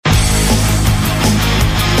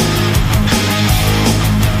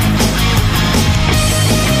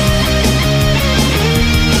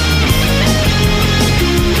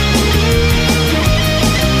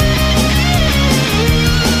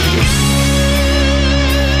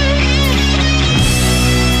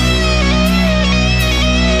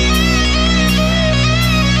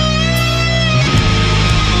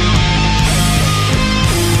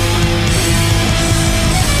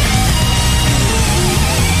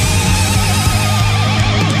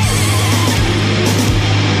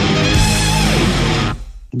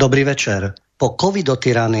Dobrý večer. Po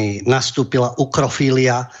covidotyranii nastúpila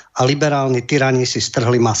ukrofília a liberálni tyrani si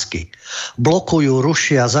strhli masky. Blokujú,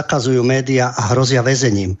 rušia, zakazujú médiá a hrozia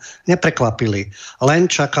väzením. Neprekvapili, len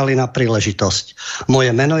čakali na príležitosť. Moje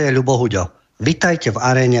meno je Ľubo Huďo. Vitajte v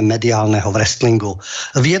aréne mediálneho wrestlingu.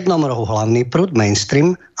 V jednom rohu hlavný prúd,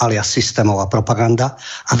 mainstream, alias systémová propaganda,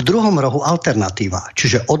 a v druhom rohu alternatíva,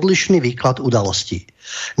 čiže odlišný výklad udalostí.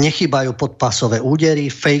 Nechýbajú podpásové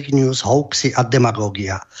údery, fake news, hoaxy a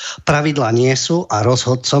demagógia. Pravidlá nie sú a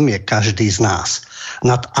rozhodcom je každý z nás.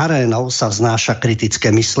 Nad arénou sa vznáša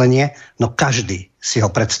kritické myslenie, no každý si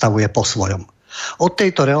ho predstavuje po svojom. Od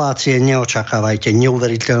tejto relácie neočakávajte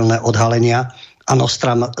neuveriteľné odhalenia a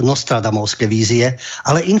nostradamovské vízie,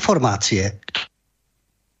 ale informácie,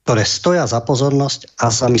 ktoré stoja za pozornosť a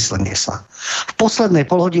zamyslenie sa. V poslednej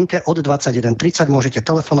polhodinke od 21:30 môžete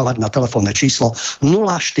telefonovať na telefónne číslo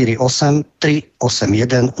 048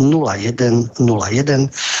 381 0101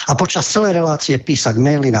 a počas celej relácie písať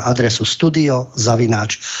maily na adresu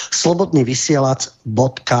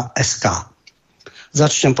studio@slobodnyvysielac.sk.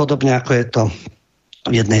 Začnem podobne, ako je to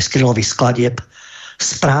v jednej z Krylových skladieb.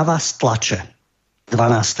 Správa z tlače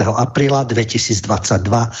 12. apríla 2022,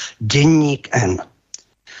 denník N.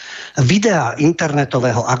 Videá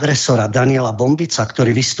internetového agresora Daniela Bombica,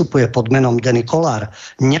 ktorý vystupuje pod menom Danny Kollár,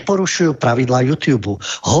 neporušujú pravidlá YouTube,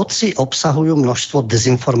 hoci obsahujú množstvo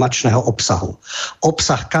dezinformačného obsahu.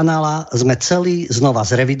 Obsah kanála sme celý znova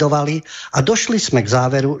zrevidovali a došli sme k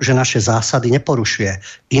záveru, že naše zásady neporušuje,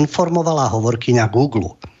 informovala hovorkyňa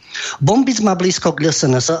Google. Bombic má blízko k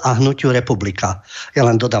SNS a hnutiu Republika. Ja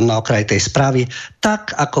len dodám na okraj tej správy,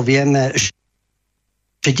 tak ako vieme, že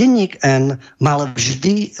denník N mal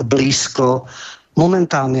vždy blízko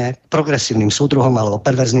momentálne progresívnym súdruhom alebo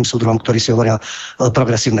perverzným súdruhom, ktorý si hovoria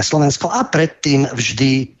Progresívne Slovensko, a predtým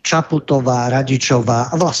vždy Čaputová,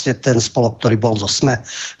 Radičová a vlastne ten spolok, ktorý bol zo SME,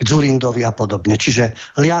 k Dzurindovi a podobne. Čiže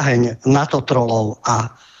liaheň NATO trolov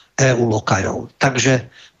a EU lokajov. Takže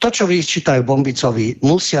to, čo vyčítajú Bombicovi,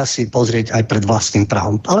 musia si pozrieť aj pred vlastným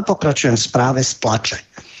prahom. Ale pokračujem v správe z tlače.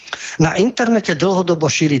 Na internete dlhodobo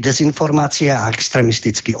šíri dezinformácie a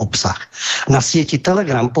extremistický obsah. Na sieti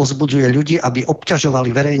Telegram povzbudzuje ľudí, aby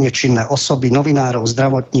obťažovali verejne činné osoby, novinárov,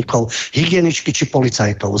 zdravotníkov, hygieničky či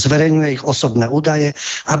policajtov. Zverejňuje ich osobné údaje,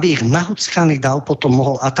 aby ich nahuckaný dav potom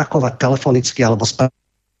mohol atakovať telefonicky alebo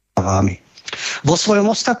správami. Vo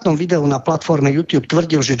svojom ostatnom videu na platforme YouTube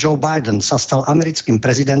tvrdil, že Joe Biden sa stal americkým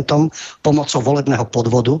prezidentom pomocou volebného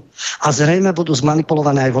podvodu a zrejme budú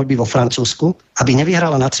zmanipulované aj voľby vo Francúzsku, aby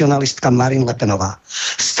nevyhrala nacionalistka Marine Le Penová.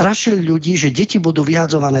 Strašili ľudí, že deti budú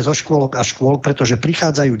vyhadzované zo škôlok a škôl, pretože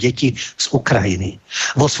prichádzajú deti z Ukrajiny.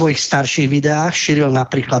 Vo svojich starších videách šíril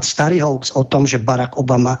napríklad starý hoax o tom, že Barack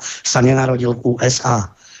Obama sa nenarodil v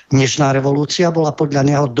USA. Dnešná revolúcia bola podľa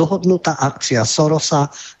neho dohodnutá akcia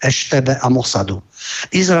Sorosa, EŠTB a Mossadu.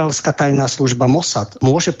 Izraelská tajná služba Mossad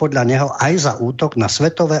môže podľa neho aj za útok na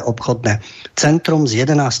Svetové obchodné centrum z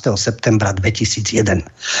 11. septembra 2001.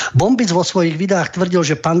 Bombic vo svojich videách tvrdil,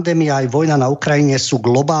 že pandémia aj vojna na Ukrajine sú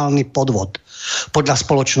globálny podvod. Podľa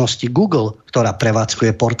spoločnosti Google, ktorá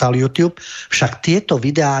prevádzkuje portál YouTube, však tieto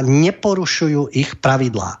videá neporušujú ich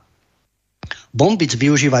pravidlá. Bombic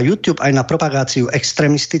využíva YouTube aj na propagáciu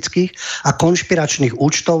extrémistických a konšpiračných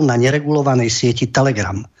účtov na neregulovanej sieti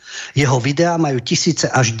Telegram. Jeho videá majú tisíce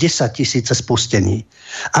až 10 000 spustení.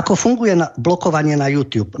 Ako funguje blokovanie na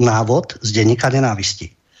YouTube? Návod z denníka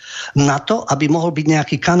nenávisti. Na to, aby mohol byť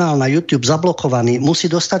nejaký kanál na YouTube zablokovaný, musí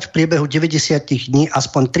dostať v priebehu 90 dní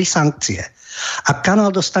aspoň 3 sankcie. Ak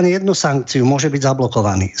kanál dostane jednu sankciu, môže byť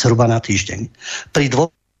zablokovaný zhruba na týždeň. Pri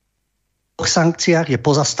dvoch sankciách je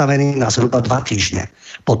pozastavený na zhruba 2 týždne.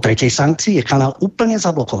 Po 3. sankcii je kanál úplne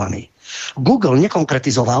zablokovaný. Google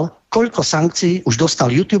nekonkretizoval, koľko sankcií už dostal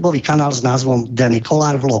YouTubeový kanál s názvom Danny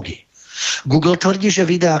Kollár vlogy. Google tvrdí, že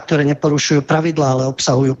videá, ktoré neporušujú pravidlá, ale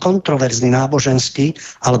obsahujú kontroverzný náboženský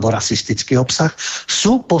alebo rasistický obsah,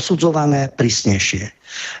 sú posudzované prísnejšie.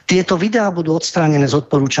 Tieto videá budú odstránené z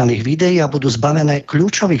odporúčaných videí a budú zbavené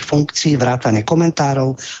kľúčových funkcií vrátane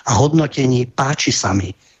komentárov a hodnotení páči sa mi,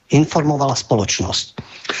 informovala spoločnosť.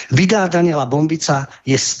 Videá Daniela Bombica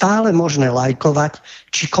je stále možné lajkovať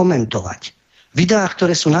či komentovať. Videá,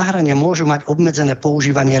 ktoré sú na hrane, môžu mať obmedzené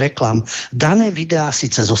používanie reklam. Dané videá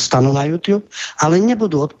síce zostanú na YouTube, ale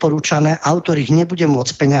nebudú odporúčané, autor ich nebude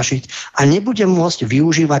môcť peňažiť a nebude môcť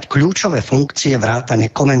využívať kľúčové funkcie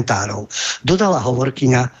vrátane komentárov, dodala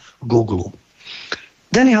hovorkyňa Google.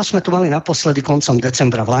 Dannyho sme tu mali naposledy koncom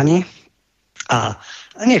decembra v lani a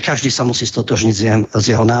Nie každý sa musí stotožniť s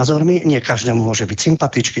jeho názormi, nie každému môže byť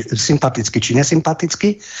sympatický či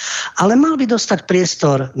nesympatický, ale mal by dostať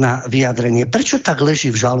priestor na vyjadrenie. Prečo tak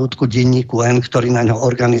leží v žalúdku denníku N, ktorý na ňo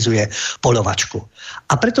organizuje poľovačku?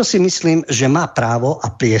 A preto si myslím, že má právo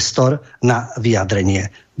a priestor na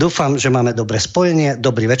vyjadrenie. Dúfam, že máme dobré spojenie.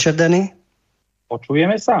 Dobrý večer, Denny.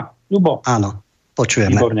 Počujeme sa, Ľubo? Áno.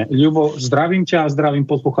 Počujeme. Výborne. Ľubo, zdravím ťa, zdravím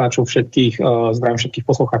poslucháčov zdravím všetkých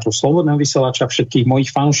poslucháčov Slobodného vysielača, všetkých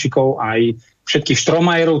mojich fanúšikov, aj všetkých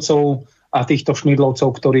štromajerovcov a týchto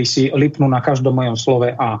šmidlovcov, ktorí si lipnú na každom mojom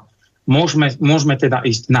slove a môžeme teda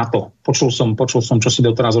ísť na to. Počul som, čo si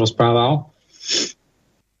doteraz rozprával.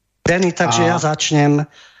 Denny, takže ja začnem.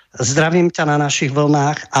 Zdravím ťa na našich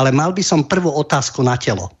vlnách, ale mal by som prvú otázku na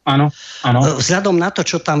telo. Áno. Vzhľadom na to,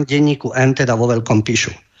 čo tam v denníku N teda vo veľkom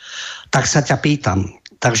píšu, tak sa ťa pýtam.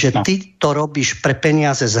 Takže ty to robíš pre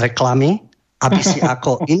peniaze z reklamy, aby si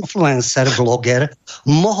ako influencer, vloger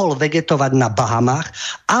mohol vegetovať na Bahamách,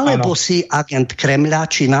 alebo si agent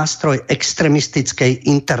Kremľa či nástroj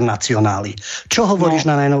extremistickej internacionály. Čo hovoríš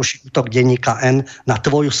na najnovší útok denníka N na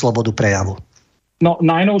tvoju slobodu prejavu? No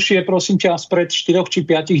najnovšie, prosím ťa, spred 4 či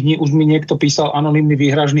 5 dní už mi niekto písal anonymný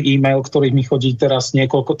výhražný e-mail, ktorý mi chodí teraz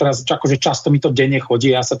akože často mi to denne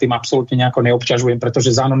chodí, ja sa tým absolútne nejako neobťažujem,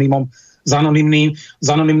 pretože s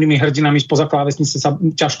anonymnými hrdinami spoza klávesnice sa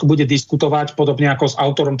ťažko bude diskutovať, podobne ako s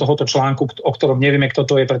autorom tohoto článku, o ktorom nevieme, kto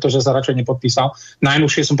to je, pretože sa radšej nepodpísal.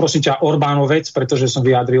 Najnovšie som, prosím ťa, Orbánovec, pretože som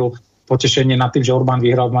vyjadril potešenie nad tým, že Orbán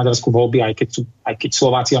vyhral v Maďarsku voľby, aj keď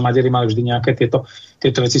Slováci a Maďari mali vždy nejaké tieto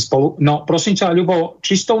veci spolu. No prosím ťa, Ľubo,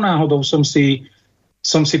 čistou náhodou som si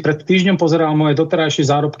pred týždňom pozeral moje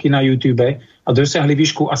doterajšie zárobky na YouTube a dosiahli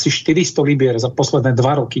výšku asi 400 libier za posledné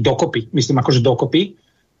 2 roky dokopy. Myslím akože dokopy.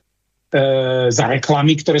 Za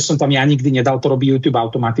reklamy, ktoré som tam ja nikdy nedal, to robí YouTube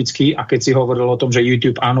automaticky a keď si hovoril o tom, že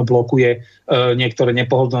YouTube áno blokuje niektoré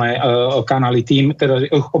nepohodlné kanály tým,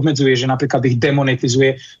 teda obmedzuje, že napríklad ich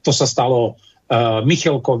demonetizuje, to sa stalo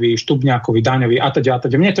Michalkovi, Štubňákovi, Daňovi a teda.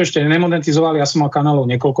 Mne to ešte nemonetizovali, ja som mal kanálov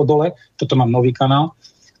niekoľko dole, toto mám nový kanál.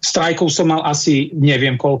 Strajkov som mal asi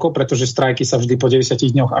neviem koľko, pretože strajky sa vždy po 90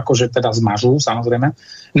 dňoch akože teda zmažú, samozrejme.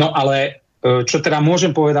 No ale čo teda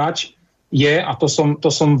môžem povedať, je, a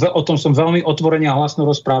o tom som veľmi otvorene a hlasno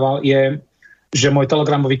rozprával, je, že môj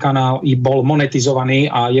telegramový kanál bol monetizovaný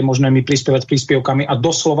a je možné mi prispievať príspevkami a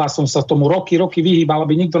doslova som sa tomu roky vyhýbal,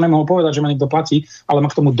 aby nikto nemohol povedať, že ma niekto platí, ale ma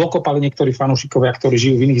k tomu dokopali niektorí fanúšikovia, ktorí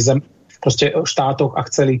žijú v iných štátoch a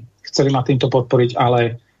chceli ma týmto podporiť,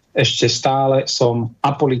 ale ešte stále som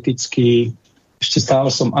apolitický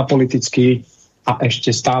a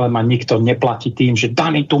ešte stále ma nikto neplatí tým, že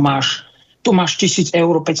Dani, tu máš 1000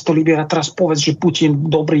 eur, 500 libier a teraz povedz, že Putin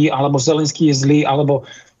dobrý, alebo Zelenský je zlý, alebo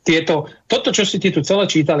toto, čo si ty tu celé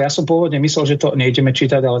čítali, ja som pôvodne myslel, že to nejdeme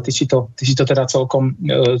čítať, ale ty si to teda celkom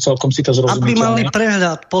si to zrozumiteľne. Aby mali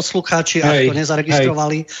prehľad poslucháči, ak to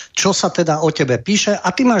nezaregistrovali, čo sa teda o tebe píše a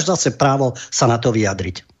ty máš zase právo sa na to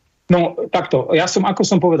vyjadriť. No takto, ako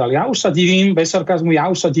som povedal, ja už sa divím, bez sarkazmu,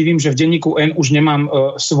 že v denníku N už nemám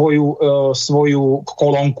svoju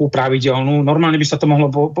kolónku pravidelnú. Normálne by sa to mohlo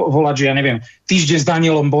volať, že ja neviem, Týždeň s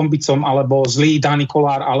Danielom Bombicom, alebo Zlý Dani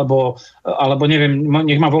Kolár, alebo neviem,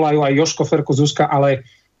 nech ma volajú aj Jožko, Ferko, Zuzka, ale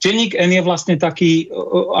denník N je vlastne taký,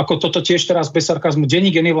 ako toto tiež teraz bez sarkazmu,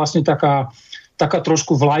 denník N je vlastne taká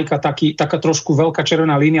trošku vlajka, taká trošku veľká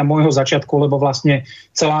červená línia môjho začiatku, lebo vlastne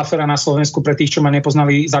celá aféra na Slovensku pre tých, čo ma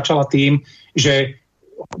nepoznali, začala tým, že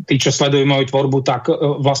tí, čo sledujú moju tvorbu, tak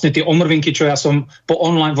vlastne tie omrvinky, čo ja som v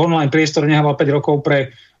online priestore nehával 5 rokov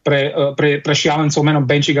pre šialencov menom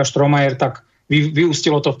Benčík a Štromajer, tak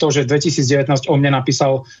vyústilo to v to, že 2019 o mne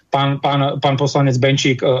napísal pán poslanec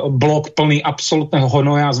Benčík blog plný absolútneho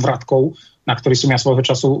honoja s vratkou, na ktorý som ja svojho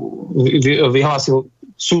času vyhlásil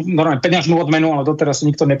normálne peňažnú odmenu, ale doteraz si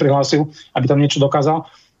nikto neprihlásil, aby tam niečo dokázal.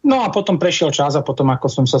 No a potom prešiel čas a potom,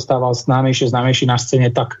 ako som sa stával známejší na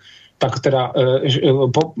scéne, tak teda,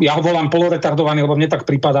 ja ho volám poloretardovaný, lebo mne tak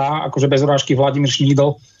pripadá, akože bez urážky Vladimír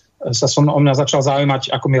Šnídl sa o mňa začal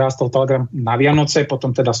zaujímať, ako mi rástol Telegram na Vianoce,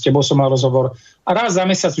 potom teda s tebou som mal rozhovor a raz za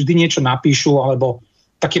mesiac vždy niečo napíšu, alebo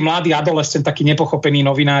taký mladý adolescent, taký nepochopený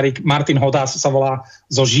novinárik, Martin Hodás sa volá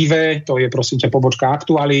zo Živé, to je prosím ťa pobočka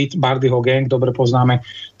Aktualít, Bardyho gang, dobre poznáme.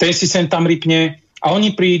 Ten si sem tam ripne a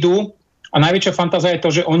oni prídu a najväčšia fantázia je to,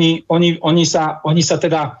 že oni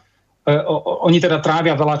teda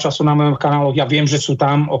trávia veľa času na mojom kanálu. Ja viem, že sú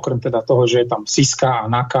tam, okrem teda toho, že je tam Siska a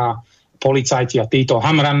Naka, policajti a títo.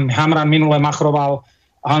 Hamran minule machroval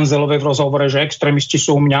Hanzelovej v rozhovore, že extrémisti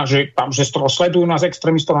sú u mňa, že sledujú nás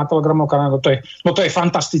extrémistov na Telegramovom kanále. To je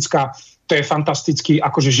fantastická to je fantastický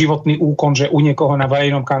akože životný úkon, že u niekoho na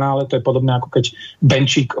verejnom kanále, to je podobné ako keď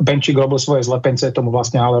Benčík robil svoje zlepence, tomu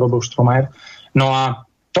vlastne ale robil Štromajer. No a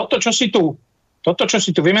toto, čo si tu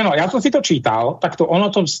vymenoval, ja som si to čítal, tak to ono,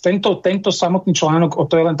 tento samotný článok,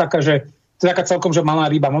 to je len taká, že to je taká celkom, že malá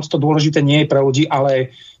ryba, moc to dôležité nie je pre ľudí, ale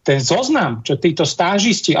ten zoznam, čo títo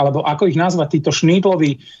stážisti, alebo ako ich nazvať, títo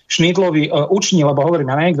šnýdloví učni, lebo hovorím,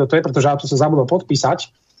 ja neviem, kto to je, pretože ja to sa zabudol podpísať,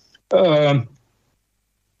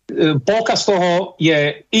 polka z toho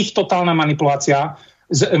je ich totálna manipulácia.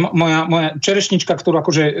 Moja čerešnička, ktorú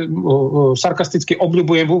akože sarkasticky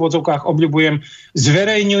obľubujem, v úvodzovkách obľubujem,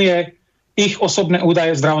 zverejňuje ich osobné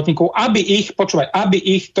údaje zdravotníkov, aby ich,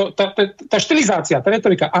 tá štilizácia, tá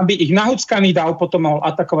retorika, aby ich nahuckaný dáv potom mohol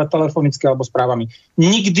atakovať telefonicky alebo správami.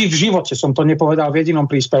 Nikdy v živote som to nepovedal v jedinom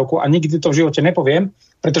príspevku a nikdy to v živote nepoviem,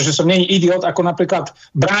 pretože som není idiot, ako napríklad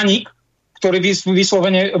Bránik, ktorý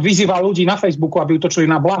vyslovene vyzýva ľudí na Facebooku, aby útočili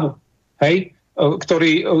na Blahu. Hej?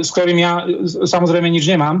 S ktorým ja samozrejme nič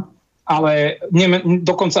nemám, ale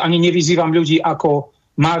dokonca ani nevyzývam ľudí ako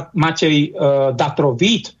Matej Datro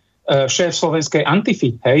Vít, šéf slovenskej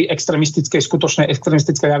Antify, hej, skutočnej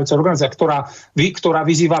extremistickej ľavicovej organizácie, ktorá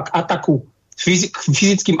vyzýva k ataku,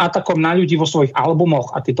 fyzickým atakom na ľudí vo svojich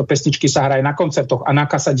albumoch a tieto pesničky sa hrajú na koncertoch a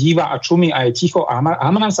Naka sa díva a čumí a je ticho a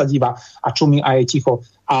Hamran sa díva a čumí a je ticho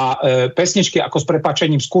a pesničky ako s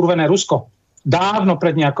prepáčením Skurvené Rusko dávno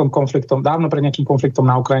pred nejakým konfliktom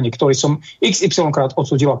na Ukrajine, ktorý som XY krát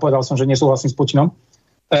odsudil a povedal som, že nesúhlasím s Putinom.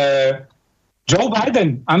 Joe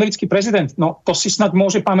Biden, americký prezident, no to si snad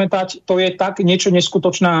môže pamätať, to je tak niečo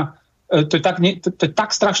neskutočná, to je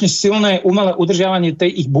tak strašne silné umelé udržiavanie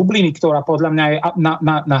tej ich bubliny, ktorá podľa mňa je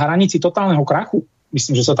na hranici totálneho krachu.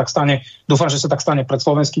 Myslím, že sa tak stane, dúfam, že sa tak stane pred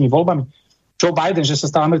slovenskými voľbami. Joe Biden, že sa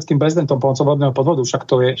stal americkým prezidentom pomocou volebného podvodu,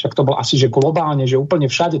 však to bol asi, že globálne, že úplne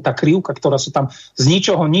všade tá krivka, ktorá sa tam z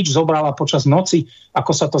ničoho nič zobrala počas noci,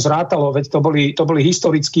 ako sa to zrátalo, veď to boli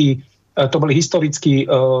historické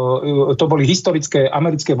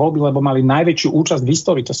americké voľby, lebo mali najväčšiu účasť v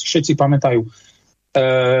histórii, to si všetci pamätajú.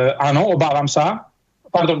 Áno,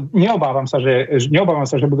 neobávam sa,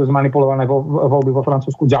 že budú zmanipulované voľby vo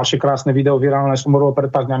Francúzsku. Ďalšie krásne video virálne som urobil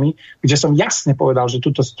pred pár dňami, kde som jasne povedal, že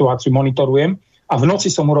túto situáciu monitorujem a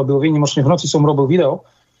výnimočne v noci som urobil video,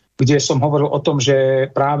 kde som hovoril o tom,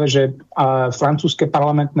 že práve, že francúzske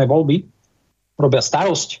parlamentné voľby robia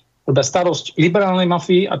starosť liberálnej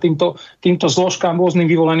mafii a týmto zložkám rôznym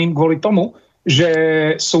vyvoleným kvôli tomu, že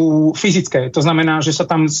sú fyzické. To znamená, že sa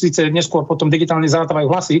tam síce neskôr potom digitálne zrátávajú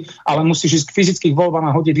hlasy, ale musíš ísť k fyzických voľbám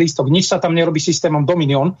a hodiť lístok. Nič sa tam nerobí systémom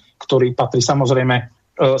Dominion, ktorý patrí samozrejme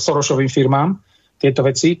Sorosovým firmám, tieto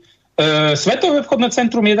veci. Svetové obchodné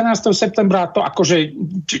centrum 11. septembra, to akože,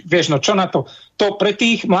 vieš, no čo na to? To pre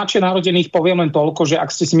tých mladšie narodených poviem len toľko, že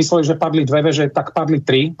ak ste si mysleli, že padli 2 veže, tak padli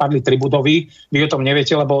 3 budovy. Vy o tom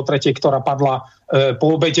neviete, lebo o tretej, ktorá padla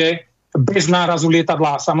po obede, bez nárazu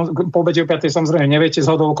lietadla, po obede o 5. samozrejme neviete,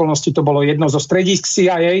 z hodou okolností to bolo jedno zo stredísk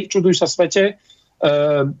CIA, čuduj sa svete.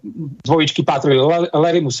 Dvojičky patrili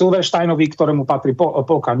Larrymu Silversteinovi, ktorému patrí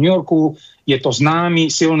polka New Yorku. Je to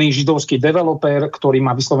známy, silný židovský developer, ktorý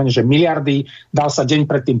má vyslovene, že miliardy. Dal sa deň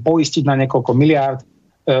predtým poistiť na niekoľko miliárd.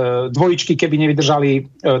 Dvojičky, keby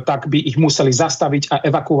nevydržali, tak by ich museli zastaviť a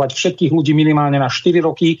evakuovať všetkých ľudí minimálne na 4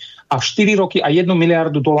 roky. A 4 roky a 1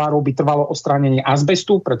 miliardu dolárov by trvalo odstránenie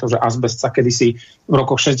azbestu, pretože azbest sa kedysi v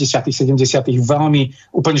rokoch 60. 70.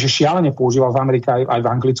 veľmi úplne že šialene používal v Amerike aj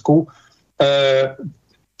v Anglicku.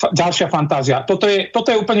 Ďalšia fantázia. Toto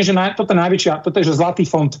je úplne, že toto je najväčšia, toto je že zlatý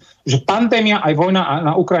fond, že pandémia aj vojna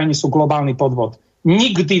na Ukrajine sú globálny podvod.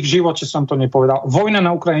 Nikdy v živote som to nepovedal. Vojna na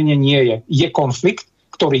Ukrajine nie je. Je konflikt,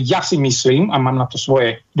 ktorý ja si myslím, a mám na to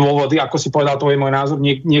svoje dôvody, ako si povedal, to je môj názor,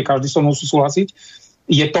 nie každý so mnou musí súhlasiť,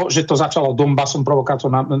 je to, že to začalo Donbasom,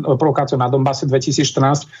 provokáciou na Donbase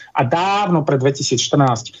 2014 a dávno pred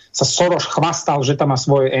 2014 sa Soros chvastal, že tam má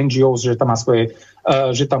svoje NGOs, že tam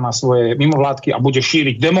má svoje mimovládky a bude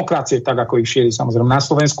šíriť demokracie, tak ako ich šíri samozrejme na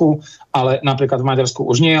Slovensku, ale napríklad v Maďarsku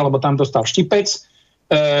už nie, lebo tam dostal štipec.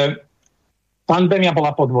 Pandémia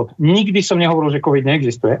bola podvod. Nikdy som nehovoril, že COVID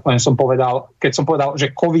neexistuje, len som povedal, keď som povedal,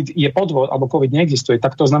 že COVID je podvod alebo COVID neexistuje,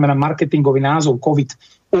 tak to znamená marketingový názov COVID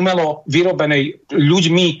umelo vyrobenej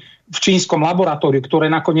ľuďmi v čínskom laboratóriu, ktoré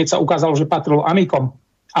nakoniec sa ukázalo, že patrilo Amikom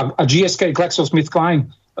a GSK, GlaxoSmithKline,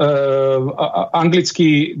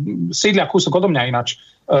 anglický sídlia kúsok odo mňa ináč,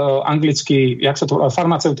 anglicky, jak sa to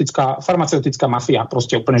farmaceutická mafia,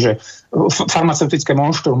 proste úplne, že farmaceutické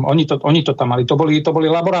monštrum. Oni to tam mali. To boli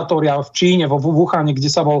laboratória v Číne, vo Wuhane, kde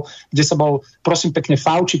sa bol, prosím pekne,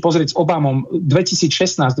 Fauci pozrieť s Obamom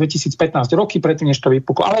 2016-2015, roky predtým, než to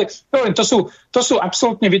vypuklo. Ale to sú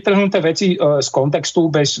absolútne vytrhnuté veci z kontextu,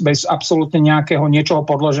 bez absolútne nejakého niečoho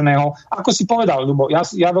podloženého. Ako si povedal, Ľubo,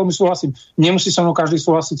 ja veľmi súhlasím. Nemusí so mnou každý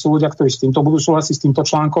súhlasiť, sú ľudia, ktorí s týmto budú súhlasiť, s týmto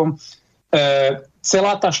článkom.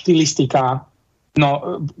 Celá tá štilistika,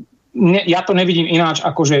 ja to nevidím ináč,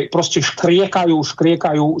 ako že proste škriekajú,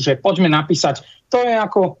 že poďme napísať. To je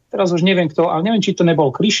ako, teraz už neviem kto, ale neviem, či to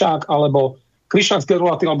nebol Kryšák, alebo Kryšák z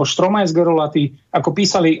Gerulaty, alebo Štromaj z Gerulaty, ako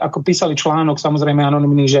písali článok, samozrejme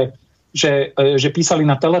anonymný, že písali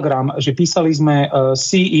na Telegram, že písali sme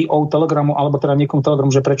CEO Telegramu, alebo teda niekomu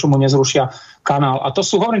Telegramu, že prečo mu nezrušia kanál. A to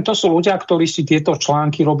sú ľudia, ktorí si tieto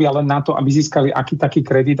články robia len na to, aby získali aký taký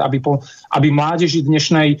kredit, aby mládeži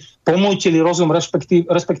dnešnej pomútili rozum,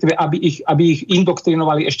 respektíve aby ich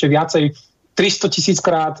indoktrinovali ešte viacej. 300 000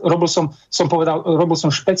 krát robil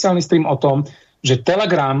som špeciálny stream o tom, že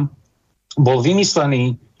Telegram bol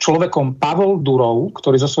vymyslený človekom Pavol Durov,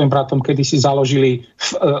 ktorý so svojím bratom kedysi založili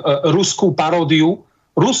ruskú paródiu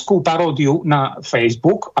na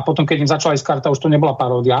Facebook a potom, keď im začala ísť karta, už to nebola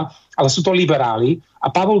paródia, ale sú to liberáli. A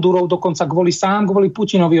Pavol Durov dokonca kvôli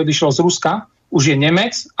Putinovi odišiel z Ruska, už je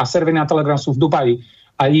Nemec a servery na Telegram sú v Dubaji.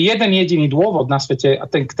 A jeden jediný dôvod na svete, a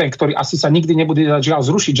ten, ktorý asi sa nikdy nebude dať žiaľ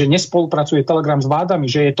zrušiť, že nespolupracuje Telegram s vládami,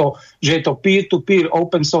 že je to peer-to-peer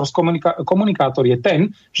open source komunikátor, je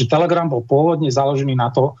ten, že Telegram bol pôvodne založený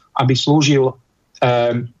na to, aby slúžil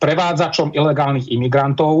prevádzačom ilegálnych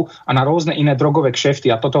imigrantov a na rôzne iné drogové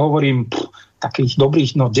kšefty. A toto hovorím takých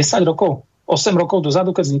dobrých 10 rokov, 8 rokov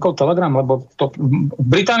dozadu, keď vznikol Telegram, lebo v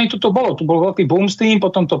Británii to bolo. Tu bol veľký boom s tým,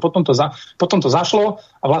 potom to zašlo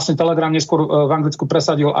a vlastne Telegram neskôr v Anglicku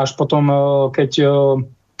presadil až potom,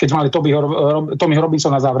 keď mali Tommyho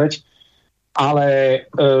Robinsona zavrieť. Ale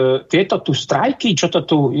tieto tu strajky,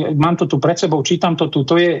 mám to tu pred sebou, čítam to tu,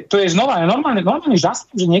 to je znova, normálne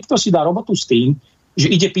žasný, že niekto si dá robotu s tým,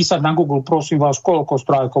 že ide písať na Google, prosím vás, koľko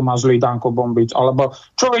strajkov má zlý Danko Bombic, alebo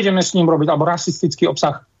čo ideme s ním robiť, alebo rasistický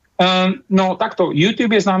obsah. Takto,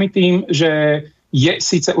 YouTube je známy tým, že je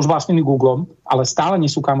síce už vlastnený Googlom, ale stále nie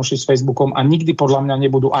sú kamoši s Facebookom a nikdy podľa mňa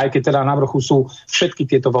nebudú, aj keď teda na vrchu sú všetky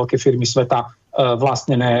tieto veľké firmy sveta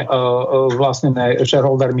vlastnené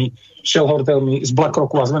shareholdermi z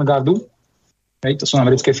BlackRocku a z Vanguardu. To sú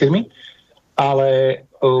americké firmy. Ale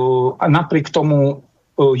napriek tomu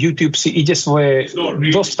YouTube si ide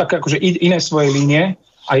dosť také akože iné svoje línie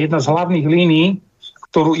a jedno z hlavných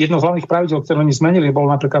pravidel, ktoré oni zmenili,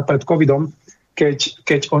 bolo napríklad pred covidom,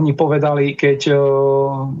 keď oni povedali, keď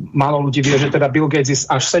málo ľudí vie, že teda Bill Gates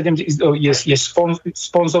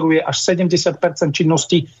sponzoruje až 70%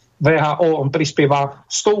 činnosti WHO, on prispieva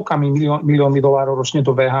stovkami miliónmi dolárov ročne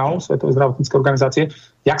do WHO, Svetovej zdravotníckej organizácie.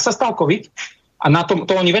 Jak sa stal COVID? A na to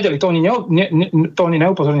oni vedeli, to oni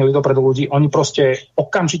neupozornili dopredu ľudí, oni proste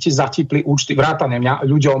okamžite zatipli účty, vrátane mňa,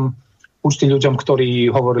 ľuďom, ktorí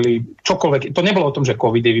hovorili čokoľvek. To nebolo o tom, že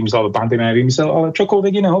COVID je vymyslel, pandémia je vymyslel, ale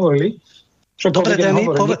čokoľvek iné hovorili. Dobre, Danny,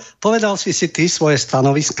 povedal si ty svoje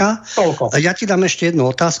stanoviska. Toľko. Ja ti dám ešte jednu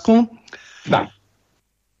otázku. Daj.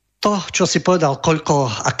 To, čo si povedal,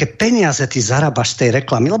 aké peniaze ty zarábaš z tej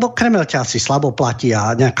reklamy, lebo Kremel ťa asi slabo platí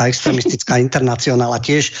a nejaká extremistická internacionála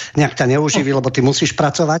tiež nejak ťa neuživí, lebo ty musíš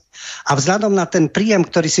pracovať. A vzhľadom na ten príjem,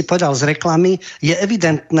 ktorý si povedal z reklamy, je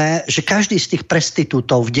evidentné, že každý z tých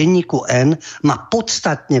prestitútov v denníku N má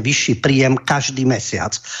podstatne vyšší príjem každý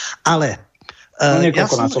mesiac. Ale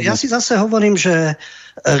ja si zase hovorím, že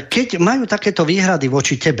keď majú takéto výhrady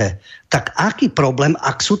voči tebe, tak aký problém,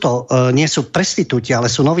 ak nie sú prestitúti, ale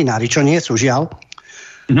sú novinári, čo nie sú, žiaľ,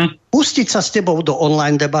 pustiť sa s tebou do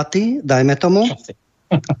online debaty, dajme tomu,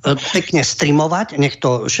 pekne streamovať, nech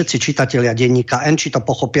to všetci čitatelia denníka N, či to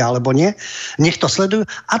pochopia alebo nie, nech to sledujú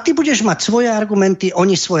a ty budeš mať svoje argumenty,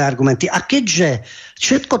 oni svoje argumenty. A keďže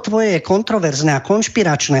všetko tvoje je kontroverzné a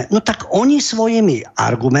konšpiračné, no tak oni svojimi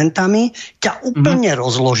argumentami ťa úplne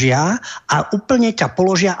rozložia a úplne ťa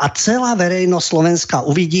položia a celá verejnosť Slovenska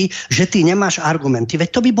uvidí, že ty nemáš argumenty.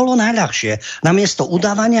 Veď to by bolo najľahšie. Namiesto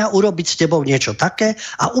udávania urobiť s tebou niečo také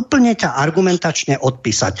a úplne ťa argumentačne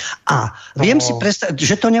odpísať. A viem si predstaviť,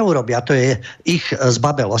 že to neurobia, to je ich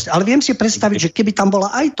zbabelosť. Ale viem si predstaviť, že keby tam bola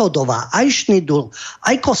aj Todová, aj Šnidl,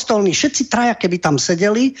 aj Kostolný, všetci traja, keby tam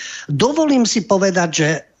sedeli, dovolím si povedať, že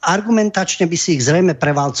argumentačne by si ich zrejme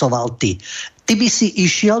prevalcoval ty. Ty by si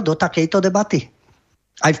išiel do takejto debaty?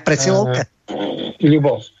 Aj v presilovke?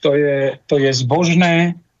 Ľubo, to je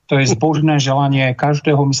zbožné, to je zbožné želanie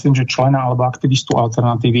každého, myslím, že člena alebo aktivistu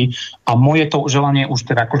Alternatívy a moje to želanie už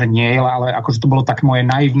teda akože nie je, ale akože to bolo tak moje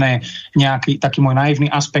naivné, taký môj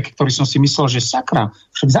naivný aspekt, ktorý som si myslel, že sakra,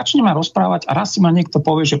 však začneme rozprávať a raz si ma niekto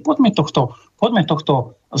povie, že poďme tohto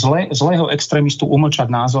zlého extrémistu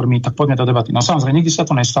umlčať názormi, tak poďme do debaty. No samozrejme, nikdy sa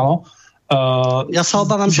to nestalo. Ja sa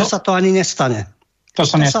obávam, že sa to ani nestane. To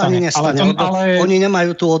sa nestane. Ale oni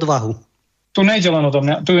nemajú tú odvahu. Tu nejde len odo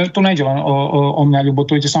mňa, tu nejde len o mňa, Ľubo,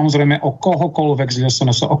 tu ide samozrejme o kohokoľvek z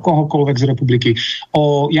SNS, o kohokoľvek z republiky,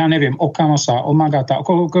 o Kamasa, o Magata, o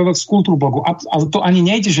kohokoľvek z Kultúrblogu. Ale to ani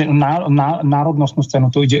nejde, že národnostnú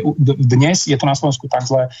scénu, tu ide dnes, je to na Slovensku tak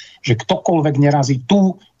zle, že ktokoľvek nerazí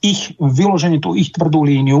vyloženie tú ich tvrdú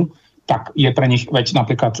líniu, tak je pre nich, veď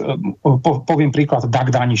napríklad, poviem príklad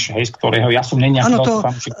Dag Daniš, z ktorého ja som nejak... Áno,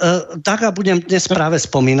 Daga budem dnes práve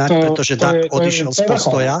spomínať, pretože Dag odišiel z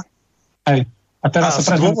postoja. Hej. A teraz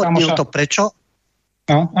sa zdôvodnil to prečo?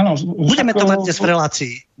 No, áno, budeme to mať dnes v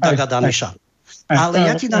relácii Daga Daniša. Ale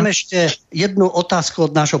ja ti dám ešte jednu otázku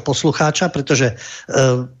od nášho poslucháča, pretože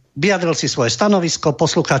vyjadril si svoje stanovisko,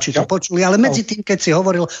 poslucháči to počuli, ale medzi tým, keď si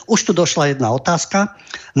hovoril, už tu došla jedna otázka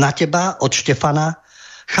na teba od Štefana.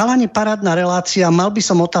 Chalani, parádna relácia, mal by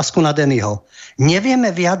som otázku na Dennyho.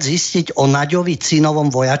 Nevieme viac zistiť o Naďovi Cínovom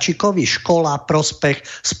vojačikovi, škola, prospech,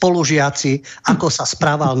 spolužiaci, ako sa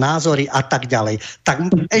správal, názory a tak ďalej.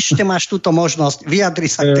 Tak ešte máš túto možnosť, vyjadri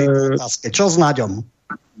sa k tejto otázke. Čo s Naďom?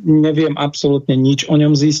 Neviem absolútne nič o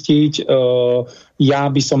ňom zistiť. Ja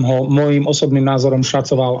by som ho môjim osobným názorom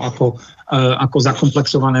šacoval ako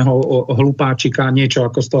zakomplexovaného hlupáčika, niečo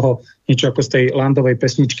ako z tej Landovej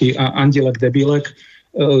pesničky a Andilek debilek.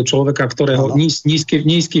 Človeka, ktorého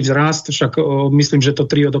nízky vzrast, však myslím, že to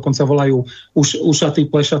trio dokonca volajú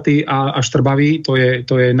ušatý, plešatý a štrbavý, to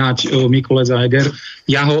je Naď, Mikulec a Heger.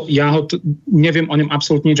 Ja ho neviem o ňom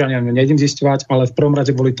absolútne nič, ani nejdem zisťovať, ale v prvom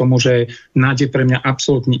rade kvôli tomu, že Naď je pre mňa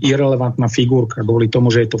absolútne irelevantná figurka, kvôli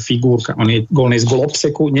tomu, že je to figurka. On je z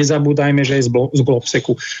Globseku, nezabúdajme, že je z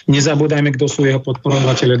Globseku, nezabúdajme, kto sú jeho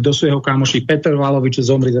podporovateľe, kto sú jeho kámoši, Peter Válovič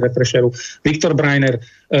zomri z Refresheru, Viktor Brajner,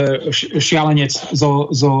 šialenec z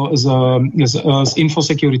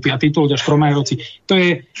Infosecurity a títo ľudia Štromajerovci.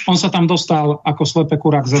 On sa tam dostal ako slepé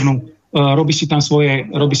kurá k zrnu. Robí si tam svoje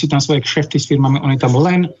kšefty s firmami. On je tam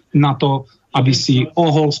len na to, aby si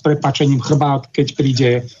ohol s prepáčením chrbát, keď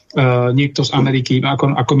príde niekto z Ameriky,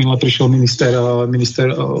 ako minule prišiel minister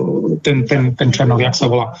ten Černok, jak sa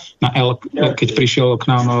volá, na L, keď prišiel k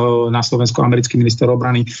nám na Slovensko americký minister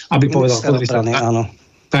obrany, aby povedal... Áno.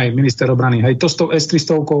 Aj minister obrany. Hej, to s tou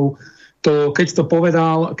S-300-kou, keď to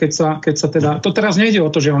povedal, keď sa teda... To teraz nejde o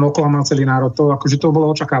to, že on oklamal celý národ, to akože to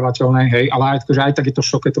bolo očakávateľné, hej, ale aj tak je to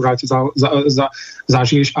šok, keď to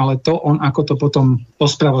zažiješ, ale to on ako to potom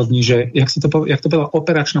ospravedlní, že jak to povedal,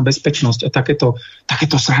 operačná bezpečnosť a takéto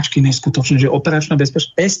sráčky neskutočné, že operačná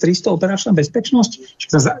bezpečnosť, S-300 operačná bezpečnosť?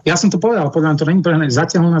 Ja som to povedal, podľa mňa to není prehnané,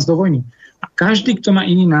 zatiaľ nás do vojny. A každý, kto má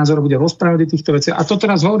iný názor, bude rozprávať o týchto veciach. A to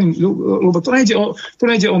teraz hovorím, Ľubo, to nejde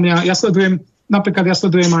o mňa. Ja sledujem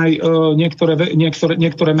aj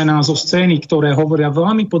niektoré mená zo scény, ktoré hovoria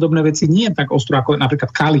veľmi podobné veci, nie tak ostro, ako napríklad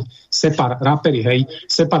Kali, Separ, raperi, hej.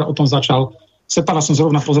 Separa som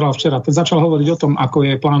zrovna pozeral včera. Ten začal hovoriť o tom, ako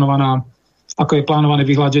je plánované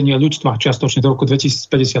vyhľadenie ľudstva čiastočne do roku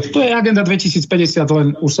 2050. To je agenda 2050,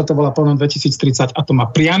 len už sa to volá plán 2030 a to má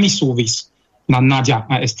priamy súvis na Naďa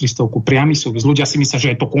a S-300, priamy súvis. Ľudia si myslia,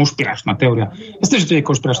 že je to konšpiračná teória. Jasne, že to je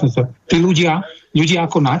konšpiračná teória. Tí ľudia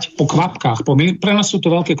ako Naď po kvapkách, pre nás sú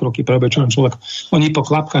to veľké kroky pre obyčajného človeka. Oni po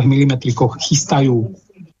kvapkách, milimetrikoch chystajú,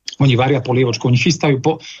 oni varia polievočku, oni chystajú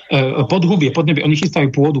podhubie, podnebie, oni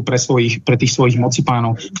chystajú pôdu pre tých svojich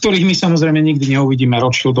mocipánov, ktorých my samozrejme nikdy neuvidíme,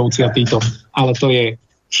 Rothschildovci a títo, ale to je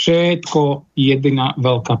všetko jedna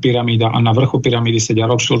veľká pyramída a na vrchu pyramídy sedia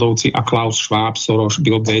Rothschildovci a Klaus Schwab, Soros,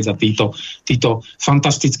 Bill Gates a títo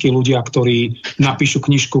fantastickí ľudia, ktorí napíšu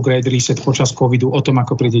knižku Great Reset počas covidu o tom,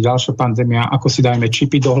 ako príde ďalšia pandémia, ako si dajme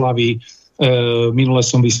čipy do hlavy. Minule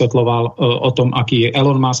som vysvetloval o tom, aký je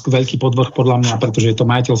Elon Musk, veľký podvrh podľa mňa, pretože je to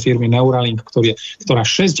majiteľ firmy Neuralink, ktorá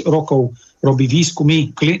 6 rokov robí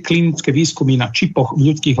klinické výskumy na čipoch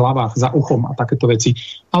v ľudských hlavách za uchom a takéto veci.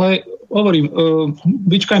 Ale hovorím,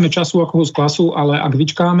 vyčkajme času ako z klasu, ale ak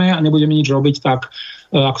vyčkáme a nebudeme nič robiť, tak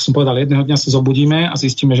ako som povedal, jedného dňa sa zobudíme a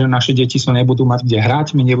zistíme, že naše deti sa nebudú mať kde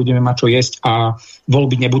hrať, my nebudeme mať čo jesť a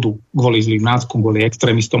voľby nebudú kvôli zlým náckom, kvôli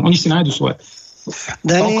extrémistom. Oni si nájdu svoje.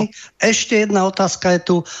 Denny, ešte jedna otázka je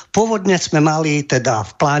tu. Pôvodne sme mali teda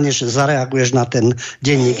v pláne, že zareaguješ na ten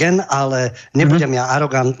denní gen, ale nebudem ja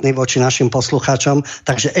arogantný voči našim poslucháčom,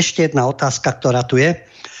 takže ešte jedna otázka, ktorá tu je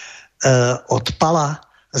od Pala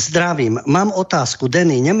Zdravím. Mám otázku.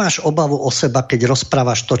 Denny, nemáš obavu o seba, keď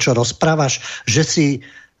rozprávaš to, čo rozprávaš, že si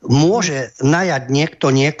môže najať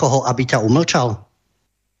niekto niekoho, aby ťa umlčal?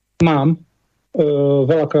 Mám.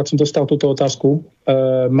 Veľakrát som dostal túto otázku.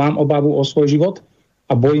 Mám obavu o svoj život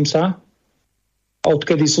a bojím sa.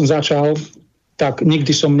 Odkedy som začal, tak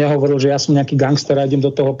nikdy som nehovoril, že ja som nejaký gangster a idem do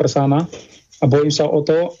toho prsána a bojím sa o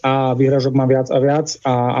to a výhražok mám viac a viac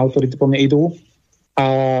a autority po mne idú. A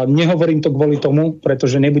nehovorím to kvôli tomu,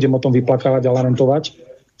 pretože nebudem o tom vyplakávať a lamentovať,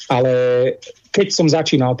 ale keď som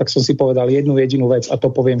začínal, tak som si povedal jednu jedinú vec a to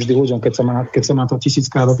poviem vždy ľuďom, keď sa ma to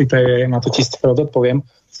 1000-krát opýtajú, na to 1000-krát odpoviem,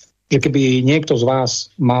 že keby niekto z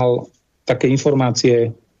vás mal také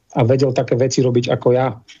informácie a vedel také veci robiť ako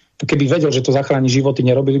ja, keby vedel, že to zachráni životy,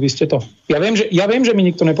 nerobili by ste to? Ja viem, že mi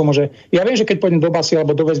nikto nepomôže. Ja viem, že keď pôjdem do basy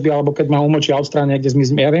alebo do väzby, alebo keď ma umlčia a odstránia, kde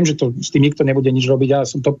zmizme, ja viem, že to s tým nikto nebude nič robiť. Ja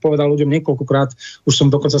som to povedal ľuďom niekoľkokrát, už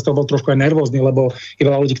som dokonca z toho bol trošku aj nervózny, lebo je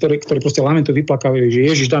veľa ľudí, ktorí proste lamentujú, vyplakávajú, že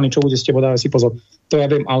Ježiš daný, čo bude s tebou, dávaj si pozor. To ja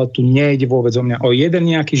viem, ale tu nejde vôbec o mňa. O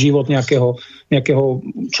jeden nejaký život nejakého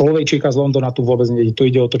človečíka z Londýna tu vôbec nejde.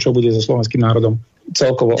 Tu ide o to, čo bude so slovenským národom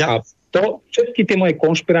celkovo. A to, všetky tie moje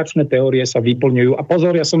konšpiračné teórie sa vyplňujú. A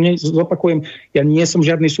pozor, zopakujem, ja nie som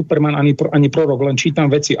žiadny superman ani prorok, len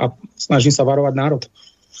čítam veci a snažím sa varovať národ.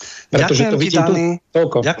 Pretože ďakujem to vidím tu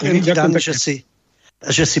toľko. Ďakujem ti, Dani,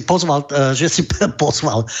 že si pozval.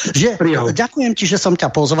 Ďakujem ti, že som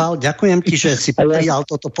ťa pozval, ďakujem ti, že si prijal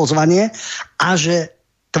toto pozvanie a že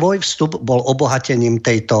tvoj vstup bol obohatením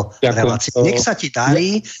tejto relácie. Nech sa ti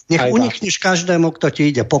darí, nech unikneš každému, kto ti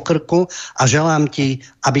ide po krku a želám ti,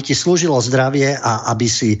 aby ti slúžilo zdravie a aby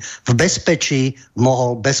si v bezpečí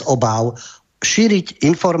mohol bez obáv šíriť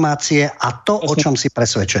informácie a to, o čom si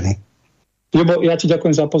presvedčený. Ľubo, ja ti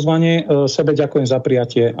ďakujem za pozvanie, sebe ďakujem za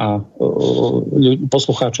prijatie a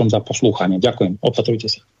poslucháčom za poslúchanie. Ďakujem, opatrujte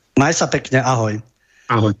sa. Maj sa pekne, ahoj.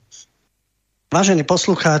 Ahoj. Vážení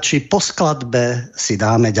poslucháči, po skladbe si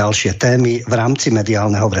dáme ďalšie témy v rámci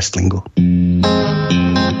mediálneho wrestlingu.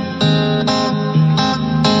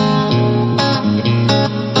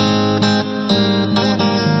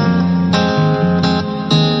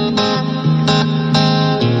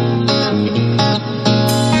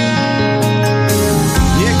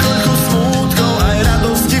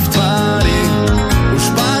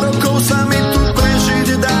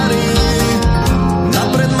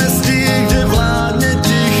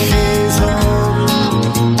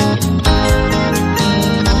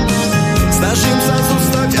 Snažím sa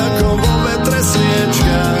zostať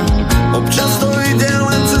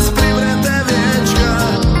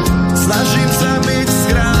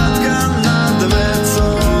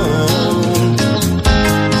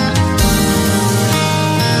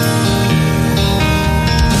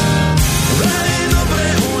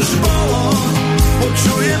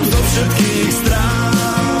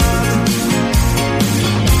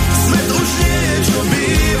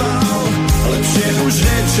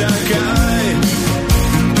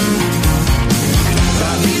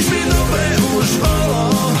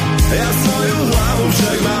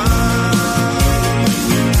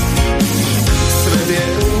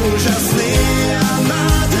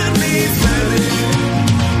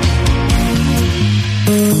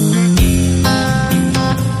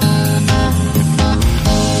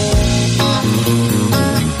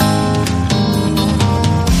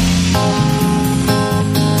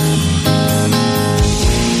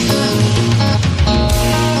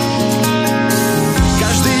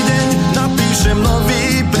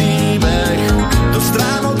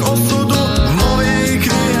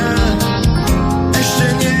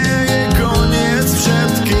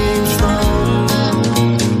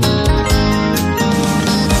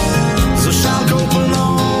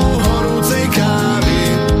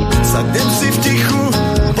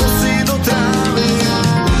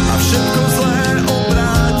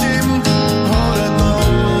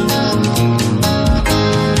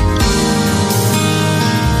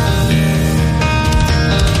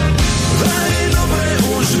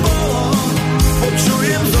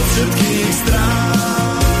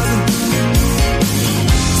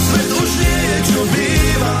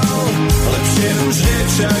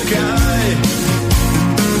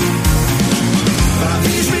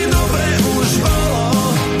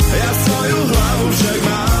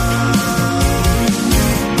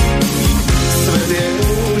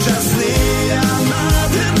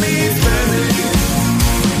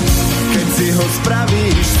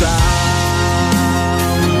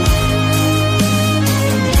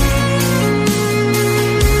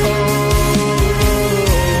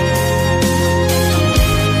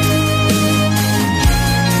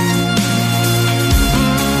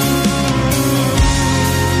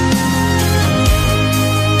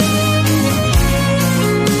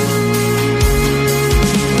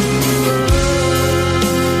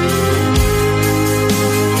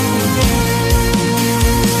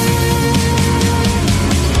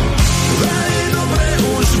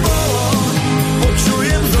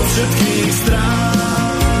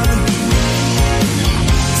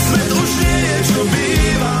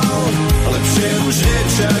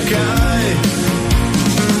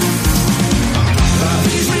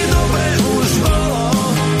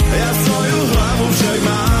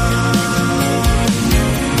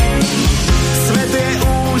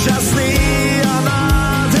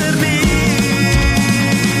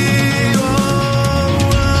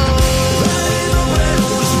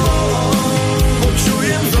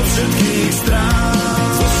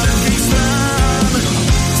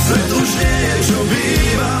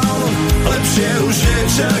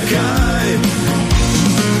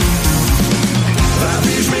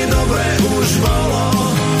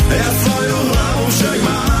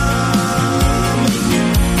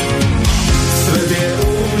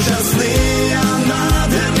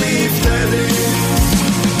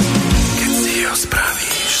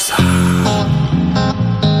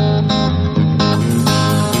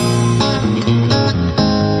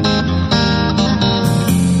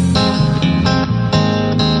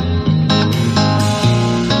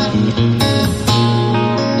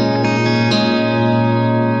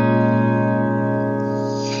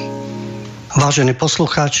Vážení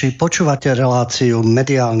poslucháči, počúvate reláciu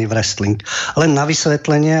Mediálny Wrestling. Len na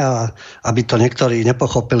vysvetlenie, aby to niektorí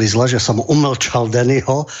nepochopili zle, že som umlčal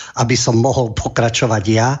Dennyho, aby som mohol pokračovať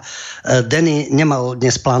ja. Denny nemal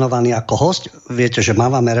dnes plánovaný ako host. Viete, že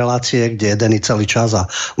máme relácie, kde je Denny celý čas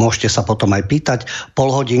a môžete sa potom aj pýtať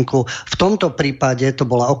pol hodinku. V tomto prípade to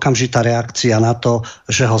bola okamžitá reakcia na to,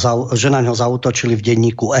 že na ňo zaútočili v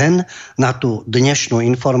denníku N, na tú dnešnú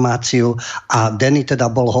informáciu a Denny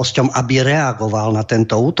teda bol hosťom, aby reagoval na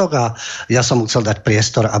tento útok a ja som mu chcel dať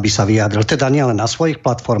priestor, aby sa vyjadril. Teda nielen na svojich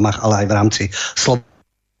platformách, ale aj v rámci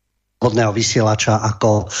slobodného vysielača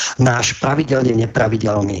ako náš pravidelne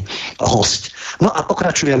nepravidelný host. No a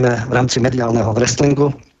pokračujeme v rámci mediálneho wrestlingu.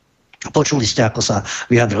 Počuli ste, ako sa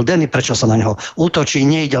vyjadril Denny, prečo sa na neho útočí.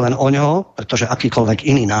 Nejde len o neho, pretože akýkoľvek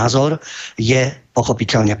iný názor je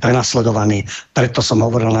pochopiteľne prenasledovaný. Preto som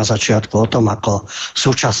hovoril na začiatku o tom, ako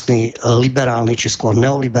súčasní liberálni, či skôr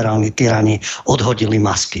neoliberálni tyrani odhodili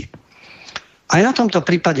masky. Aj na tomto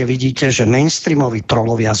prípade vidíte, že mainstreamoví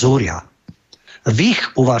trolovia zúria. V ich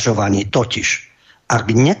uvažovaní totiž, ak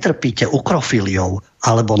netrpíte ukrofiliou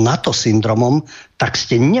alebo NATO syndromom, tak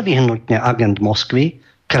ste nevyhnutne agent Moskvy,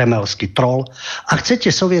 kremelský troll a chcete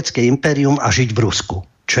sovietské impérium a žiť v Rusku,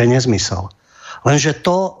 čo je nezmysel. Lenže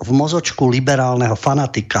to v mozočku liberálneho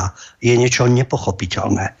fanatika je niečo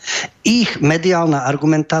nepochopiteľné. Ich mediálna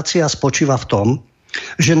argumentácia spočíva v tom,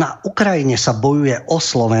 že na Ukrajine sa bojuje o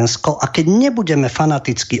Slovensko a keď nebudeme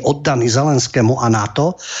fanaticky oddaní Zelenskému a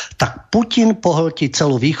NATO, tak Putin pohltí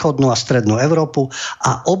celú východnú a strednú Európu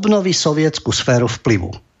a obnoví sovietsku sféru vplyvu.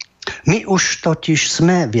 My už totiž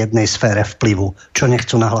sme v jednej sfére vplyvu, čo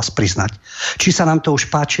nechcú nahlas priznať. Či sa nám to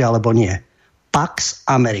už páči, alebo nie. Pax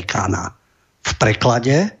Americana. V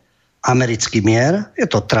preklade americký mier, je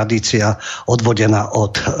to tradícia odvodená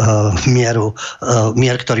od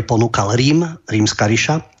mier, ktorý ponúkal Rím, rímska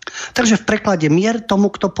ríša. Takže v preklade mier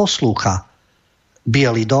tomu, kto poslúcha.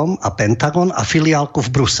 Bielý dom a Pentagon a filiálku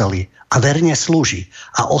v Bruseli. A verne slúži.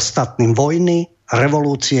 A ostatným vojny,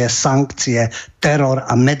 revolúcie, sankcie, teror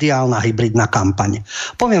a mediálna hybridná kampaň.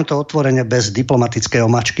 Poviem to otvorene bez diplomatickej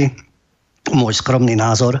omačky. Môj skromný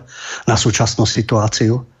názor na súčasnú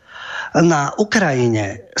situáciu. Na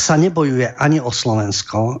Ukrajine sa nebojuje ani o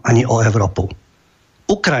Slovensko, ani o Európu.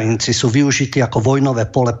 Ukrajinci sú využití ako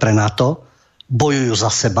vojnové pole pre NATO, bojujú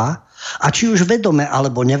za seba a či už vedome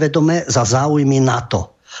alebo nevedome za záujmy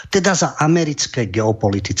NATO. Teda za americké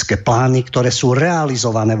geopolitické plány, ktoré sú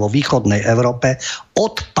realizované vo východnej Európe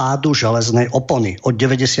od pádu železnej opony od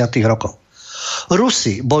 90. rokov.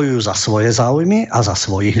 Rusi bojujú za svoje záujmy a za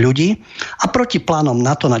svojich ľudí a proti plánom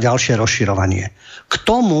NATO na ďalšie rozširovanie. K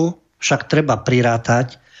tomu však treba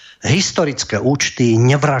prirátať historické účty,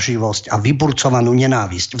 nevraživosť a vyburcovanú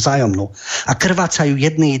nenávisť vzájomnú a krvácajú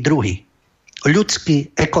jedný i druhý.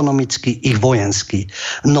 Ľudský, ekonomický, ich vojenský.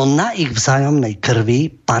 No na ich vzájomnej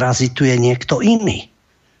krvi parazituje niekto iný.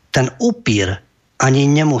 Ten upír ani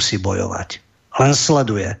nemusí bojovať. Len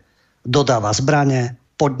sleduje. Dodáva zbrane,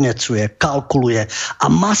 podnecuje, kalkuluje a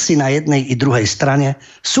masy na jednej i druhej strane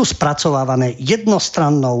sú spracovávané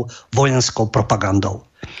jednostrannou vojenskou propagandou.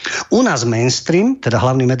 U nás mainstream, teda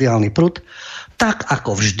hlavný mediálny prúd, tak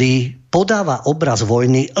ako vždy podáva obraz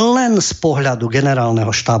vojny len z pohľadu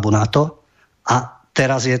generálneho štábu NATO a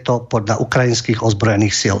teraz je to podľa ukrajinských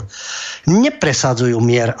ozbrojených síl. Nepresadzujú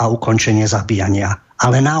mier a ukončenie zabíjania,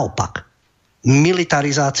 ale naopak.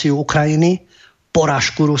 Militarizáciu Ukrajiny,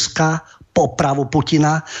 porážku Ruska, popravu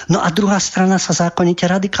Putina, no a druhá strana sa zákonite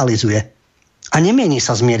radikalizuje. A nemieni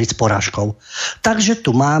sa zmieriť s porážkou. Takže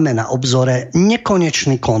tu máme na obzore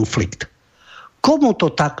nekonečný konflikt. Komu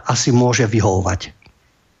to tak asi môže vyhovovať?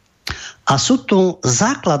 A sú tu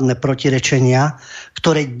základné protirečenia,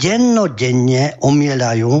 ktoré dennodenne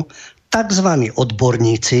omieľajú tzv.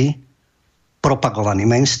 Odborníci, propagovaní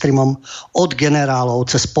mainstreamom, od generálov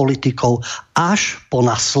cez politikov až po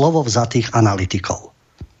na slovo vzatých analytikov.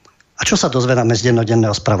 A čo sa dozvedáme z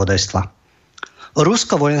dennodenného spravodajstva?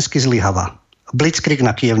 Rusko vojensky zlyháva. Blitzkrieg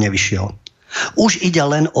na Kyjev nevyšiel. Už ide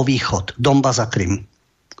len o východ, Donbas a Krym.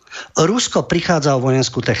 Rusko prichádza o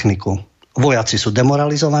vojenskú techniku. Vojaci sú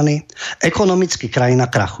demoralizovaní, ekonomicky krajina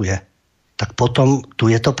krachuje. Tak potom tu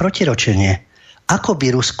je to protiročenie. Ako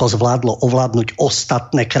by Rusko zvládlo ovládnuť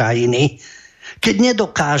ostatné krajiny, keď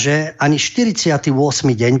nedokáže ani 48.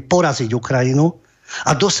 deň poraziť Ukrajinu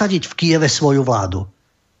a dosadiť v Kyjeve svoju vládu?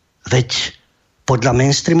 Veď podľa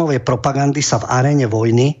mainstreamovej propagandy sa v aréne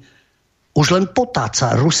vojny už len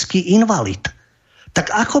potáca ruský invalid.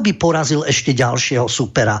 Tak ako by porazil ešte ďalšieho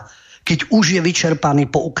supera, keď už je vyčerpaný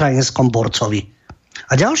po ukrajinskom borcovi?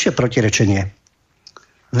 A ďalšie protirečenie.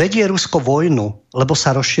 Vedie Rusko vojnu, lebo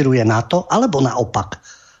sa rozširuje NATO, alebo naopak?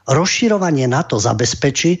 Rozširovanie NATO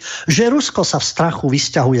zabezpečí, že Rusko sa v strachu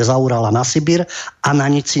vysťahuje za Urala na Sibír a na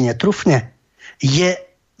nič si netrúfne. Je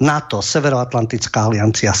NATO, Severoatlantická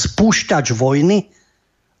aliancia, spúšťač vojny,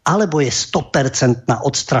 alebo je 100%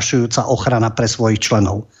 odstrašujúca ochrana pre svojich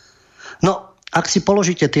členov? No, ak si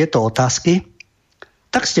položíte tieto otázky,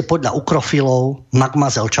 tak ste podľa ukrofilov,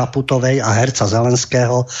 Magmazel Čaputovej a herca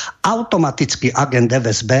Zelenského automaticky agent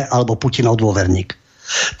FSB alebo Putinov dôverník.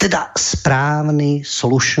 Teda správny,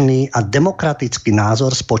 slušný a demokratický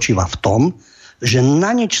názor spočíva v tom, že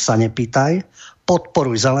na nič sa nepýtaj,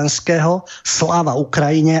 podporuj Zelenského, sláva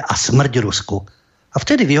Ukrajine a smrť Rusku. A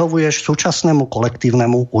vtedy vyhovuješ súčasnému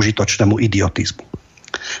kolektívnemu užitočnému idiotizmu.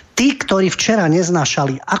 Tí, ktorí včera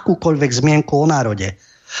neznášali akúkoľvek zmienku o národe,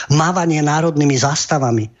 mávanie národnými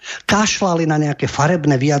zástavami, kašľali na nejaké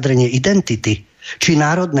farebné vyjadrenie identity, či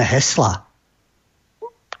národné heslá,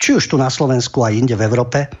 či už tu na Slovensku a inde v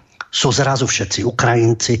Európe, sú zrazu všetci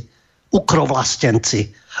Ukrajinci, ukrovlastenci,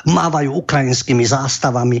 mávajú ukrajinskými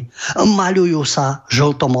zástavami, maľujú sa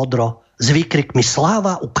žlto-modro s výkrikmi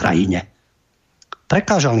Sláva Ukrajine.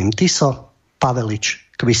 Prekážal im Tiso, Pavelič,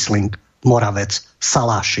 Quisling, Moravec,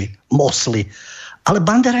 Saláši, Mosli, ale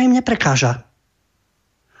Bandera im neprekáža.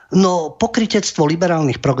 No pokrytectvo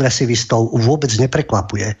liberálnych progresivistov vôbec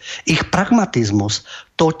neprekvapuje. Ich pragmatizmus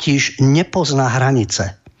totiž nepozná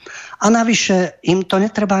hranice. A navyše im to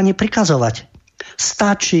netreba ani prikazovať.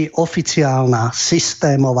 Stačí oficiálna,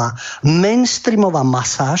 systémová, mainstreamová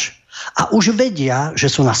masáž a už vedia,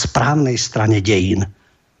 že sú na správnej strane dejín.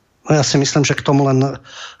 No ja si myslím, že k tomu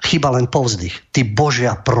chýba len povzdych. Ty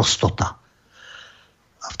Božia prostota.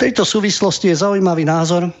 A v tejto súvislosti je zaujímavý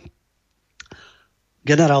názor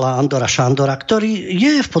generála Andora Šandora, ktorý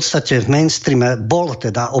je v podstate v mainstreame, bol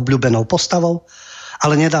teda obľúbenou postavou,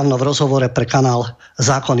 ale nedávno v rozhovore pre kanál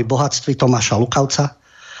Zákony bohatství Tomáša Lukavca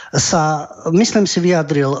sa, myslím si,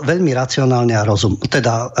 vyjadril veľmi racionálne a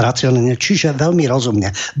racionálne, čiže veľmi rozumne.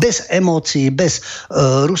 Bez emócií, bez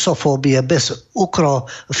rusofóbie, bez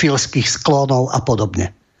ukrofilských sklonov a podobne.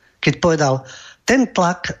 Keď povedal, ten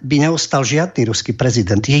tlak by neustal žiadny ruský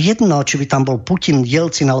prezident. Je jedno, či by tam bol Putin,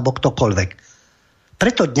 Jelcin alebo ktokoľvek.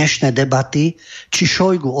 Preto dnešné debaty, či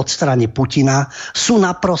Šojgu odstráni Putina,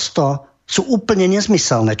 sú úplne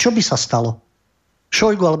nezmyselné. Čo by sa stalo?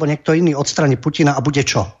 Šojgu alebo niekto iný odstráni Putina a bude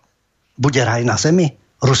čo? Bude raj na zemi?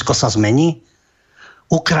 Rusko sa zmení?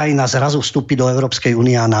 Ukrajina zrazu vstúpi do Európskej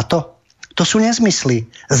únie a NATO? To sú nezmysly.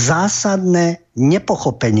 Zásadné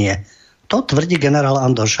nepochopenie. To tvrdí generál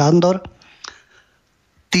Andor Šandor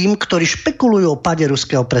tým, ktorí špekulujú o páde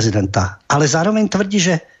ruského prezidenta. Ale zároveň tvrdí,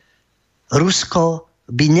 že Rusko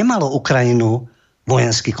by nemalo Ukrajinu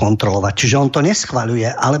vojensky kontrolovať. Čiže on to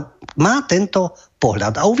neschvaľuje, ale má tento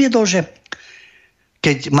pohľad. A uviedol, že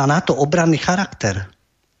keď má NATO obranný charakter,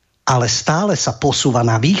 ale stále sa posúva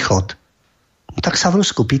na východ, tak sa v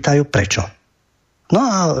Rusku pýtajú prečo. No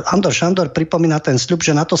a Andor Šandor pripomína ten sľub,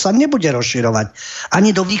 že NATO sa nebude rozširovať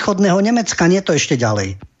ani do východného Nemecka, nie to ešte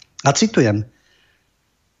ďalej. A citujem.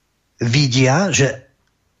 Vidia, že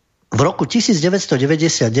v roku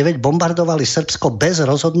 1999 bombardovali Srbsko bez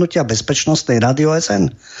rozhodnutia Bezpečnostnej rady OSN.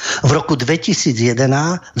 V roku 2001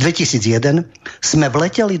 sme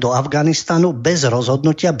vleteli do Afganistanu bez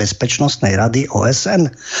rozhodnutia Bezpečnostnej rady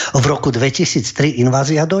OSN. V roku 2003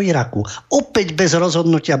 invázia do Iraku. Opäť bez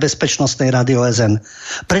rozhodnutia Bezpečnostnej rady OSN.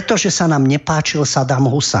 Pretože sa nám nepáčil Saddam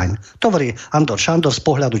Hussein. To hovorí Andor Šandor z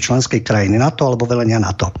pohľadu členskej krajiny NATO alebo velenia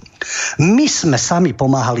NATO. My sme sami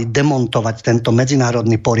pomáhali demontovať tento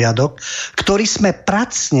medzinárodný poriadok, ktorý sme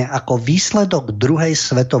pracne ako výsledok druhej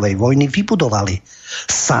svetovej vojny vybudovali.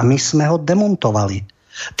 Sami sme ho demontovali.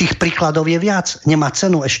 Tých príkladov je viac. Nemá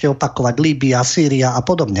cenu ešte opakovať Líbia, Sýria a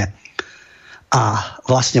podobne. A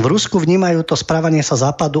vlastne v Rusku vnímajú to správanie sa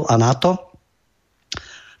Západu a NATO.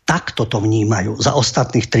 Takto to vnímajú za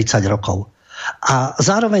ostatných 30 rokov. A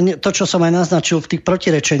zároveň to, čo som aj naznačil v tých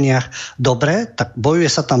protirečeniach, dobre, tak bojuje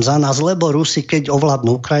sa tam za nás, lebo Rusi, keď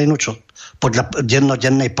ovládnu Ukrajinu, čo podľa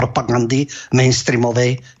dennodennej propagandy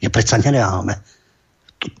mainstreamovej je predsa nereálne.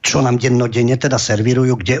 Čo nám dennodenne teda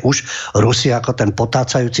servírujú, kde už Rusi ako ten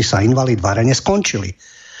potácajúci sa invalid v arene skončili.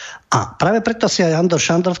 A práve preto si aj Andor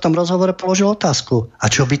Šandor v tom rozhovore položil otázku. A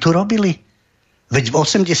čo by tu robili? Veď v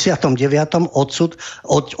 89.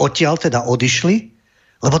 odtiaľ teda odišli,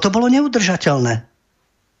 lebo to bolo neudržateľné.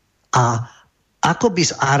 A ako by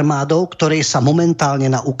s armádou, ktorej sa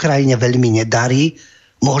momentálne na Ukrajine veľmi nedarí,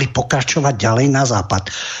 mohli pokračovať ďalej na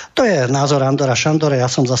západ. To je názor Andora Šandora. Ja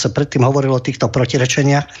som zase predtým hovoril o týchto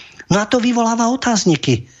protirečeniach. No a to vyvoláva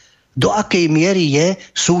otázniky. Do akej miery je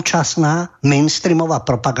súčasná mainstreamová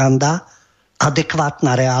propaganda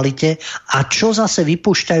adekvátna realite a čo zase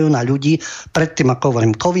vypúšťajú na ľudí, predtým ako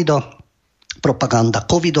hovorím propaganda,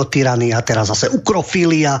 covidotyrania, teraz zase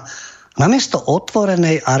ukrofília. Namiesto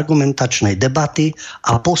otvorenej argumentačnej debaty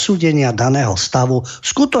a posúdenia daného stavu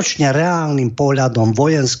skutočne reálnym pohľadom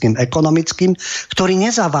vojenským, ekonomickým, ktorý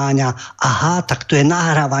nezaváňa, aha, tak to je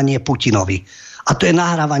nahrávanie Putinovi. A to je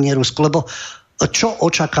nahrávanie Rusku, lebo čo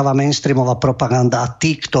očakáva mainstreamová propaganda a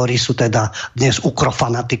tí, ktorí sú teda dnes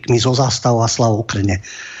ukrofanatikmi zo zástavou a slavou Ukrajine?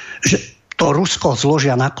 Že to Rusko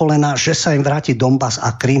zložia na kolena, že sa im vráti Donbas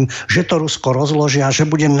a Krym, že to Rusko rozložia, že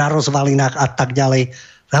bude na rozvalinách a tak ďalej.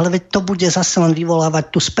 Ale veď to bude zase len vyvolávať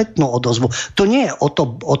tú spätnú odozvu. To nie je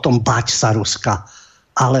o tom báť sa Ruska,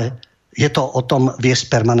 ale je to o tom viesť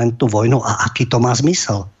permanentnú vojnu a aký to má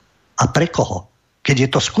zmysel. A pre koho? Keď je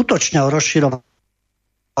to skutočne o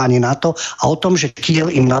rozširovaní NATO a o tom, že Kiel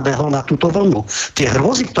im nabehol na túto vlnu. Tie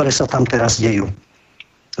hrôzy, ktoré sa tam teraz dejú.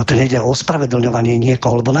 A to nejde o ospravedlňovanie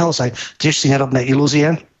niekoho, lebo naozaj tiež si nerobme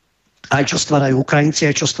ilúzie, aj čo stvárajú Ukrajinci,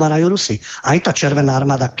 aj čo stvárajú Rusi. Aj tá Červená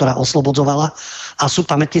armáda, ktorá oslobodzovala, a sú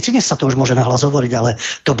pamätníci, dnes sa to už môže nahlas hovoriť, ale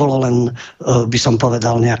to bolo len, by som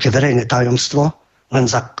povedal, nejaké verejné tajomstvo, len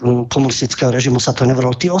za komunistického režimu sa to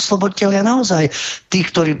nevrlo. Tí osloboditelia naozaj, tí,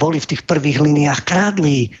 ktorí boli v tých prvých liniách,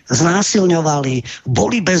 krádli, znásilňovali,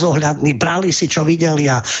 boli bezohľadní, brali si, čo videli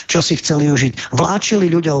a čo si chceli užiť. Vláčili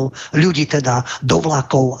ľudí teda do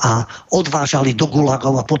vlakov a odvážali do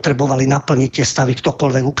gulagov a potrebovali naplniť tie stavy.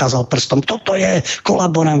 Ktokoľvek ukázal prstom, toto je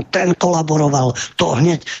kolaborant, ten kolaboroval, to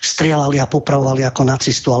hneď strieľali a popravovali ako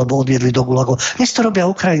nacistu alebo odviedli do gulagov. Dnes to robia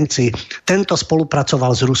Ukrajinci. Tento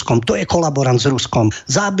spolupracoval s Ruskom, to je kolaborant s Ruskom.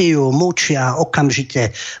 Zabijú, mučia,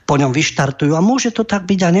 okamžite po ňom vyštartujú a môže to tak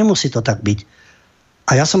byť a nemusí to tak byť.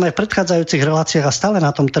 A ja som aj v predchádzajúcich reláciách a stále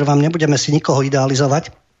na tom trvám, nebudeme si nikoho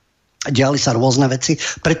idealizovať, diali sa rôzne veci,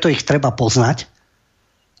 preto ich treba poznať.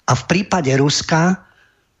 A v prípade Ruska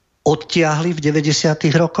odtiahli v 90.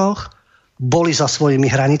 rokoch, boli za svojimi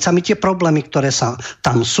hranicami. Tie problémy, ktoré sa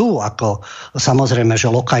tam sú, ako samozrejme, že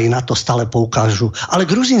lokaji na to stále poukážu. Ale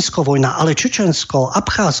Gruzínsko vojna, ale Čečensko,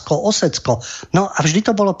 Abcházsko, Osecko. No a vždy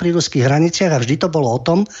to bolo pri ruských hraniciach a vždy to bolo o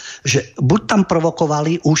tom, že buď tam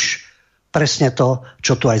provokovali už presne to,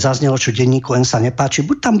 čo tu aj zaznelo, čo denníku N sa nepáči.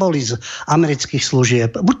 Buď tam boli z amerických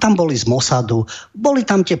služieb, buď tam boli z Mossadu, boli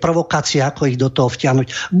tam tie provokácie, ako ich do toho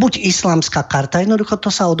vtiahnuť. Buď islamská karta, jednoducho to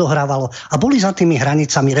sa odohrávalo. A boli za tými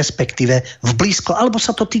hranicami, respektíve v blízko, alebo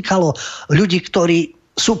sa to týkalo ľudí, ktorí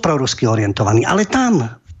sú prorusky orientovaní. Ale tam,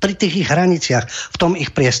 pri tých ich hraniciach, v tom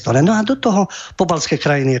ich priestore. No a do toho pobaltské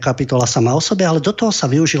krajiny je kapitola sama o sebe, ale do toho sa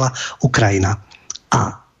využila Ukrajina.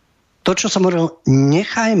 A to, čo som hovoril,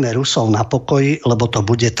 nechajme Rusov na pokoji, lebo to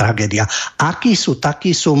bude tragédia. Akí sú, takí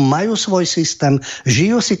sú, majú svoj systém,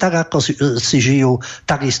 žijú si tak, ako si žijú,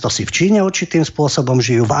 takisto si v Číne určitým spôsobom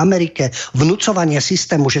žijú, v Amerike. Vnúcovanie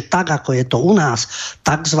systému, že tak, ako je to u nás,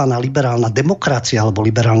 takzvaná liberálna demokracia, alebo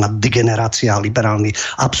liberálna degenerácia, liberálny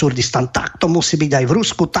absurdistan, tak to musí byť aj v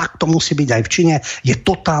Rusku, tak to musí byť aj v Číne, je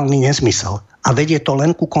totálny nezmysel. A vedie to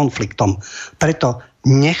len ku konfliktom. Preto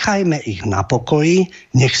nechajme ich na pokoji,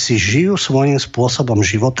 nech si žijú svojím spôsobom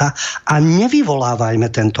života a nevyvolávajme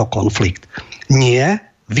tento konflikt. Nie,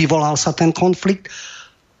 vyvolal sa ten konflikt,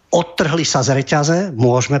 odtrhli sa z reťaze,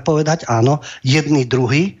 môžeme povedať, áno, jedni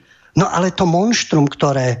druhý, no ale to monštrum,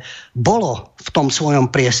 ktoré bolo v tom svojom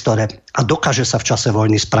priestore a dokáže sa v čase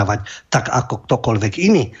vojny správať tak, ako ktokoľvek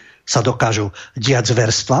iný, sa dokážu diať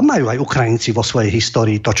zverstva. Majú aj Ukrajinci vo svojej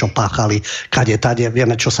histórii to, čo páchali kade tade.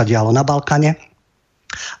 Vieme, čo sa dialo na Balkáne.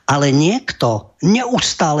 Ale niekto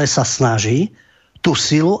neustále sa snaží tú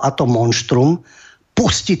silu a to monštrum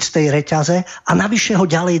pustiť z tej reťaze a navyše ho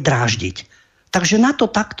ďalej dráždiť. Takže na to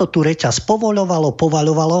takto tú reťaz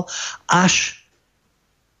povaľovalo, až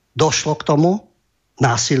došlo k tomu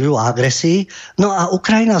násiliu a agresii. No a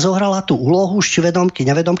Ukrajina zohrala tú úlohu, či vedomky,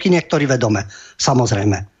 nevedomky, niektorí vedome,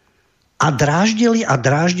 samozrejme. A dráždili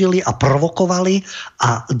a provokovali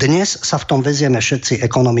a dnes sa v tom vezieme všetci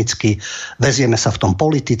ekonomicky, vezieme sa v tom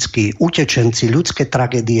politicky, utečenci, ľudské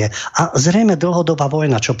tragédie a zrejme dlhodobá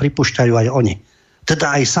vojna, čo pripúšťajú aj oni.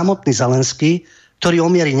 Teda aj samotný Zelenský, ktorý o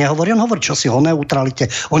miery nehovorí, on hovorí čosi o neutralite,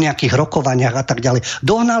 o nejakých rokovaniach a tak ďalej.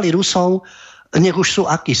 Dohnali Rusov, nech už sú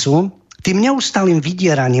akí sú, tým neustálým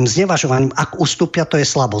vydieraním, znevažovaním, ak ustúpia, to je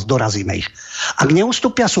slabosť, dorazíme ich. Ak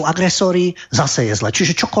neustúpia, sú agresori, zase je zle.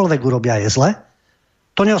 Čiže čokoľvek urobia je zle.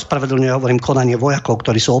 To neospravedlňuje, hovorím, konanie vojakov,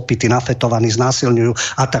 ktorí sú opití, nafetovaní,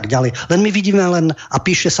 znásilňujú a tak ďalej. Len my vidíme a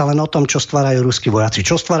píše sa len o tom, čo stvárajú ruskí vojaci,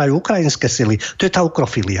 čo stvárajú ukrajinské sily. To je tá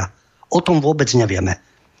ukrofilia. O tom vôbec nevieme.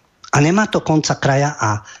 A nemá to konca kraja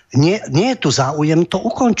a nie je tu záujem to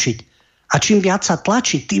ukončiť. A čím viac sa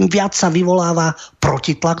tlačí, tým viac sa vyvoláva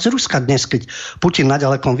protitlak z Ruska. Dnes, keď Putin na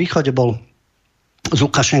ďalekom východe bol s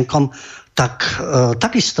Lukašenkom, tak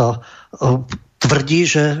takisto tvrdí,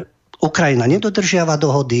 že Ukrajina nedodržiava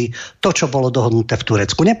dohody, to, čo bolo dohodnuté v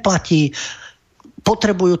Turecku, neplatí,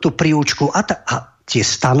 potrebujú tú príučku a tie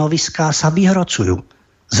stanoviská sa vyhrocujú.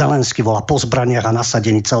 Zelenský volá po zbraniach a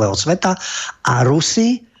nasadení celého sveta a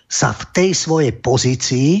Rusi sa v tej svojej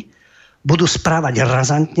pozícii budú správať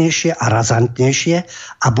razantnejšie a razantnejšie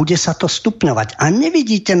a bude sa to stupňovať. A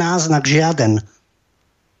nevidíte náznak žiaden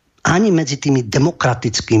ani medzi tými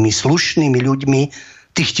demokratickými, slušnými ľuďmi,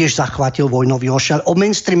 tých tiež zachvátil vojnový ošal. O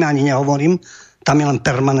mainstreame ani nehovorím, tam je len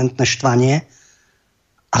permanentné štvanie.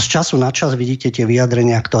 A z času na čas vidíte tie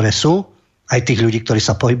vyjadrenia, ktoré sú, aj tých ľudí, ktorí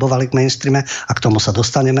sa pohybovali k mainstreame, a k tomu sa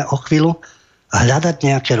dostaneme o chvíľu, a hľadať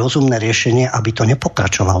nejaké rozumné riešenie, aby to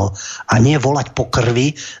nepokračovalo. A nie volať po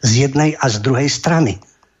krvi z jednej a z druhej strany.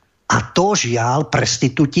 A to žiaľ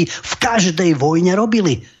prestitúti v každej vojne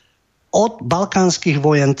robili. Od balkánskych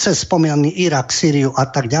vojen cez spomínaný Irak, Syriu a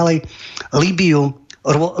tak ďalej, Líbiu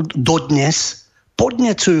dodnes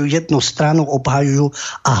podnecujú jednu stranu, obhajujú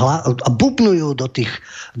a bubnujú do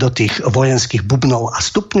tých vojenských bubnov a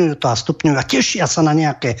stupňujú to a stupňujú a tešia sa na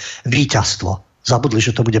nejaké víťazstvo. Zabudli,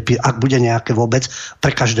 že to bude, ak bude nejaké vôbec, pre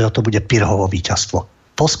každého to bude Pyrrhovo víťazstvo.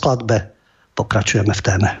 Po skladbe pokračujeme v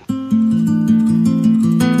téme.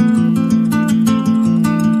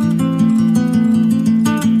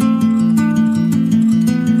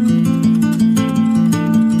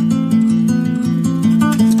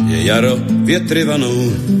 Je jaro, větry vanou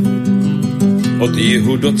od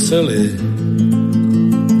jihu do cely,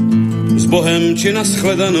 s Bohem či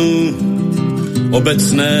nashledanou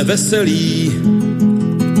obecné veselí.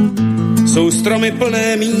 Jsou stromy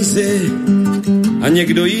plné mízy a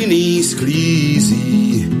někdo jiný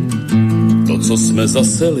sklízí to, co jsme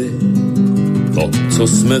zaseli, to, co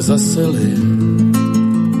jsme zaseli.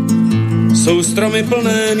 Jsou stromy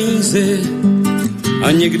plné mízy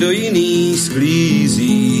a někdo jiný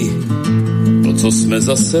sklízí to, co jsme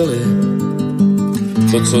zaseli,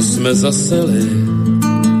 to, co jsme zaseli.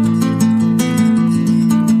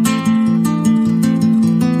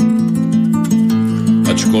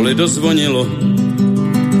 Ačkoliv dozvonilo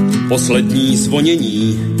poslední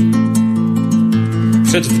zvonění,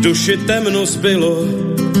 před v duši temno zbylo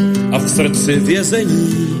a v srdci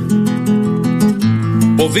vězení.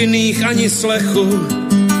 Povinných ani slechu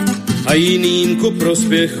a jiným ku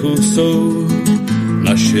prospěchu jsou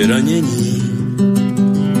naše ranění,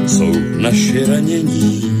 jsou naše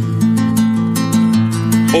ranění.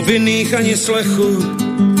 Povinných ani slechu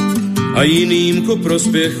a jiným ku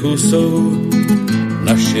prospěchu jsou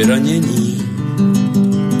naše ranění,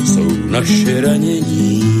 jsou naše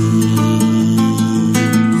ranění.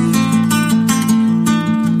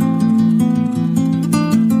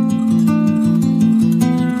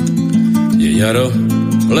 Je jaro,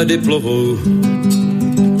 ledy plovou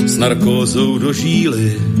s narkózou do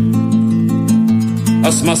žíly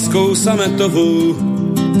a s maskou sametovou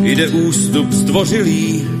jde ústup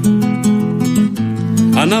zdvořilý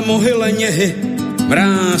a na mohyle něhy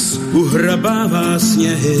mráz uhrabává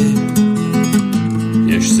sněhy,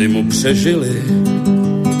 jež si mu přežili,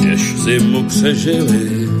 jež si mu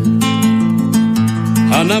přežili.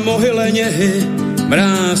 A na mohyle něhy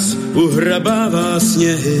mráz uhrabává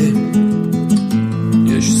sněhy,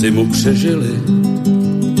 jež si mu přežili,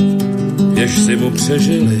 jež si mu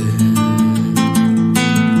přežili.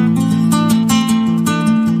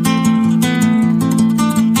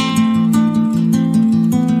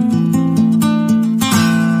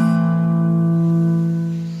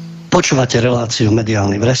 Počúvate reláciu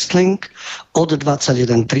Mediálny Wrestling. Od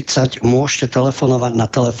 21.30 môžete telefonovať na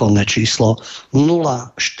telefónne číslo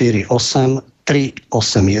 048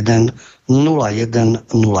 381 0101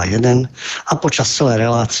 a počas celej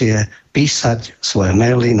relácie písať svoje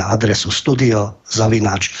maily na adresu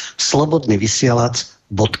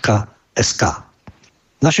studio@slobodnyvysielac.sk.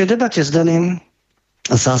 V našej debate s Danym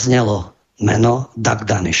zaznelo meno Doug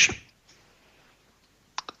Danish.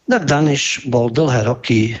 Doug Danish bol dlhé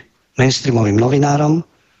roky mainstreamovým novinárom,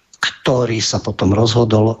 ktorý sa potom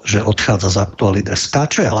rozhodol, že odchádza z Aktualit.sk,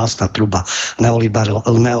 čo je hlasná truba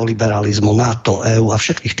neoliberalizmu, NATO, EU a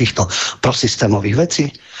všetkých týchto prosystémových vecí,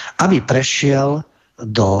 aby prešiel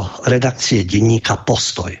do redakcie denníka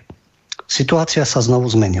Postoj. Situácia sa znovu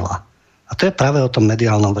zmenila. A to je práve o tom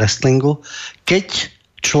mediálnom wrestlingu, keď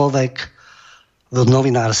človek v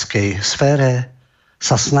novinárskej sfére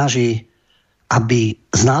sa snaží, aby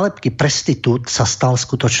z nálepky prestitút sa stal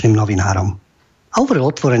skutočným novinárom. A hovoril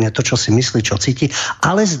otvorene to, čo si myslí, čo cíti,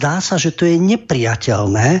 ale zdá sa, že to je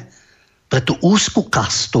nepriateľné pre tú úzku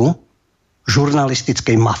kastu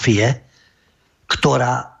žurnalistickej mafie,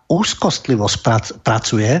 ktorá úzkostlivo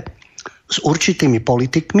pracuje s určitými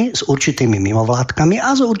politikmi, s určitými mimovládkami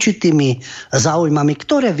a s určitými záujmami,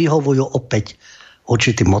 ktoré vyhovujú opäť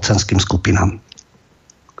určitým mocenským skupinám.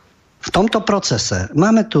 V tomto procese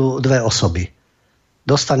máme tu dve osoby.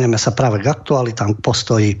 Dostaneme sa práve k aktualitám, k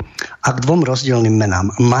postoji a k dvom rozdielnym menám.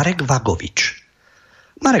 Marek Vagovič.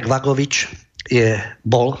 Marek Vagovič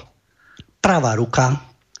bol pravá ruka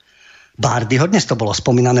Bárdyho, dnes to bolo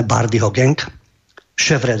spomínané, Bárdyho gang,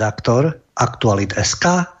 šéf-redaktor Aktualit.sk,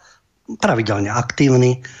 pravidelne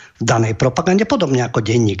aktívny v danej propagande, podobne ako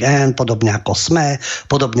denník N, podobne ako SME,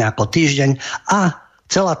 podobne ako Týždeň a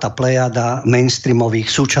celá tá plejada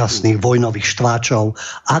mainstreamových súčasných vojnových štváčov,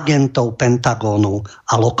 agentov Pentagónu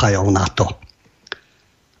a lokajov NATO.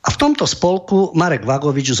 A v tomto spolku Marek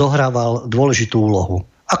Vagovič zohrával dôležitú úlohu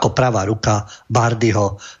ako pravá ruka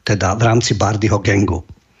Bárdyho, teda v rámci Bárdyho gangu.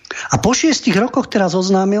 A po 6 rokoch teraz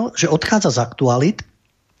oznámil, že odchádza z Aktualit,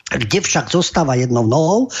 kde však zostáva jednou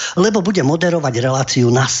nohou, lebo bude moderovať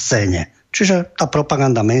reláciu Na scéne. Čiže tá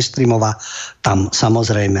propaganda mainstreamová tam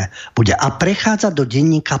samozrejme bude. A prechádza do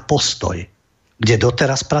denníka Postoj, kde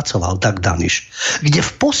doteraz pracoval Dag Daniš, kde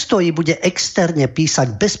v Postoji bude externe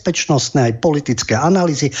písať bezpečnostné aj politické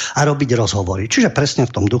analýzy a robiť rozhovory. Čiže presne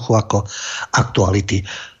v tom duchu ako Aktuality.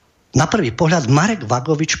 Na prvý pohľad Marek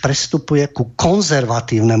Vagovič prestupuje ku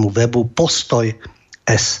konzervatívnemu webu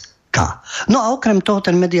Postoj.sk. No a okrem toho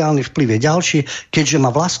ten mediálny vplyv je ďalší, keďže má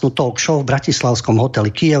vlastnú talk show v bratislavskom hoteli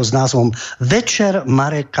Kyjev s názvom Večer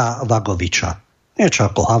Mareka Vagoviča. Niečo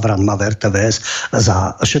ako Havran má v RTVS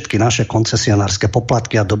za všetky naše koncesionárske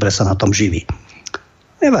poplatky a dobre sa na tom živí.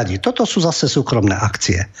 Nevadí, toto sú zase súkromné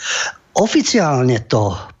akcie. Oficiálne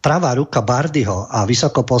to pravá ruka Bárdyho a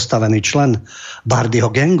vysoko postavený člen Bárdyho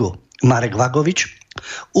gangu Marek Vagovič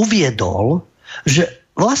uviedol, že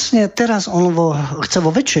vlastne teraz on chce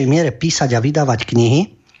vo väčšej miere písať a vydávať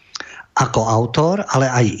knihy ako autor,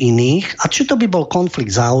 ale aj iných. A či to by bol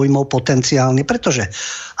konflikt záujmov potenciálny, pretože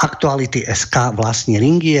Aktuality.sk vlastní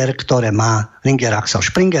Ringier, Ringier Axel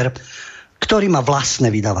Springer, ktorý má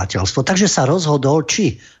vlastné vydavateľstvo. Takže sa rozhodol,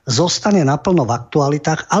 či zostane naplno v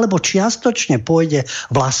aktualitách, alebo čiastočne pôjde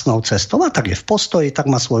vlastnou cestou. A tak je v Postoji,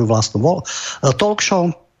 tak má svoju vlastnú talk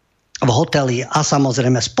show v hoteli a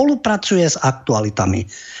samozrejme spolupracuje s aktualitami.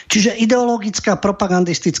 Čiže ideologické a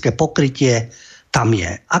propagandistické pokrytie tam je.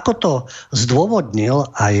 Ako to zdôvodnil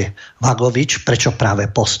aj Vagovič, prečo práve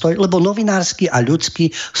Postoj? Lebo novinársky a ľudský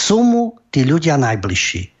sú mu tí ľudia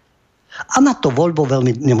najbližší. A na to voľbu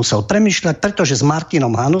veľmi nemusel premýšľať, pretože s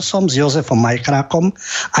Martinom Hanusom, s Jozefom Majchrákom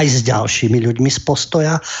aj s ďalšími ľuďmi z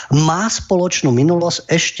Postoja má spoločnú minulosť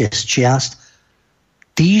ešte z čiast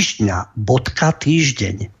týždenník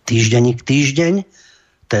Týždeň,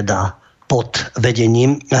 teda pod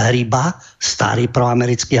vedením Hryba, starý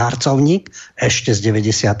proamerický harcovník, ešte z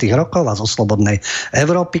 90. rokov a zo Slobodnej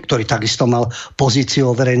Európy, ktorý takisto mal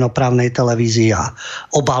pozíciu o verejnoprávnej televízii a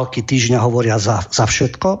obálky Týždňa hovoria za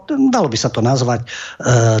všetko. Dalo by sa to nazvať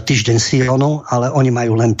Týždeň Sionu, ale oni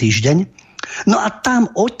majú len Týždeň. No a tam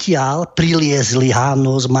odtiaľ priliezli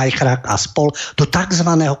Hanus, Majchrák a spol do tzv.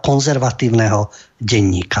 Konzervatívneho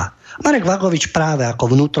denníka. Marek Vagovič práve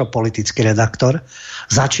ako vnútropolitický redaktor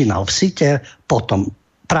začínal v Site, potom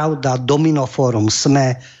Pravda, Dominofórum,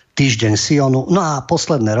 SME, Týždeň Sionu, no a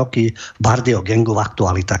posledné roky Bárdyho gangu v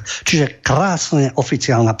aktualitách. Čiže krásne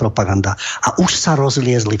oficiálna propaganda. A už sa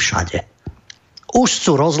rozliezli všade. Už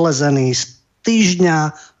sú rozlezení z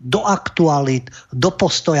Týždňa do Aktualit, do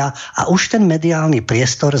Postoja a už ten mediálny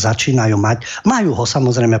priestor začínajú mať. Majú ho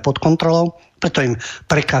samozrejme pod kontrolou, preto im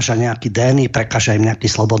prekáža nejaký DNI, prekáža im nejaký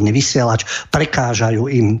slobodný vysielač, prekážajú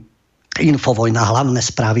im Infovojna, hlavné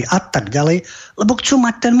správy a tak ďalej, lebo chcú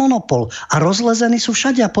mať ten monopol a rozlezení sú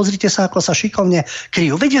všade a pozrite sa, ako sa šikovne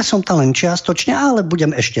kryjú. Vedia som tam len čiastočne, ale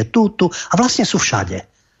budem ešte tu a vlastne sú všade.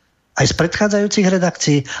 Aj z predchádzajúcich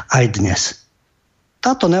redakcií, aj dnes.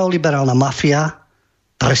 Táto neoliberálna mafia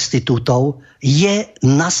prestitútov je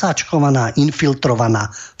nasáčkovaná, infiltrovaná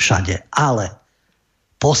všade. Ale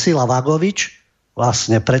posila Vagovič,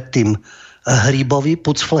 vlastne predtým Hríbovi,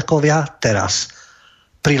 Pucflekovia, teraz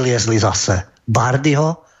priliezli zase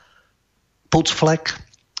Bárdyho, Pucflek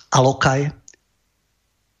a Lokaj.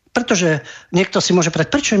 Pretože niekto si môže povedať,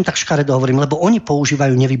 prečo im tak škaredo hovorím, lebo oni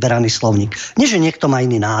používajú nevyberaný slovník. Nie, že niekto má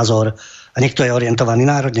iný názor, a niekto je orientovaný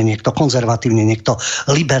národne, niekto konzervatívne, niekto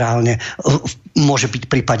liberálne, môže byť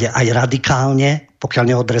v prípade aj radikálne,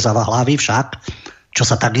 pokiaľ neodrezáva hlavy však, čo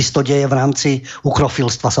sa takisto deje v rámci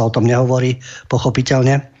ukrofilstva, sa o tom nehovorí,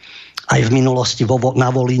 pochopiteľne, aj v minulosti na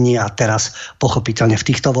Volíni a teraz pochopiteľne v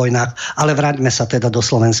týchto vojnách, ale vráťme sa teda do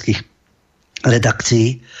slovenských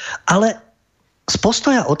redakcií. Ale Z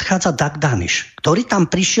Postoja odchádza Dag Daniš, ktorý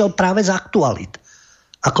tam prišiel práve z aktualit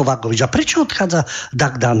ako Vagovič. A prečo odchádza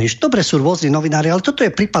Dag Daniš? Dobre, sú rôzni novinári, ale toto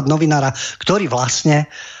je prípad novinára, ktorý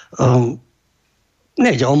vlastne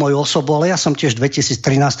nejde o moju osobu, ale ja som tiež v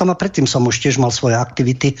 2013 a predtým som už tiež mal svoje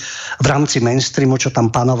aktivity v rámci mainstreamu, čo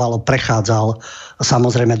tam panovalo, prechádzal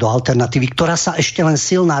samozrejme do alternatívy, ktorá sa ešte len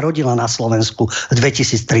silná rodila na Slovensku v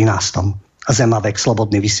 2013. Zemavek,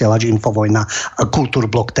 Slobodný vysielač, Infovojna,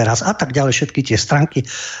 Kultúrblok teraz a tak ďalej, všetky tie stránky.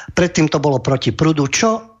 Predtým to bolo proti prúdu,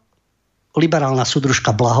 čo liberálna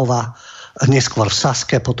súdružka Blahová neskôr v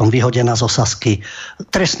Saske, potom vyhodená zo Sasky,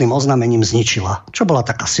 trestným oznámením zničila. Čo bola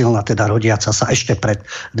taká silná, teda rodiaca sa ešte pred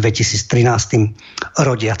 2013.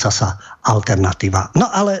 Rodiaca sa alternatíva. No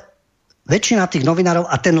ale väčšina tých novinárov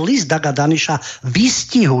a ten list Daga Daniša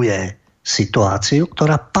vystihuje situáciu,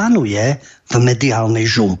 ktorá panuje v mediálnej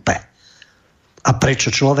žumpe. A prečo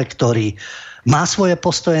človek, ktorý má svoje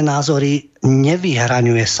postoje, názory,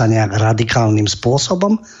 nevyhraňuje sa nejak radikálnym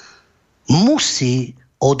spôsobom, musí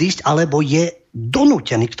odísť, alebo je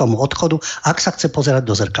donútený k tomu odchodu, ak sa chce pozerať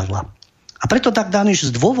do zrkadla. A preto Dag Daniš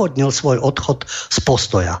zdôvodnil svoj odchod z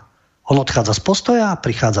Postoja. On odchádza z Postoja a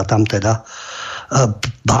prichádza tam teda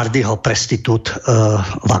Bardyho prestitút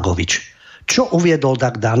Vagovič. Čo uviedol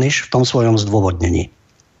Dag Daniš v tom svojom zdôvodnení?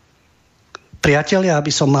 Priatelia,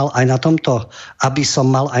 aby som mal aj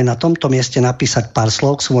na tomto mieste napísať pár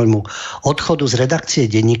slov k svojmu odchodu z redakcie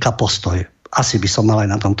denníka Postoj. Asi by som mal aj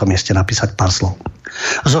na tomto mieste napísať pár slov.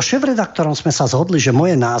 So šéfredaktorom sme sa zhodli, že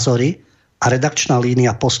moje názory a redakčná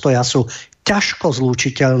línia Postoja sú ťažko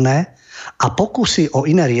zlúčiteľné a pokusy o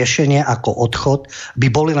iné riešenie ako odchod by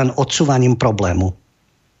boli len odsúvaním problému.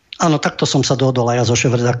 Áno, takto som sa dohodol aj ja so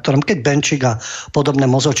šéfredaktorom. Keď Benčík a podobné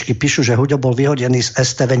mozočky píšu, že Huďo bol vyhodený z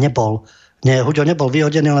STV, nebol. Nie, Huďo nebol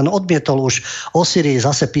vyhodený, len odmietol už o Syrii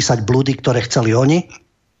zase písať blúdy, ktoré chceli oni,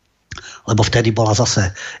 lebo vtedy bola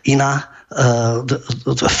zase iná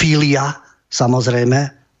fília, samozrejme,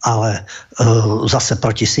 ale zase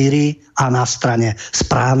proti Sýrii a na strane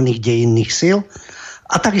správnych dejinných síl.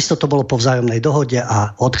 A takisto to bolo po vzájomnej dohode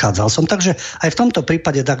a odchádzal som. Takže aj v tomto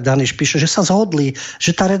prípade Dag Daniš píše, že sa zhodli,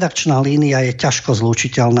 že tá redakčná línia je ťažko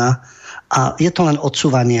zlúčiteľná a je to len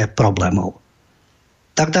odsúvanie problémov.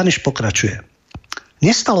 Dag Daniš pokračuje.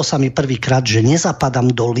 Nestalo sa mi prvýkrát, že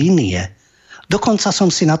nezapadám do línie. Dokonca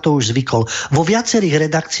som si na to už zvykol. Vo viacerých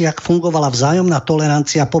redakciách fungovala vzájomná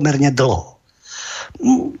tolerancia pomerne dlho.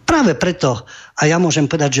 Práve preto, a ja môžem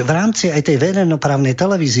povedať, že v rámci aj tej verejnoprávnej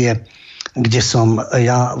televízie, kde som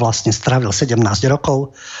ja vlastne strávil 17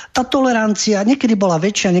 rokov, tá tolerancia niekedy bola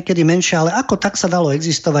väčšia, niekedy menšia, ale ako tak sa dalo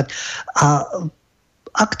existovať. A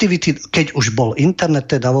aktivity, keď už bol internet,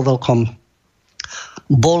 teda vo veľkom,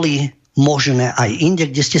 boli možné aj inde,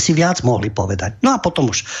 kde ste si viac mohli povedať. No a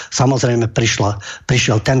potom už samozrejme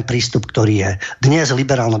prišiel ten prístup, ktorý je dnes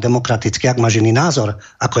liberálno-demokratický, ak máš iný názor,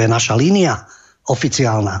 ako je naša línia,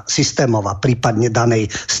 oficiálna, systémová, prípadne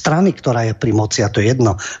danej strany, ktorá je pri moci, a to je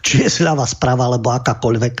jedno, či je zľava, správa, alebo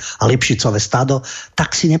akákoľvek a Lipšicové stádo,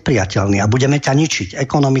 tak si nepriateľný a budeme ťa ničiť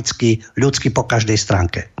ekonomicky, ľudsky po každej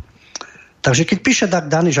stránke. Takže keď píše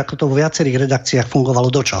Dag Daniš, ako to vo viacerých redakciách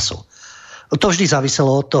fungovalo do času, to vždy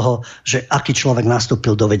záviselo od toho, že aký človek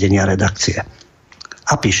nastúpil do vedenia redakcie.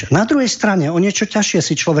 A píše, na druhej strane o niečo ťažšie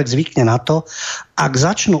si človek zvykne na to, ak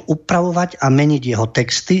začnú upravovať a meniť jeho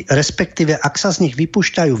texty, respektíve ak sa z nich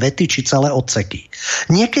vypúšťajú vety či celé odseky.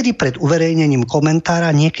 Niekedy pred uverejnením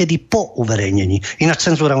komentára, niekedy po uverejnení.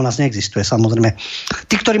 Ináč cenzúra u nás neexistuje, samozrejme.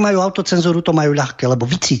 Tí, ktorí majú autocenzúru, to majú ľahké, lebo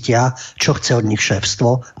vycítia, čo chce od nich šéfstvo,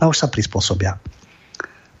 no už sa prispôsobia.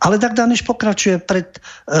 Ale Dag Daniš pokračuje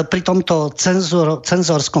pri tomto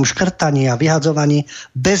cenzorskom škrtaní a vyhadzovaní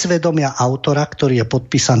bez vedomia autora, ktorý je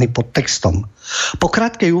podpísaný pod textom. Po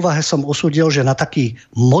krátkej úvahe som usúdil, že na taký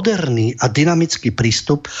moderný a dynamický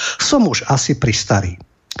prístup som už asi pristarý.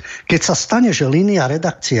 Keď sa stane, že línia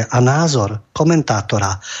redakcie a názor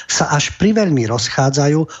komentátora sa až priveľmi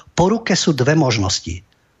rozchádzajú, po ruke sú dve možnosti.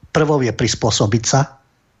 Prvou je prispôsobiť sa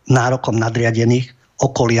nárokom nadriadených,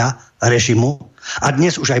 okolia, režimu a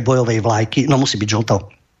dnes už aj bojovej vlajky, no musí byť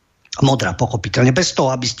žlto-modrá, pochopiteľne, bez toho,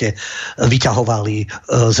 aby ste vyťahovali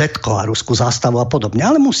Zetko a ruskú zástavu a podobne,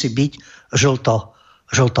 ale musí byť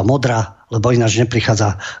žlto-modrá, lebo ináč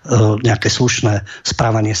neprichádza nejaké slušné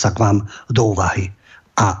správanie sa k vám do úvahy.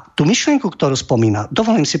 A tú myšlienku, ktorú spomína,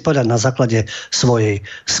 dovolím si povedať na základe svojej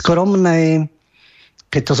skromnej,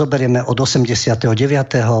 keď to zoberieme od 89.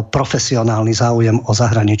 profesionálny záujem o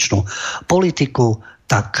zahraničnú politiku,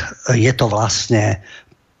 tak je to vlastne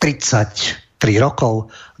 33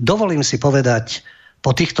 rokov. Dovolím si povedať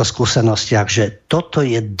po týchto skúsenostiach, že toto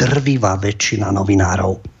je drvivá väčšina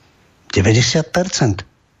novinárov. 90%.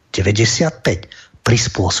 95.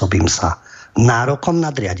 Prispôsobím sa nárokom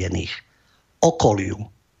nadriadených, okoliu,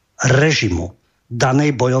 režimu,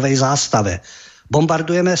 danej bojovej zástave.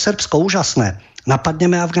 Bombardujeme Srbsko, úžasné.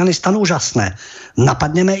 Napadneme Afganistan, úžasné.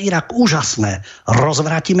 Napadneme Irak, úžasné.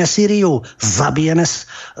 Rozvrátime Sýriu, zabijeme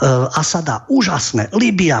Asada, úžasné.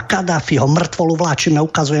 Libia, Kadáfiho, mŕtvolu vláčime,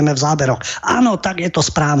 ukazujeme v záberoch. Áno, tak je to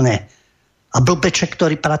správne. A blbeček,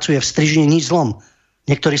 ktorý pracuje v strižni, nič zlom.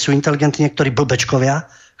 Niektorí sú inteligentní, niektorí blbečkovia,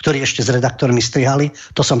 ktorí ešte s redaktormi strihali.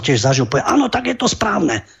 To som tiež zažil. Povie, áno, tak je to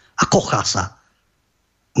správne. A kochá sa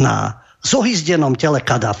na zohyzdenom tele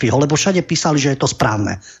Kadáfiho, lebo všade písali, že je to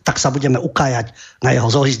správne. Tak sa budeme ukájať na jeho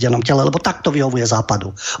zohyzdenom tele, lebo takto vyhovuje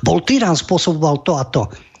Západu. Bol tyran, spôsoboval to a to,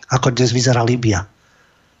 ako dnes vyzerá Líbia.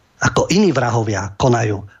 Ako iní vrahovia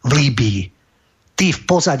konajú v Líbii. Tí v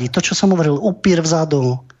pozadí, to, čo som hovoril, upír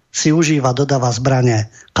vzadu, si užíva, dodáva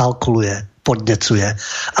zbrane, kalkuluje, podnecuje.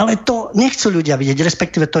 Ale to nechcú ľudia vidieť,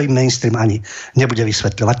 respektíve to im mainstream ani nebude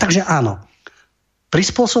vysvetľovať. Takže áno,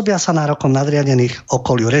 prispôsobia sa nárokom nadriadených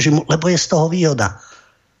okoliu režimu, lebo je z toho výhoda.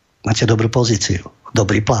 Máte dobrú pozíciu,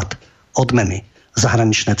 dobrý plat, odmeny,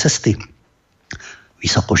 zahraničné cesty,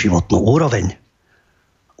 vysokú životnú úroveň,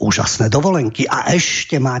 úžasné dovolenky a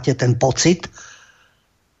ešte máte ten pocit,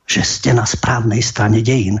 že ste na správnej strane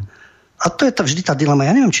dejín. A to je to vždy tá dilema.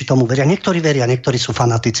 Ja neviem, či tomu veria. Niektorí veria, niektorí sú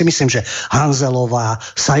fanatici. Myslím, že Hanzelová,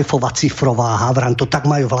 Saifová, Cifrová, Havran to tak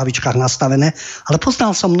majú v hlavičkách nastavené. Ale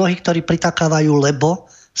poznal som mnohých, ktorí pritakávajú, lebo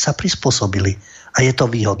sa prispôsobili. A je to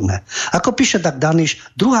výhodné. Ako píše Dag Daniš,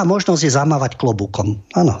 druhá možnosť je zamávať klobúkom.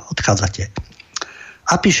 Áno, odchádzate.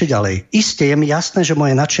 A píše ďalej. Isté je mi jasné, že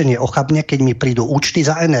moje nadšenie ochabne, keď mi prídu účty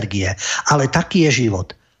za energie. Ale taký je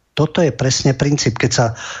život. Toto je presne princíp, keď sa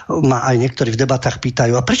ma aj niektorí v debatách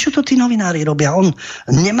pýtajú, a prečo to tí novinári robia? On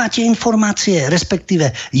nemáte informácie,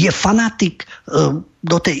 respektíve je fanatik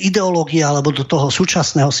do tej ideológie alebo do toho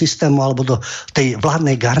súčasného systému alebo do tej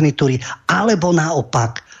vládnej garnitúry, alebo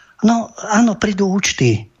naopak. No áno, prídu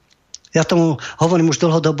účty. Ja tomu hovorím už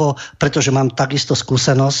dlhodobo, pretože mám takisto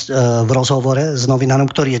skúsenosť v rozhovore s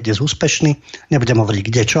novinárom, ktorý je dnes úspešný. Nebudem hovoriť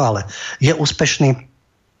kde čo, ale je úspešný,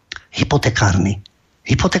 hypotekárny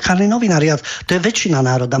novinár. To je väčšina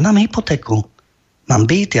národa. Mám hypotéku. Mám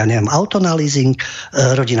byt, ja neviem, auto na leasing,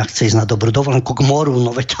 rodina chce ísť na dobrú dovolenku k moru, no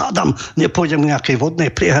veď Adam, nepôjdem k nejakej vodnej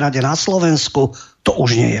priehrade na Slovensku. To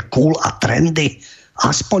už nie je cool a trendy.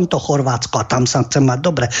 Aspoň to Chorvátsko a tam sa chcem mať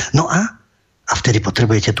dobre. No a vtedy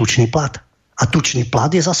potrebujete tučný plat. A tučný plat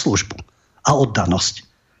je za službu a oddanosť.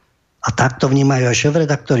 A tak to vnímajú aj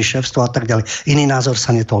šéfredaktori, šéfstvo a tak ďalej. Iný názor sa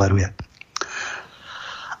netoleruje.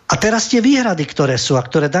 A teraz tie výhrady, ktoré sú a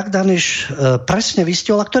ktoré Dag Daniš presne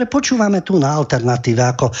vystihol a ktoré počúvame tu na Alternatíve,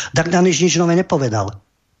 ako Dag Daniš nič nové nepovedal.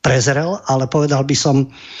 Prezrel, ale povedal by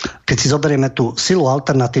som, keď si zoberieme tú silu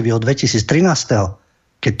Alternatívy od 2013,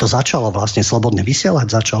 keď to začalo vlastne Slobodný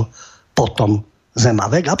vysielať, začal potom Zem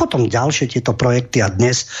a vek a potom ďalšie tieto projekty a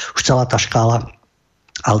dnes už celá tá škála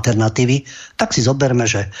Alternatívy, tak si zoberme,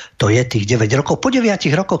 že to je tých 9 rokov. Po 9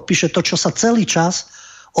 rokoch píše to, čo sa celý čas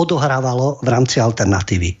odohrávalo v rámci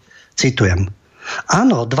Alternatívy. Citujem.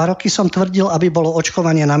 Áno, 2 roky som tvrdil, aby bolo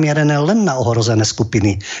očkovanie namierené len na ohrozené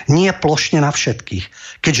skupiny, nie plošne na všetkých,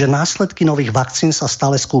 keďže následky nových vakcín sa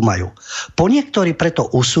stále skúmajú. Po niektorí preto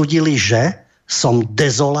usúdili, že som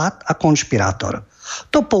dezolát a konšpirátor.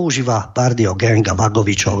 To používa Bardio gang a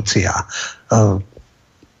Vagovičovci a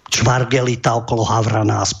Čvargelita okolo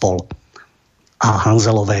Havrana a spol. A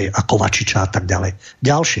Hanzelovej a Kovačiča a tak ďalej.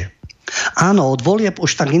 Ďalšie. Áno, od volieb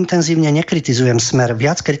už tak intenzívne nekritizujem Smer,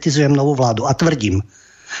 viac kritizujem novú vládu a tvrdím,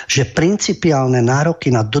 že principiálne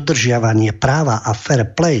nároky na dodržiavanie práva a fair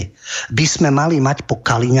play by sme mali mať po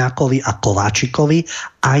Kaliňákovi a Kováčikovi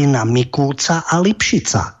aj na Mikúca a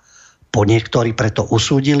Lipšica. Po niektorí preto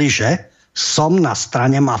usúdili, že som na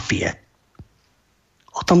strane mafie.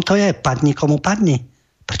 O tom to je, padni komu padni.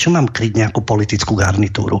 Prečo mám kryť nejakú politickú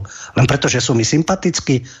garnitúru? Len preto, že sú mi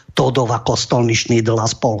sympatickí Todova, Kostolný, Šnídl a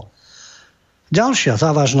spol. Ďalšia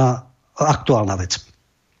závažná aktuálna vec.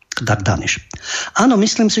 Dag Daniš. Áno,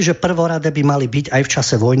 myslím si, že prvoradé by mali byť aj v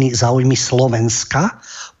čase vojny záujmy Slovenska,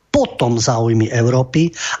 potom záujmy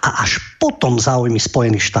Európy a až potom záujmy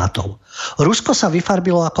Spojených štátov. Rusko sa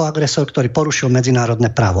vyfarbilo ako agresor, ktorý porušil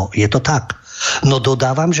medzinárodné právo. Je to tak? No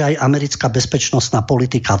dodávam, že aj americká bezpečnostná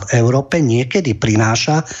politika v Európe niekedy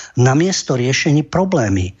prináša namiesto riešení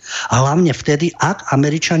problémy. A hlavne vtedy, ak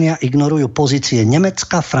Američania ignorujú pozície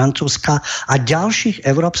Nemecka, Francúzska a ďalších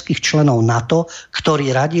európskych členov NATO,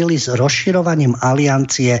 ktorí radili s rozširovaním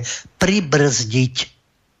aliancie pribrzdiť.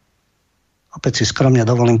 Opäť si skromne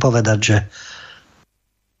dovolím povedať, že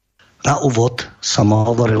Na úvod som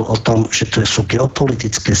hovoril o tom, že to sú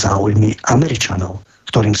geopolitické záujmy Američanov,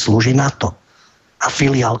 ktorým slúži NATO. A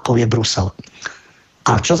filiálkou je Brusel.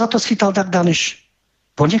 A čo za to schytal Dag Daniš?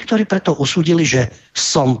 Bo niektorí preto usúdili, že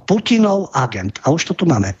som Putinov agent. A už to tu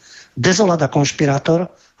máme. Dezolát a konšpirátor,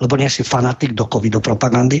 lebo nie si fanatik do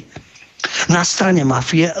covidopropagandy. Na strane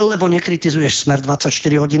mafie, lebo nekritizuješ Smer 24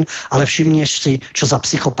 hodín, ale všimneš si, čo za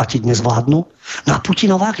psychopati dnes vládnu. Na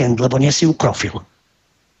Putinov agent, lebo nie si ukrofil.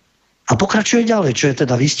 A pokračuje ďalej, čo je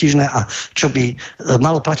teda výstižné a čo by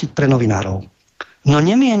malo platiť pre novinárov. No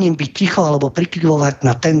nemienim byť ticho alebo prikyvovať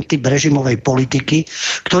na ten typ režimovej politiky,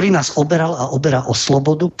 ktorý nás oberal a oberá o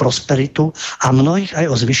slobodu, prosperitu a mnohých aj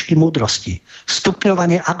o zvyšky múdrosti.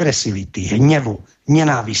 Stupňovanie agresivity, hnevu,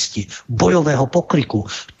 nenávisti, bojového pokriku,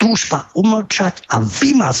 túžba umlčať a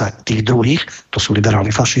vymazať tých druhých, to sú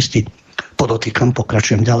liberálni fašisti. Podotýkam,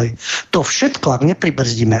 pokračujem ďalej. To všetko, ak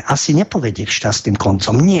nepribrzdíme, asi nepovedie k šťastným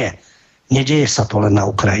koncom. Nie. Nedieje sa to len na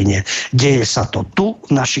Ukrajine. Deje sa to tu,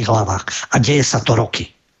 v našich hlavách. A deje sa to roky.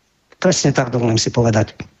 Presne tak dovolím si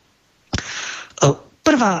povedať.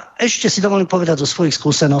 Prvá, ešte si dovolím povedať zo svojich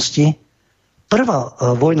skúseností, prvá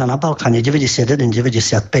vojna na Balkáne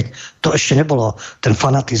 91-95, to ešte nebolo ten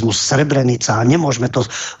fanatizmus Srebrenica, nemôžeme to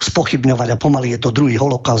spochybňovať a pomaly je to druhý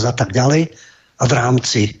holokaust a tak ďalej. A v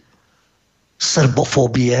rámci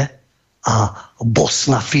srbofóbie a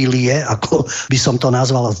bosnafílie, ako by som to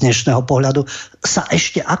nazval z dnešného pohľadu, sa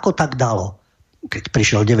ešte ako tak dalo. Keď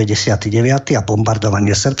prišiel 99. a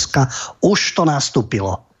bombardovanie Srbska, už to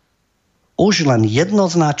nastúpilo. Už len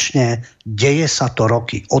jednoznačne deje sa to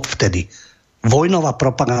roky odvtedy. Vojnová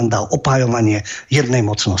propaganda, opájovanie jednej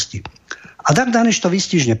mocnosti. A Dag Daniš to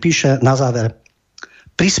výstižne píše na záver.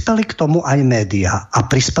 Prispeli k tomu aj médiá a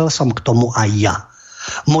prispel som k tomu aj ja.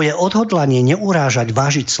 Moje odhodlanie neurážať,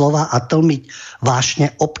 vážiť slova a tlmiť vášne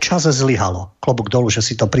občas zlyhalo. Klobúk dolu, že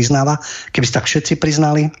si to priznáva. Keby si tak všetci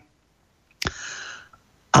priznali.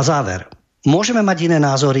 A záver. Môžeme mať iné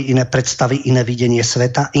názory, iné predstavy, iné videnie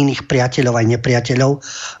sveta, iných priateľov aj nepriateľov,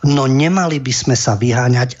 no nemali by sme sa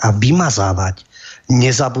vyháňať a vymazávať.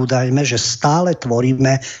 Nezabúdajme, že stále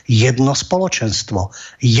tvoríme jedno spoločenstvo,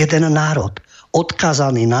 jeden národ,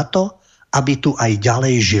 odkazaný na to, aby tu aj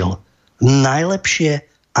ďalej žil. Najlepšie,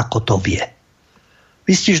 ako to vie.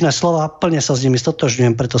 Výstižné slova, plne sa s nimi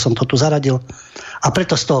stotožňujem, preto som to tu zaradil. A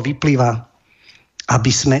preto z toho vyplýva,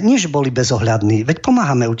 aby sme než boli bezohľadní, veď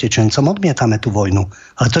pomáhame utečencom, odmietame tú vojnu.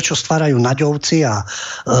 Ale to, čo stvárajú Naďovci a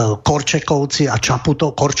Korčokovci a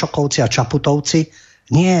Čaputovci,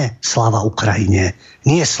 nie je sláva Ukrajine,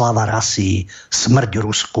 nie je sláva Rasii, smrť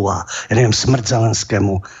Rusku a smrť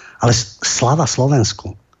Zelenskému, ale sláva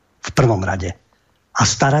Slovensku v prvom rade. A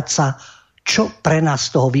starať sa, čo pre nás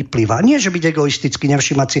z toho vyplýva. Nie, že byť egoisticky,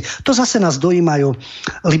 nevšimať si. To zase nás dojímajú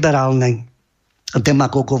liberálne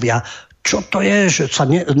demagógovia. Čo to je, že sa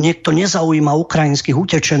niekto nezaujíma ukrajinských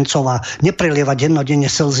utečencov a neprelieva dennodenne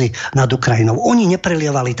slzy nad Ukrajinou. Oni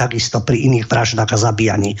neprelievali takisto pri iných vraždách a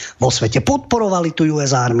zabíjaní vo svete. Podporovali tu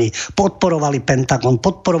US Army, podporovali Pentagon,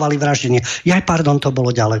 podporovali vraždenie. To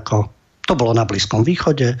bolo ďaleko. To bolo na Blízkom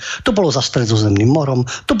východe, to bolo za Stredozemným morom,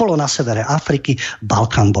 to bolo na severe Afriky,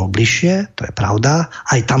 Balkán bol bližšie, to je pravda,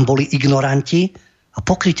 aj tam boli ignoranti a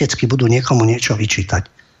pokrytecky budú niekomu niečo vyčítať.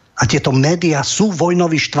 A tieto médiá sú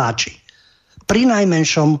vojnoví štváči. Pri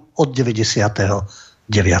najmenšom od 99.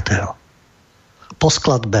 Po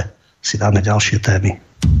skladbe si dáme ďalšie témy.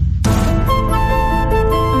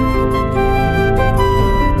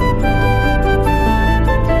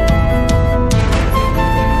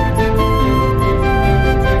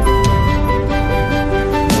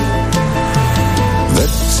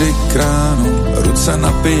 K ránu, ruce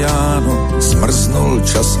na pijánu, zmrznul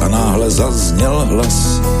čas a náhle zazněl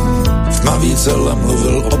hlas. V tmavý celé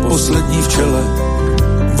mluvil o poslední včele,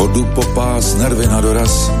 vodu popás, nervy na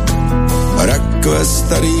doraz. Rakve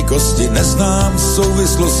starý kosti, neznám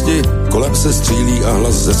souvislosti, kolem se střílí a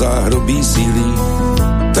hlas ze záhrobí sílí.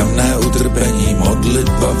 Temné utrpení,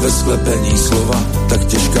 modlitba ve sklepení slova, tak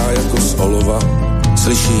těžká jako z olova.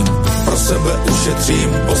 Slyším, pro sebe ušetřím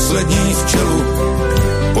poslední včelu.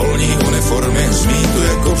 Polní uniformy hřmítu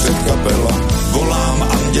jako před kapela. Volám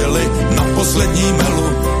anděli na poslední melu.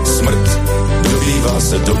 Smrt dobývá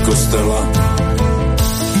se do kostela.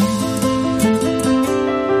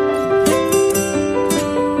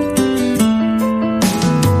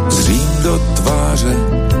 Zřím do tváře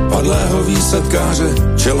padlého výsadkáře.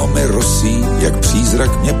 Čelo mi rosí, jak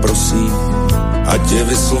přízrak mě prosí. Ať je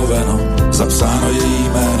vysloveno, zapsáno její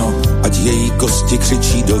jméno. Ať její kosti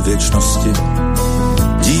křičí do věčnosti.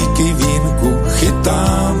 Díky vínku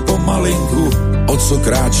chytám pomalinku o co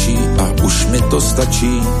kráčí a už mi to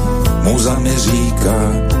stačí. Můza mi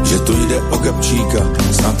říká, že tu jde o Gabčíka,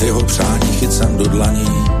 snad jeho přání chycem do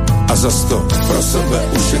dlaní. A zas to pro sebe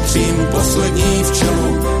ušetřím poslední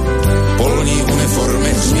včelu. Polní uniformy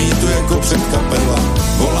hřmí tu jako před kapela.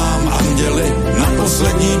 Volám anděli na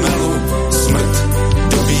poslední melu. Smrt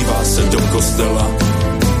dobývá se do kostela.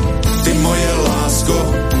 Ty moje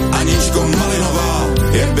lásko, Aničko Malinová,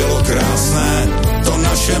 jak bylo krásné to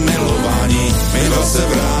naše milování. My dva se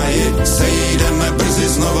v ráji sejdeme brzy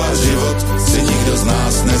znova, život si nikdo z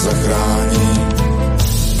nás nezachrání.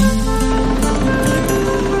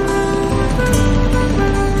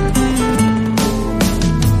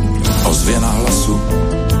 Ozvěna hlasu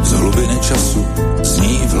z hlubiny času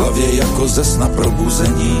zní v hlavě jako ze sna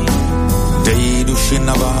probuzení. Dej jí duši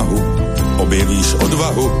na váhu, objevíš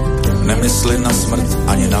odvahu, nemysli na smrt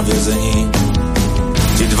ani na vězení.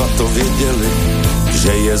 Ti dva to věděli, že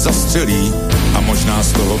je zastřelí a možná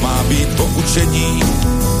z toho má být poučení.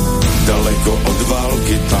 Daleko od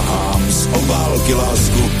války tahám z obálky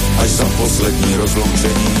lásku až za poslední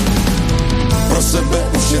rozloučení. Pro sebe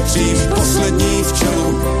ušetřím poslední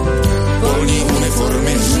včelu. Polní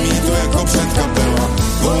uniformy hřmí tu jako před kapela.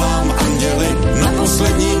 Volám anděli na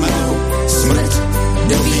poslední melu. Smrt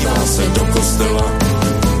dobývá se do kostela.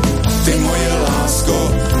 Ty moje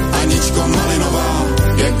lásko, Aničko Malinová,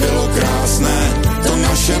 jak bylo krásné to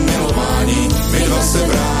naše milování. My dva se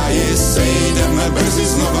v ráji sejdeme brzy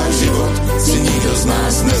znova, život si nikdo z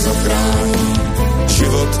nás nezachrání.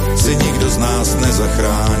 Život si nikdo z nás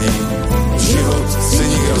nezachrání. Život si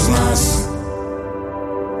nikdo z nás.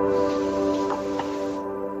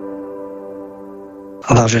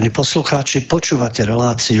 Vážení poslucháči, počúvate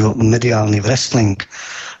reláciu Mediálny Wrestling.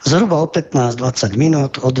 Zhruba o 15-20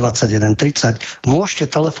 minút, o 21:30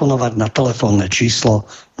 môžete telefonovať na telefónne číslo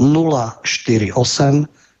 048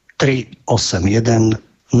 381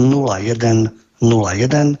 0101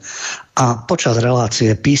 a počas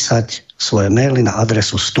relácie písať svoje maily na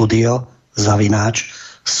adresu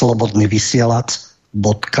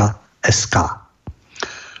studio@slobodnyvysielac.sk.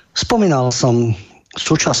 Spomínal som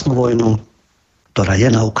súčasnú vojnu, ktorá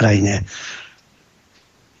je na Ukrajine,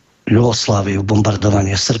 Jugosláviu,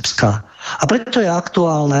 bombardovanie Srbska. A preto je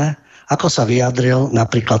aktuálne, ako sa vyjadril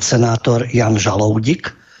napríklad senátor Jan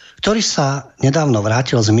Žalúdik, ktorý sa nedávno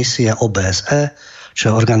vrátil z misie OBSE,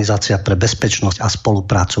 čo je Organizácia pre bezpečnosť a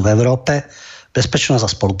spoluprácu v Európe. Bezpečnosť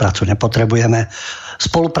a spoluprácu nepotrebujeme.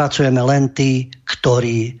 Spolupracujeme len tí,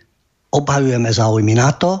 ktorí obhajujeme záujmy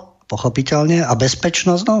NATO, pochopiteľne, a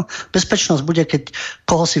bezpečnosť, no bezpečnosť bude, keď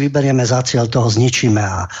koho si vyberieme za cieľ, toho zničíme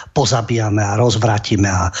a pozabíjame a rozvrátime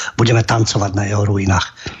a budeme tancovať na jeho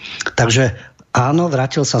ruinách. Takže áno,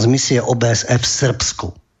 vrátil sa z misie OBSE v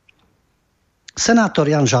Srbsku. Senátor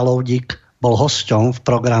Jan Žalúdik bol hosťom v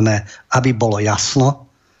programe Aby bolo jasno.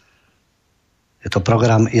 Je to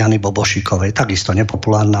program Jany Bobošíkovej, takisto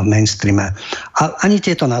nepopulárna v mainstreame. A ani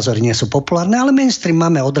tieto názory nie sú populárne, ale mainstream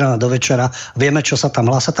máme od rána do večera, vieme, čo sa tam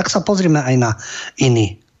hlása, tak sa pozrime aj na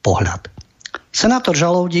iný pohľad. Senátor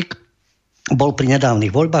Žalúdik bol pri nedávnych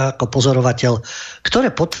voľbách ako pozorovateľ, ktoré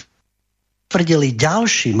potvrdili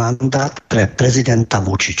ďalší mandát pre prezidenta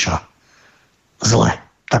Vučiča. Zle.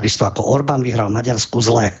 Takisto ako Orbán vyhral Maďarsku,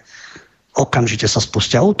 zle. Okamžite sa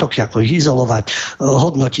spustia útoky, ako ich izolovať,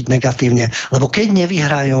 hodnotiť negatívne, lebo keď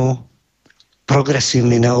nevyhrajú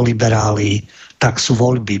progresívni neoliberáli, tak sú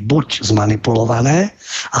voľby buď zmanipulované,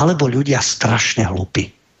 alebo ľudia strašne hlúpi.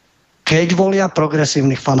 Keď volia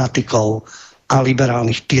progresívnych fanatikov a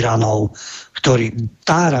liberálnych tyranov, ktorí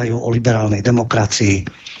tárajú o liberálnej demokracii,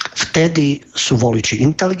 vtedy sú voliči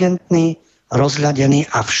inteligentní,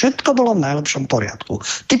 rozhľadený a všetko bolo v najlepšom poriadku.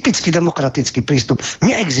 Typický demokratický prístup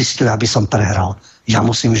neexistuje, aby som prehral. Ja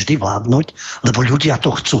musím vždy vládnuť, lebo ľudia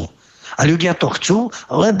to chcú. A ľudia to chcú,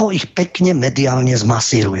 lebo ich pekne mediálne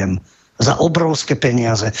zmasírujem za obrovské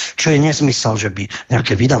peniaze, čo je nezmysel, že by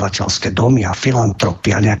nejaké vydavateľské domy a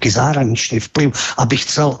filantropy a nejaký zahraničný vplyv, aby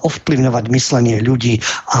chcel ovplyvňovať myslenie ľudí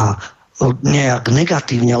a nejak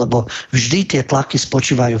negatívne, lebo vždy tie tlaky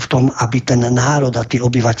spočívajú v tom, aby ten národ a tí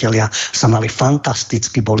obyvatelia sa mali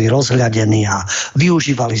fantasticky, boli rozhľadení a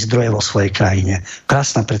využívali zdroje vo svojej krajine.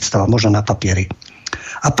 Krásna predstava, možno na papieri.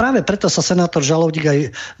 A práve preto sa senátor Žalúdik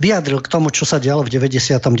aj vyjadril k tomu, čo sa dialo v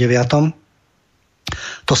 99.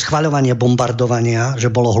 To schvaľovanie bombardovania,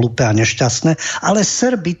 že bolo hlúpe a nešťastné, ale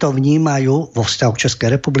Srbi to vnímajú vo vzťahu k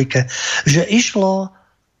Českej republike, že išlo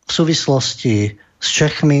v súvislosti s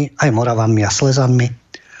Čechmi, aj Moravanmi a Slezanmi,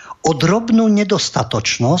 o drobnú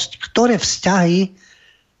nedostatočnosť, ktoré vzťahy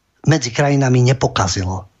medzi krajinami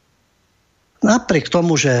nepokazilo. Napriek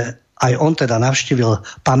tomu, že aj on teda navštívil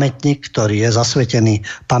pamätník, ktorý je zasvetený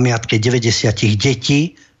pamiatke 90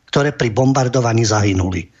 detí, ktoré pri bombardovaní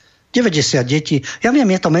zahynuli. 90 detí, ja viem,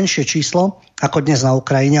 je to menšie číslo ako dnes na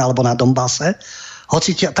Ukrajine alebo na Donbase,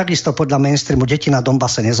 hoci takisto podľa mainstreamu deti na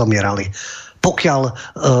Donbase nezomierali. Pokiaľ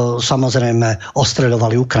samozrejme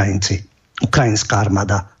ostreľovali Ukrajinci, ukrajinská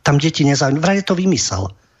armáda. Tam deti nezahynuli. Vraj je to vymysel.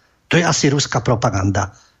 To je asi ruská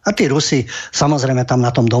propaganda. A tí Rusi samozrejme tam na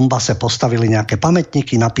tom Donbase postavili nejaké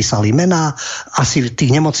pamätníky, napísali mená, asi v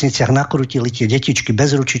tých nemocniciach nakrutili tie detičky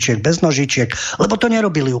bez ručičiek, bez nožičiek, lebo to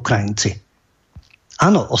nerobili Ukrajinci.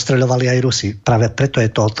 Áno, ostreľovali aj Rusi. Práve preto je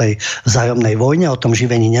to o tej vzájomnej vojne, o tom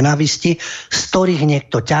živení nenávisti, z ktorých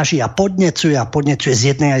niekto ťaží a podnecuje z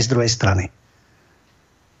jednej aj z druhej strany.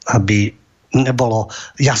 Aby nebolo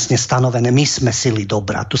jasne stanovené, my sme sily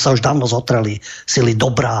dobra. Tu sa už dávno zotreli sily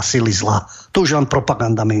dobrá a sily zla. To už je len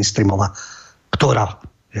propaganda mainstreamová, ktorá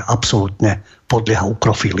je absolútne podlieha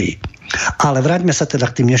ukrofílii. Ale vráťme sa teda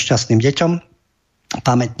k tým nešťastným deťom.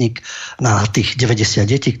 Pamätník na tých 90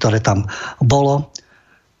 detí, ktoré tam bolo.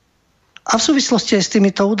 A v súvislosti aj s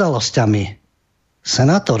týmito udalosťami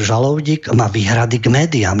senátor Žalovdík má výhrady k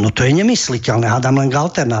médiám. No to je nemysliteľné, hádam len k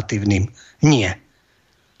alternatívnym. Nie.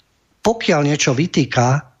 Pokiaľ niečo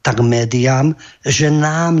vytýka, tak médiám, že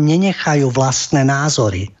nám nenechajú vlastné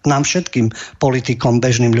názory. Nám všetkým politikom,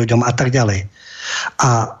 bežným ľuďom a tak ďalej.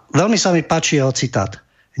 A veľmi sa mi páči jeho citát.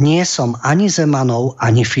 Nie som ani Zemanov,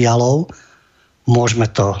 ani Fialov. Môžeme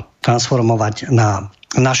to transformovať na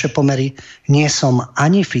naše pomery. Nie som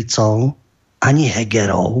ani Ficov, ani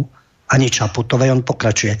Hegerov, ani Čaputovej. On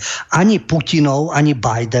pokračuje. Ani Putinov, ani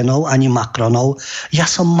Bidenov, ani Macronov. Ja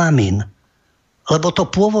som mamin. Lebo to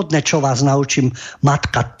pôvodné, čo vás naučím,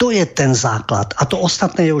 matka, to je ten základ. A to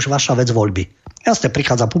ostatné je už vaša vec voľby. Jasne,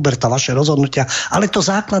 prichádza puberta, vaše rozhodnutia, ale to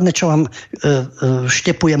základné, čo vám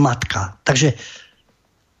štepuje matka. Takže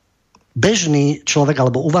bežný človek,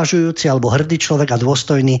 alebo uvažujúci, alebo hrdý človek a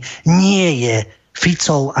dôstojný nie je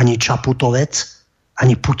Ficov, ani Čaputovec,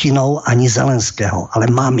 ani Putinov, ani Zelenského,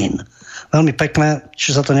 ale mamin. Veľmi pekné,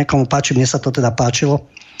 či sa to niekomu páči, mne sa to teda páčilo.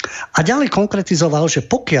 A ďalej konkretizoval, že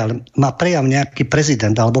pokiaľ má prejav nejaký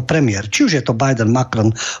prezident alebo premiér, či už je to Biden, Macron,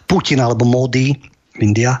 Putin alebo Modi,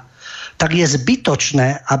 India, tak je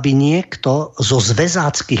zbytočné, aby niekto zo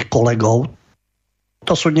zväzáckých kolegov,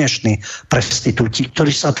 to sú dnešní prestitúti, ktorí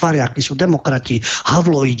sa tvária, akí sú demokrati,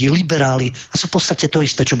 havloidi, liberáli, a sú v podstate to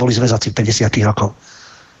isté, čo boli zväzáci 50. rokov.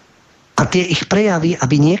 A tie ich prejavy,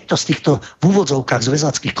 aby niekto z týchto v úvodzovkách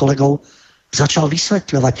zväzáckých kolegov začal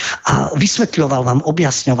vysvetľovať a vysvetľoval vám,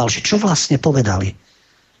 objasňoval, že čo vlastne povedali.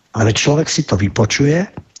 Ale človek si to vypočuje,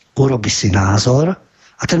 urobí si názor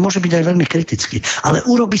a ten môže byť aj veľmi kritický, ale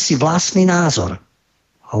urobí si vlastný názor,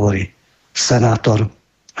 hovorí senátor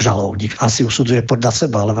Žalovdík. Asi usudzuje podľa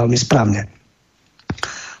seba, ale veľmi správne.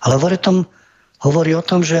 Ale hovorí o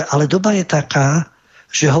tom, že ale doba je taká,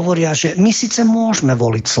 že hovoria, že my síce môžeme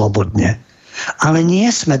voliť slobodne, ale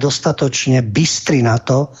nie sme dostatočne bystri na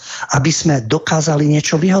to, aby sme dokázali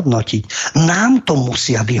niečo vyhodnotiť. Nám to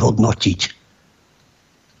musia vyhodnotiť.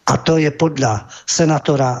 A to je podľa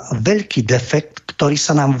senátora veľký defekt, ktorý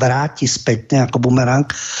sa nám vráti spätne ako bumerang,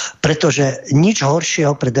 pretože nič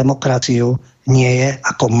horšieho pre demokraciu nie je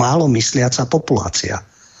ako málo mysliaca populácia.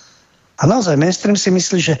 A naozaj mainstream si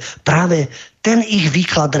myslí, že práve ten ich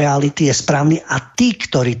výklad reality je správny a tí,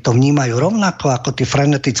 ktorí to vnímajú rovnako ako tí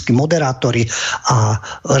frenetickí moderátori a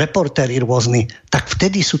reportéri rôzni, tak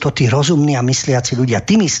vtedy sú to tí rozumní a mysliaci ľudia.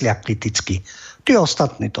 Tí myslia kriticky. Tí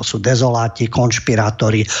ostatní to sú dezoláti,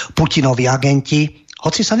 konšpirátori, Putinovi agenti,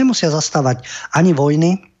 hoci sa nemusia zastávať ani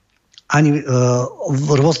vojny, ani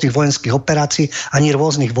rôznych vojenských operácií, ani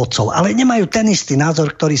rôznych vodcov. Ale nemajú ten istý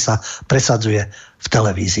názor, ktorý sa presadzuje v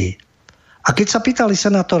televízii. A keď sa pýtali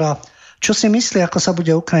senátora, čo si myslí, ako sa bude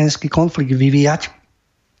ukrajinský konflikt vyvíjať,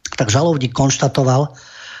 tak Žalovdík konštatoval,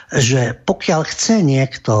 že pokiaľ chce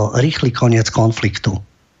niekto rýchly koniec konfliktu,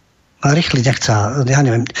 a rýchly nechce, ja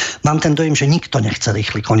neviem, mám ten dojem, že nikto nechce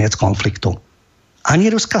rýchly koniec konfliktu. Ani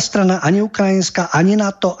ruská strana, ani ukrajinská, ani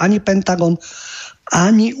NATO, ani Pentagon,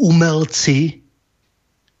 ani umelci,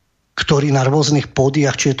 ktorí na rôznych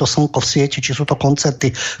pódiach, či je to Slnko v sieti, či sú to koncerty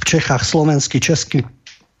v Čechách, slovenský, český,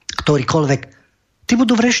 ktorýkoľvek, tí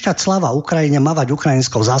budú vrešťať slava Ukrajine, mávať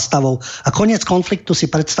ukrajinskou zástavou a koniec konfliktu si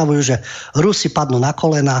predstavujú, že Rusi padnú na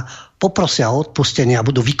kolena, poprosia o odpustenie a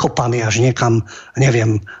budú vykopaní až niekam,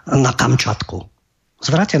 neviem, na Kamčatku.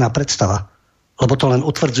 Zvrátená predstava, lebo to len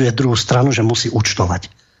utvrdzuje druhú stranu, že musí účtovať.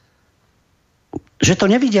 Že to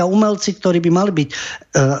nevidia umelci, ktorí by mali byť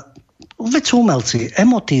veď sú umelci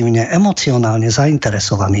emotívne, emocionálne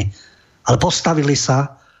zainteresovaní, ale postavili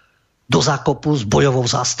sa do zákopu s bojovou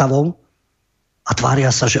zástavou A tvária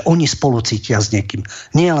sa, že oni spolu cítia s niekým.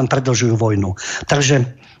 Nie len predĺžujú vojnu. Takže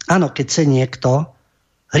áno, keď chce niekto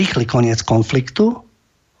rýchly koniec konfliktu,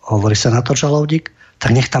 hovorí senátor Žalódik,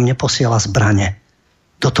 tak nech tam neposiela zbrane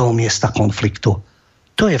do toho miesta konfliktu.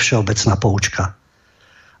 To je všeobecná poučka.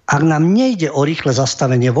 Ak nám nejde o rýchle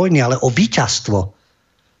zastavenie vojny, ale o víťazstvo,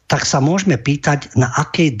 tak sa môžeme pýtať, na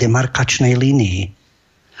akej demarkačnej línii.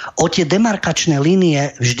 O tie demarkačné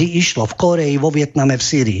línie vždy išlo v Kórei, vo Vietname, v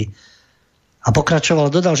Sýrii. A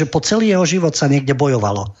pokračoval, dodal, že po celý jeho život sa niekde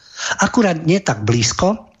bojovalo. Akurát nie tak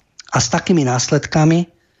blízko a s takými následkami,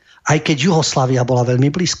 aj keď Juhoslávia bola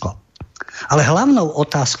veľmi blízko. Ale hlavnou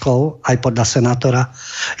otázkou, aj podľa senátora,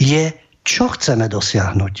 je, čo chceme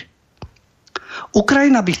dosiahnuť.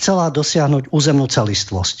 Ukrajina by chcela dosiahnuť územnú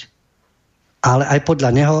celistvosť. Ale aj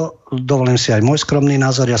podľa neho, dovolím si aj môj skromný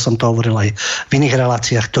názor, ja som to hovoril aj v iných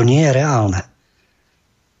reláciách, to nie je reálne.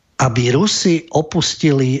 Aby Rusi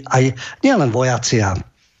opustili aj nielen vojaci a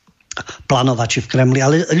plánovači v Kremli,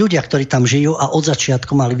 ale ľudia, ktorí tam žijú a od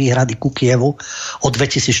začiatku mali výhrady ku Kievu od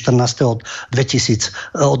 2014.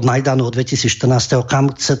 od Majdanu od 2014.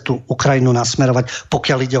 kam chce tú Ukrajinu nasmerovať,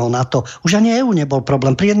 pokiaľ ide o NATO. Už ani EU nebol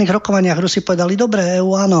problém. Pri jedných rokovaniach Rusi povedali, dobre,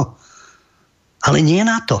 EU áno, ale nie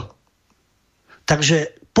NATO.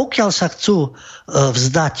 Takže pokiaľ sa chcú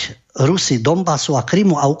vzdať Rusi Donbasu a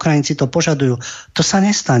Krymu a Ukrajinci to požadujú, to sa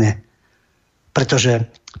nestane. Pretože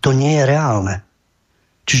to nie je reálne.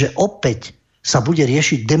 Čiže opäť sa bude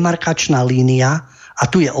riešiť demarkačná línia a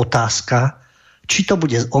tu je otázka, či to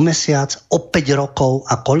bude o mesiac, o 5 rokov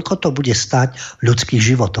a koľko to bude stať ľudských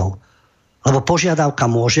životov. Lebo požiadavka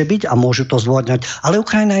môže byť a môžu to zdôvodňovať, ale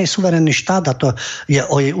Ukrajina je suverénny štát a to je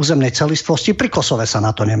o jej územnej celistvosti. Pri Kosove sa na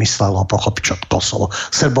to nemyslelo, pochopiť, čo Kosovo.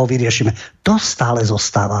 Srbov vyriešime. To stále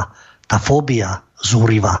zostáva. Tá fóbia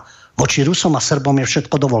zúriva. Voči Rusom a Srbom je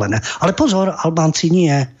všetko dovolené. Ale pozor, Albánci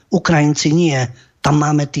nie, Ukrajinci nie. Tam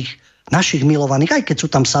máme tých našich milovaných, aj keď sú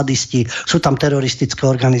tam sadisti, sú tam teroristické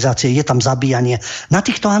organizácie, je tam zabíjanie. Na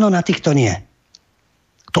týchto áno, na týchto nie.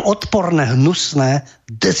 To odporné, hnusné,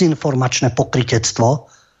 dezinformačné pokrytectvo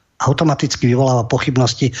automaticky vyvoláva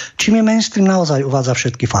pochybnosti, čím je mainstream naozaj uvádza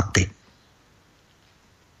všetky fakty.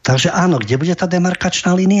 Takže áno, kde bude tá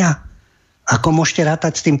demarkačná línia? Ako môžete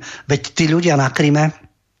rátať s tým? Veď tí ľudia na Kryme,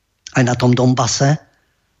 aj na tom Donbase,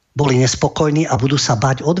 boli nespokojní a budú sa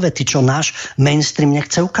báť odvety, čo náš mainstream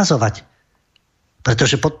nechce ukazovať.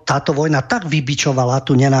 Pretože táto vojna tak vybičovala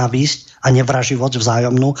tú nenávisť a nevraživosť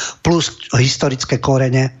vzájomnú, plus historické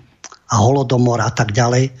korene a holodomor a tak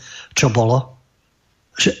ďalej, čo bolo,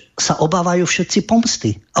 že sa obávajú všetci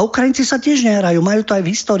pomsty. A Ukrajinci sa tiež nehrajú, majú to aj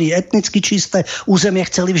v histórii, etnicky čisté územie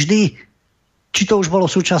chceli vždy. Či to už bolo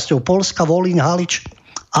súčasťou Poľska, Volín, Halič,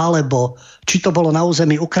 alebo či to bolo na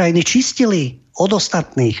území Ukrajiny, čistili od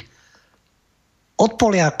ostatných. Od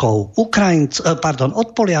Poliakov, od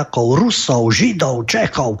Poliakov, Rusov, Židov,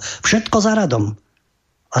 Čechov, všetko za radom.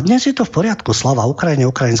 A dnes je to v poriadku, sláva Ukrajine,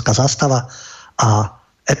 ukrajinská zastava a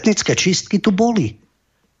etnické čistky tu boli.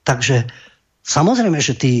 Takže samozrejme,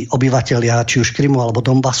 že tí obyvatelia, či už Krymu alebo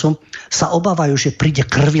Donbasu, sa obávajú, že príde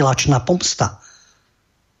krvilačná pomsta.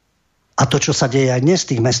 A to, čo sa deje aj dnes v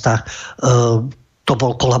tých mestách, to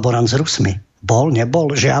bol kolaborant s Rusmi. Bol,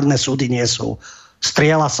 nebol, žiadne súdy nie sú.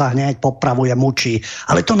 Strieľa sa hneď, popravuje, mučí.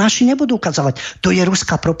 Ale to naši nebudú ukazovať. To je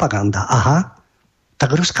ruská propaganda. Aha,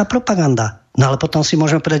 tak ruská propaganda. No ale potom si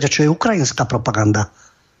môžeme povedať, čo je ukrajinská propaganda.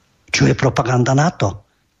 Čo je propaganda NATO.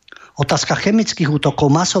 Otázka chemických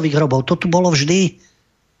útokov, masových hrobov, to tu bolo vždy.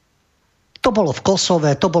 To bolo v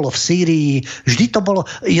Kosove, to bolo v Sýrii, vždy to bolo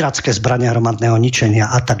iracké zbrania hromadného ničenia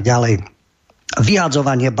a tak ďalej.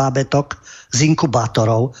 Vyhadzovanie bábetok z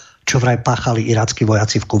inkubátorov, čo vraj páchali irackí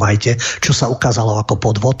vojaci v Kuvajte, čo sa ukázalo ako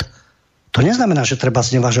podvod. To neznamená, že treba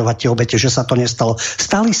znevažovať tie obete, že sa to nestalo.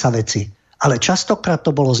 Stali sa veci, ale častokrát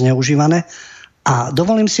to bolo zneužívané a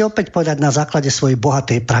dovolím si opäť povedať na základe svojej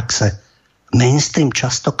bohatej praxe. Mainstream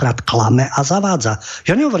častokrát klame a zavádza.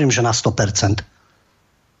 Ja nehovorím, že na 100%.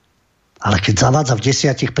 Ale keď zavádza v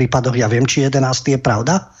 10 prípadoch, ja viem, či 11 je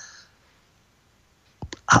pravda.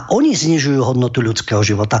 A oni znižujú hodnotu ľudského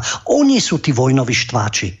života. Oni sú tí vojnoví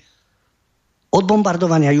štváči. Od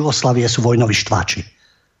bombardovania Jugoslávie sú vojnoví štváči.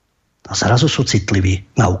 A zrazu sú citliví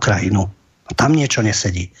na Ukrajinu. A tam niečo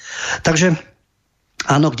nesedí. Takže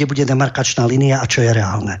áno, kde bude demarkačná línia a čo je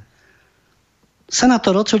reálne.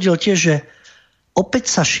 Senátor odsúdil tiež, že opäť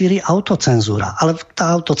sa šíri autocenzúra. Ale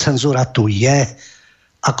tá autocenzúra tu je.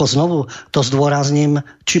 Ako znovu to zdôrazním,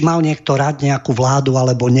 či mal niekto rád nejakú vládu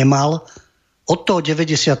alebo nemal. Od toho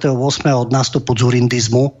 98. od nástupu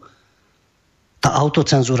dzurindizmu tá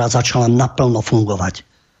autocenzúra začala naplno fungovať.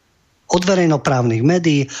 od verejnoprávnych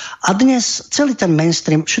médií a dnes celý ten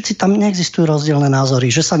mainstream, všetci tam neexistujú rozdielne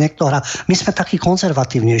názory, že sa niekto hrá. My sme takí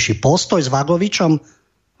konzervatívnejší. Postoj s Vagovičom,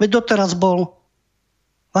 veď doteraz bol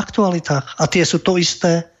v aktualitách. A tie sú to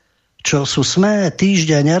isté, čo sú SME,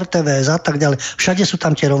 Týždeň, RTVS a tak ďalej. Všade sú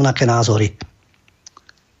tam tie rovnaké názory.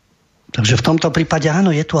 Takže v tomto prípade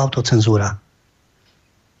áno, je tu autocenzúra.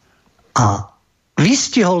 A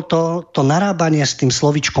vystihol to narábanie s tým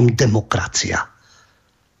slovíčkom demokracia.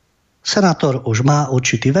 Senátor už má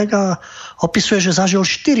určitý vek a opisuje, že zažil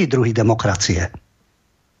 4 druhy demokracie.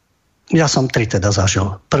 Ja som 3 teda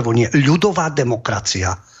zažil. Prvú nie, ľudová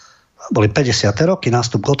demokracia. Boli 50. roky,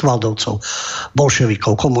 nástup Gottwaldovcov,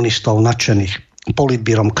 bolševikov, komunistov, nadšených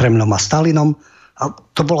politbírom, Kremlom a Stalinom. A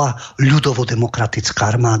to bola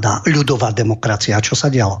ľudovo-demokratická armáda, ľudová demokracia. Čo sa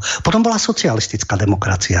dialo? Potom bola socialistická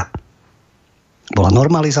demokracia. Bola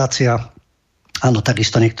normalizácia. Áno,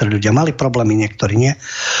 takisto niektorí ľudia mali problémy, niektorí nie.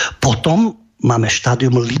 Potom máme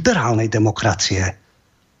štádium liberálnej demokracie.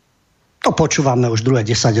 To počúvame už druhé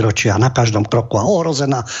 10 ročia, na každom kroku a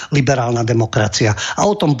ohrozená liberálna demokracia. A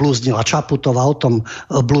o tom blúznila Čaputová, o tom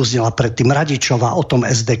blúznila predtým Radičová, o tom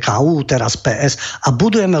SDKU, teraz PS a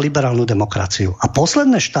budujeme liberálnu demokraciu. A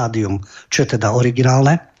posledné štádium, čo je teda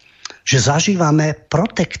originálne, že zažívame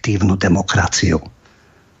protektívnu demokraciu.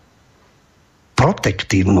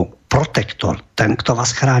 Protektor, ten, kto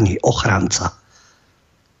vás chráni, ochranca.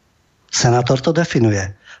 Senátor to definuje.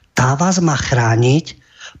 Tá vás má chrániť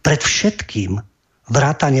pred všetkým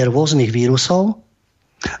vrátane rôznych vírusov,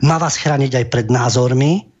 má vás chrániť aj pred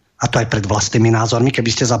názormi, a to aj pred vlastnými názormi, keby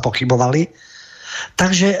ste zapochybovali.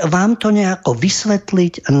 Takže vám to nejako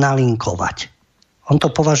vysvetliť, nalinkovať. On to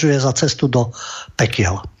považuje za cestu do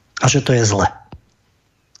pekiel. A že to je zle.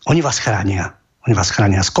 Oni vás chránia. Oni vás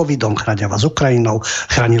chránia s covidom, chránia vás Ukrajinou,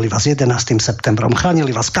 chránili vás 11. septembrom, chránili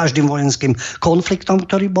vás každým vojenským konfliktom,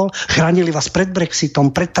 ktorý bol, chránili vás pred Brexitom,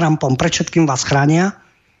 pred Trumpom, pred všetkým vás chránia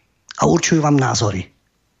a určujú vám názory.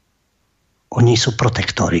 Oni sú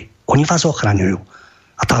protektori. Oni vás ochraňujú.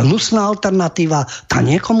 A tá hnusná alternatíva, tá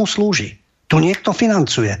niekomu slúži. Tu niekto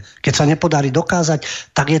financuje. Keď sa nepodarí dokázať,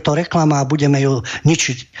 tak je to reklama a budeme ju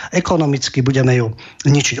ničiť ekonomicky, budeme ju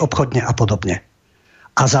ničiť obchodne a podobne.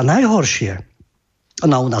 A za najhoršie,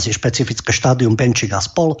 no u nás je špecifické štádium Benčík a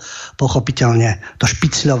spol, pochopiteľne to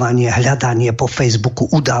špicľovanie, hľadanie po Facebooku,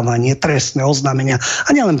 udávanie, trestné oznámenia. A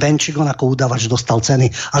nielen Benčík, on ako udávač dostal ceny,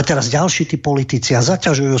 ale teraz ďalší tí politici a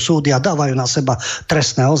zaťažujú súdy a dávajú na seba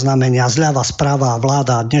trestné oznámenia, zľava, správa,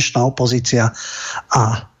 vláda a dnešná opozícia.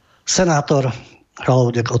 A senátor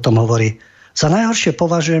Ľubo o tom hovorí. Za najhoršie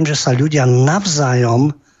považujem, že sa ľudia navzájom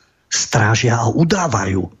strážia a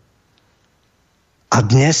udávajú. A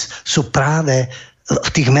dnes sú práve v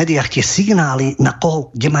tých médiách tie signály, na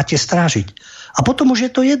koho, kde máte strážiť. A potom už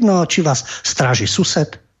je to jedno, či vás stráži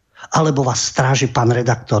sused, alebo vás stráži pán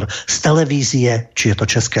redaktor z televízie, či je to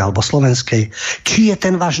českej alebo slovenskej, či je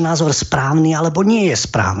ten váš názor správny, alebo nie je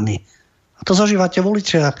správny. A to zažívate v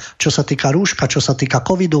uliciach, čo sa týka rúška, čo sa týka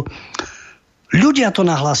covidu. Ľudia to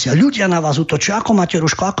nahlásia, ľudia na vás útočia, ako máte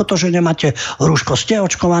rúško, ako to, že nemáte rúško, ste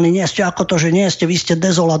očkovaní, nie ste, ako to, že nie ste, vy ste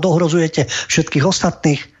dezol a dohrozujete všetkých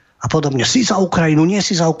ostatných. A podobne, si za Ukrajinu, nie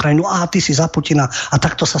si za Ukrajinu, a ty si za Putina. A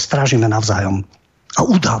takto sa strážime navzájom. A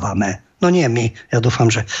udávame. No nie my, ja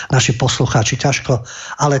dúfam, že naši poslucháči ťažko,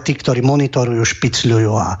 ale tí, ktorí monitorujú,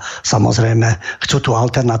 špicľujú a samozrejme chcú tú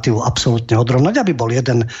alternatívu absolútne odrovnať, aby bol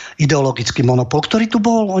jeden ideologický monopol, ktorý tu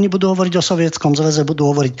bol. Oni budú hovoriť o Sovietskom zväze,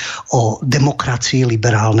 budú hovoriť o demokracii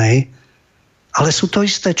liberálnej, ale sú to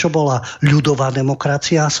isté, čo bola ľudová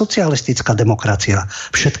demokracia a socialistická demokracia.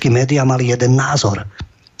 Všetky médiá mali jeden názor.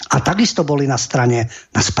 A takisto boli na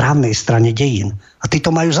správnej strane dejín. A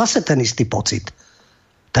títo majú zase ten istý pocit.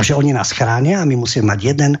 Takže oni nás chránia a my musíme mať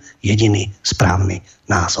jeden jediný správny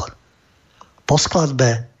názor. Po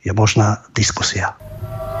skladbe je možná diskusia.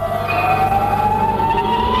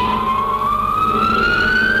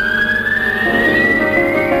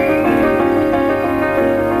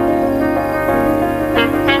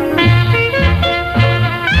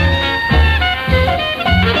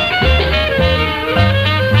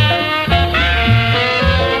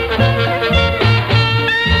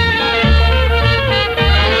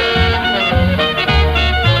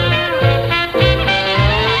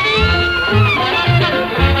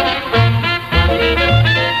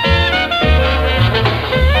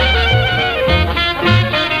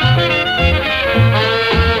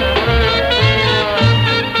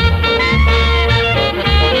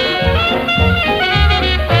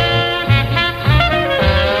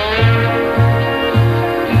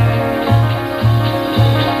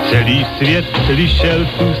 Celý svět slyšel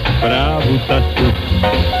tu zprávu tato,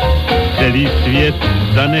 celý svět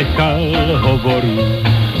zanechal hovoru.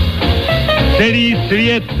 Celý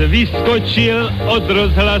svět vyskočil od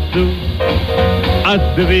rozhlasu a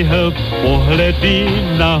zdvihl pohledy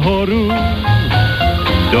nahoru.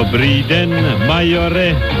 Dobrý den,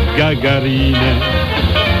 majore Gagaríne,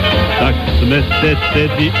 tak jsme se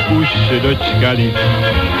tedy už dočkali.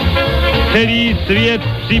 Celý svět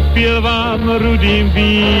připil vám rudým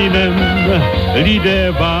vínem,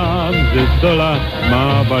 lidé vám ze zdola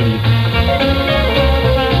mávali.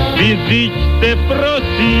 Vyřiďte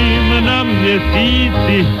prosím na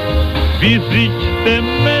měsíci, vyřiďte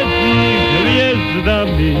mezi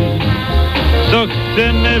hvězdami, co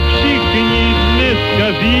chceme všichni dneska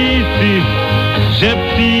říci, že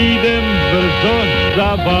přijdem brzo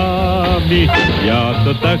za vámi. Já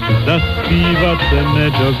to tak zaspívat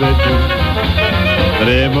nedovedu,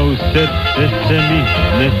 trémou srdce mi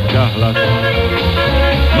dneska hlas.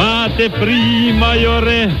 Máte prý,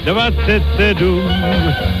 majore, 27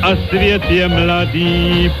 a svět je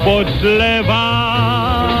mladý podle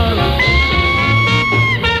vás.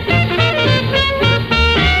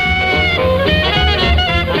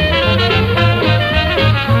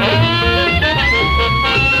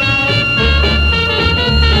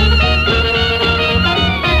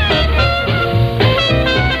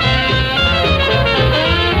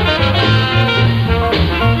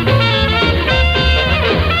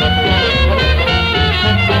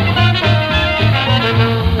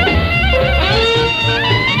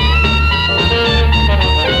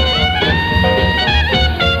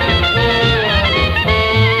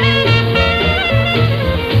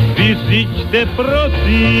 Vyřiďte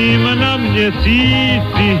prosím na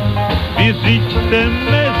měsíci, vyřiďte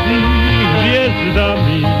mezi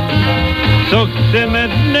hvězdami, co chceme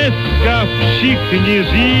dneska všichni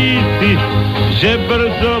říci, že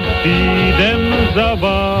brzo přijdem za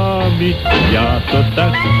vámi. Já to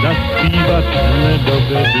tak zaspívat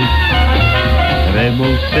nedovedu,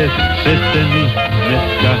 trémou se mi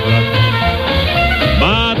dneska hlas.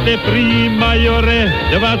 Máte prý, majore,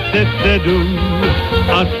 27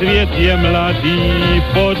 a svět je mladý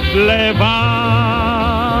podle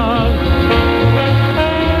vás.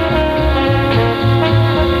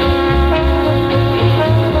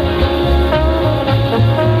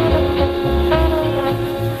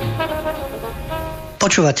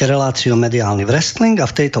 Počúvate reláciu Mediálny Wrestling a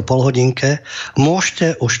v tejto polhodinke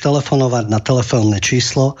môžete už telefonovať na telefónne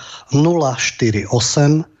číslo 048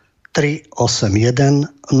 381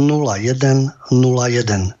 0101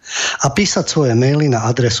 a písať svoje maily na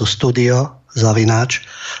adresu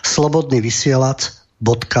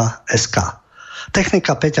studio@slobodnyvysielac.sk.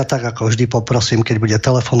 Technika Peťa, tak ako vždy poprosím, keď bude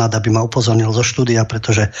telefonát, aby ma upozornil zo štúdia,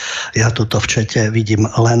 pretože ja tuto v čete vidím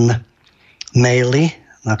len maily,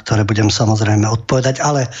 na ktoré budem samozrejme odpovedať,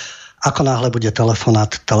 ale ako náhle bude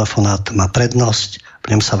telefonát má prednosť,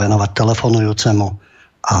 budem sa venovať telefonujúcemu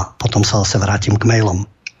a potom sa zase vrátim k mailom.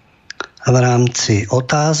 V rámci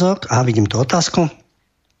otázok, vidím tú otázku.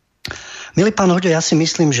 Milý pán Huďo, ja si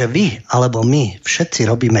myslím, že vy, alebo my, všetci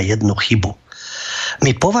robíme jednu chybu.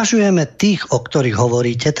 My považujeme tých, o ktorých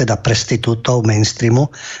hovoríte, teda prestitútov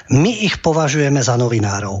mainstreamu, my ich považujeme za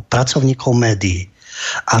novinárov, pracovníkov médií.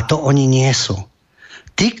 A to oni nie sú.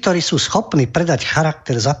 Tí, ktorí sú schopní predať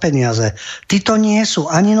charakter za peniaze, títo nie sú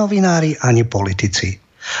ani novinári, ani politici.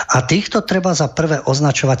 A týchto treba za prvé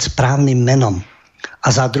označovať správnym menom.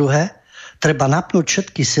 A za druhé, treba napnúť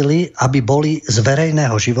všetky sily, aby boli z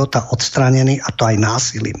verejného života odstránení, a to aj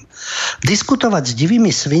násilím. Diskutovať s divými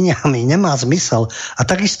sviniami nemá zmysel a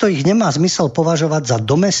takisto ich nemá zmysel považovať za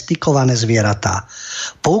domestikované zvieratá.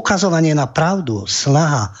 Poukazovanie na pravdu,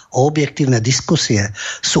 snaha o objektívne diskusie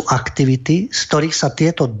sú aktivity, z ktorých sa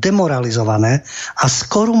tieto demoralizované a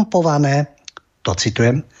skorumpované, to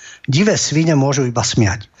citujem, divé svine môžu iba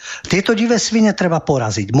smiať. Tieto divé svine treba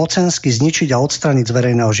poraziť, mocensky zničiť a odstrániť z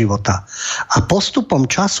verejného života. A postupom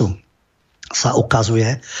času sa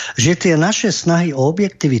ukazuje, že tie naše snahy o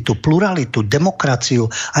objektivitu, pluralitu, demokraciu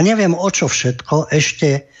a neviem o čo všetko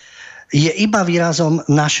ešte je iba výrazom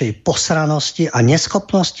našej posranosti a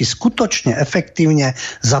neschopnosti skutočne efektívne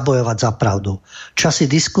zabojovať za pravdu.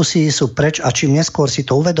 Časy diskusí sú preč a čím neskôr si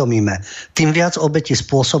to uvedomíme, tým viac obeti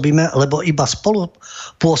spôsobíme, lebo iba spolu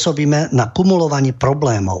pôsobíme na kumulovaní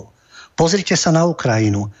problémov. Pozrite sa na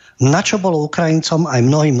Ukrajinu. Na čo bolo Ukrajincom aj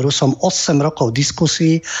mnohým Rusom 8 rokov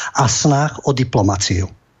diskusí a snách o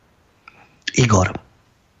diplomáciu? Igor.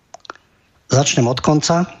 Začnem od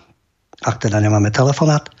konca, ak teda nemáme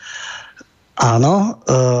telefonát. Áno,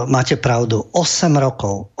 máte pravdu, 8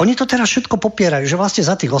 rokov. Oni to teraz všetko popierajú, že vlastne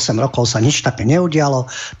za tých 8 rokov sa nič také neudialo,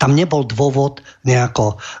 tam nebol dôvod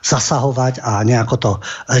nejako zasahovať a nejako to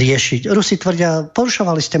riešiť. Rusi tvrdia,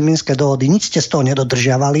 porušovali ste minské dohody, nič ste z toho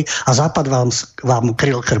nedodržiavali a Západ vám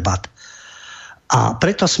kryl chrbát. A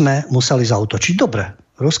preto sme museli zaútočiť. Dobre,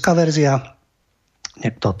 ruská verzia,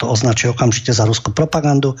 niekto to označí okamžite za ruskú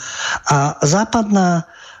propagandu a západná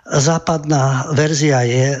verzia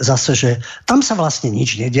je zase, že tam sa vlastne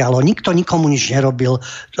nič nedialo, nikto nikomu nič nerobil,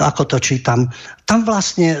 ako to čítam. Tam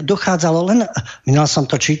vlastne dochádzalo len, minul som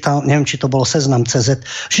to čítal, neviem, či to bolo Seznam.cz,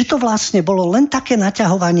 že to vlastne bolo len také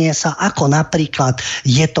naťahovanie sa, ako napríklad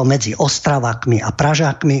je to medzi Ostravakmi a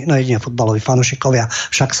Pražákmi, no jedine futbaloví fanúšikovia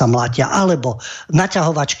však sa mlátia, alebo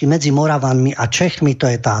naťahovačky medzi Moravanmi a Čechmi,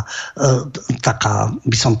 to je tá taká,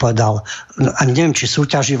 by som povedal, ani neviem, či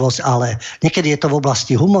súťaživosť, ale niekedy je to v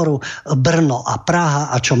oblasti humoru, Brno a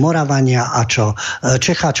Praha a čo Moravania a čo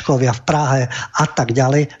Čecháčkovia v Prahe a tak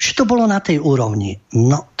ďalej, že to bolo na tej úrovni.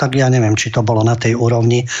 No, tak ja neviem, či to bolo na tej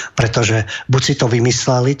úrovni, pretože buď si to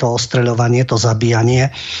vymysleli, to ostreľovanie, to zabíjanie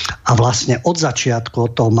a vlastne od začiatku,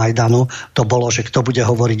 od toho Majdanu, to bolo, že kto bude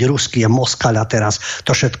hovoriť rusky, je Moskaľ a teraz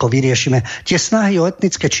to všetko vyriešime. Tie snahy o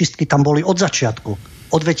etnické čistky tam boli od začiatku,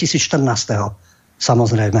 od 2014.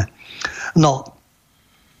 Samozrejme. No,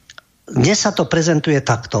 dnes sa to prezentuje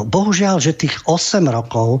takto. Bohužiaľ, že tých 8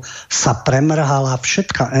 rokov sa premrhala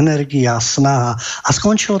všetká energia, snaha a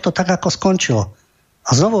skončilo to tak, ako skončilo.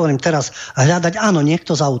 A znovu hovorím teraz hľadať, áno,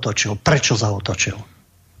 niekto zaútočil. Prečo zaútočil?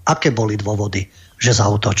 Aké boli dôvody, že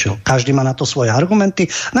zaútočil? Každý má na to svoje argumenty.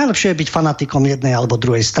 Najlepšie je byť fanatikom jednej alebo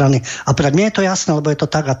druhej strany a povedať, mne je to jasné, lebo je to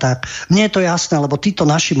tak a tak. Mne je to jasné, lebo títo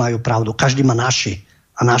naši majú pravdu. Každý má naši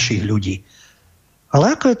a našich ľudí.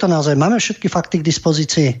 Ale ako je to naozaj? Máme všetky fakty k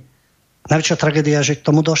dispozícii? Najväčšia tragédia, že k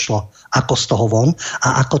tomu došlo. Ako z toho von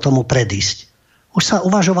a ako tomu predísť. Už sa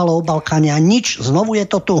uvažovalo o Balkáne a nič, znovu je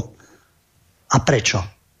to tu. A prečo?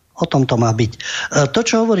 O tom to má byť. To,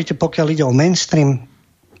 čo hovoríte, pokiaľ ide o mainstream,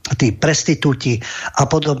 tí prestitúti a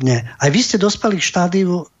podobne, aj vy ste dospeli k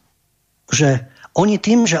štádiu, že oni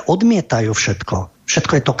tým, že odmietajú všetko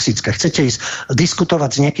je toxické. Chcete ísť diskutovať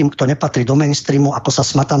s niekým, kto nepatrí do mainstreamu, ako sa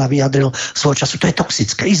Smatana vyjadril svojho času, to je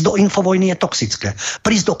toxické. Ísť do Infovojny je toxické.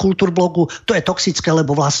 Prísť do Kultúrblogu, to je toxické,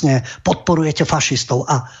 lebo vlastne podporujete fašistov.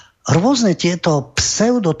 A rôzne tieto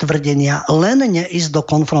pseudotvrdenia, len neísť do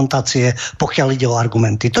konfrontácie, pokiaľ ide o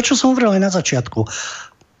argumenty. To, čo som hovoril aj na začiatku.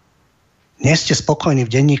 Nie ste spokojní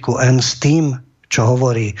v denníku N s tým, čo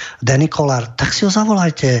hovorí Denny Kollár, tak si ho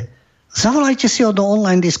zavolajte. Zavolajte si ho do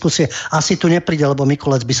online diskusie. Asi tu nepríde, lebo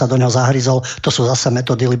Mikulec by sa do neho zahryzol. To sú zase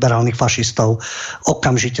metódy liberálnych fašistov.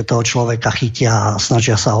 Okamžite toho človeka chytia a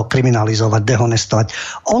snažia sa ho kriminalizovať, dehonestovať.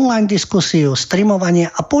 Online diskusiu,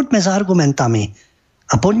 streamovanie a poďme s argumentami.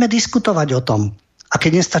 A poďme diskutovať o tom. A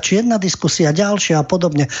keď nestačí jedna diskusia, ďalšia a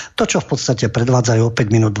podobne, to, čo v podstate predvádzajú o 5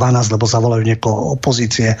 minút 12, lebo zavolajú niekoho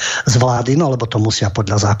opozície z vlády, no lebo to musia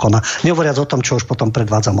podľa zákona. Nehovoriac o tom, čo už potom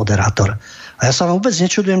predvádza moderátor. A ja sa vám vôbec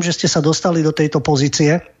nečudujem, že ste sa dostali do tejto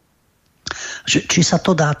pozície, že či sa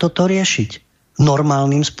to dá toto riešiť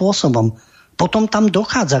normálnym spôsobom. Potom tam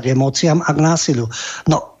dochádza k emóciám a k násiliu.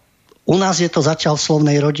 No, u nás je to zatiaľ v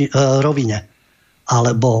slovnej rovine.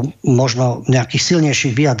 Alebo možno v nejakých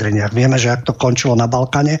silnejších vyjadreniach. Vieme, že ak to končilo na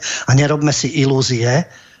Balkáne a nerobme si ilúzie,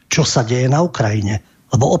 čo sa deje na Ukrajine.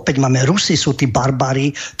 Lebo opäť máme, Rusi sú tí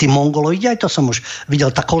barbári, tí mongoloidi, aj to som už videl,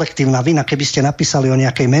 tá kolektívna vina, keby ste napísali o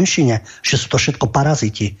nejakej menšine, že sú to všetko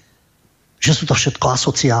paraziti, že sú to všetko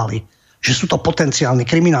asociáli, že sú to potenciálni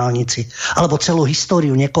kriminálnici, alebo celú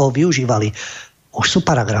históriu niekoho využívali. Už sú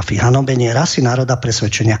paragrafy, hanobenie rasy, národa,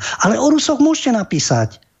 presvedčenia. Ale o Rusoch môžete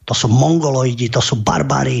napísať. To sú mongoloidi, to sú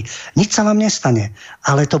barbári. Nič sa vám nestane.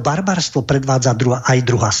 Ale to barbarstvo predvádza aj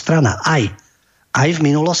druhá strana. Aj v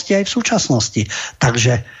minulosti, aj v súčasnosti.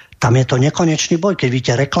 Takže tam je to nekonečný boj. Keď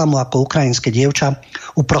vidíte reklamu, ako ukrajinské dievča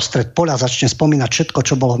uprostred poľa začne spomínať všetko,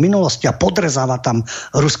 čo bolo v minulosti a podrezáva tam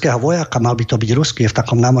ruského vojaka, mal by to byť ruský, je v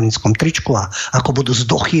takom námornickom tričku a ako budú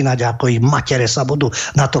zdochýnať, ako ich matere sa budú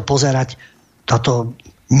na to pozerať. Táto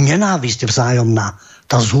nenávisť vzájomná,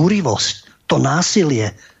 tá zúrivosť, to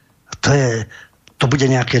násilie, to bude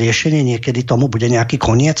nejaké riešenie, niekedy tomu bude nejaký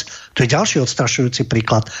koniec. To je ďalší odstrašujúci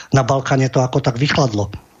príklad. Na Balkáne to ako tak vychladlo.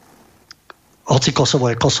 Hoci Kosovo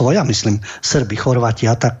je Kosovo, ja myslím, Srbi, Chorváti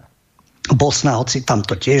a tak. Bosna, hoci tam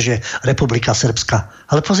to tiež je Republika Srbska.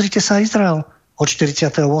 Ale pozrite sa, Izrael od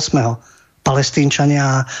 48. Palestínčania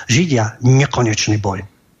a Židia. Nekonečný boj.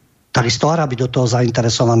 Takisto Arabi do toho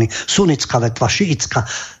zainteresovaní. Sunnická vetva, šiitská.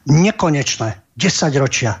 Nekonečné. 10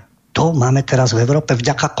 ročia. To máme teraz v Európe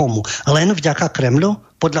vďaka komu? Len vďaka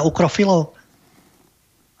Kremľu? Podľa ukrofilov?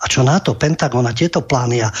 A A čo na to? Pentagon a tieto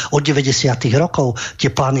plány a od 90. rokov tie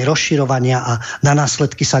plány rozširovania a na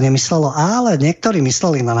následky sa nemyslelo, ale niektorí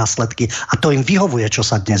mysleli na následky a to im vyhovuje, čo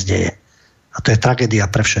sa dnes deje. A to je tragédia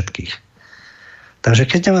pre všetkých. Takže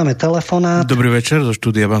keď nemáme telefonát... Dobrý večer, zo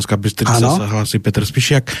štúdia Banská Bystrica sa hlási Peter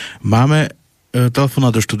Spišiak. Máme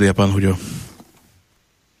telefonát do štúdia, pán Huďo.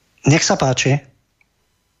 Nech sa páči.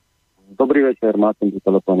 Dobrý večer, Martin, tu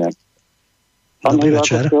telefóne. Pán Dobrý Huďo,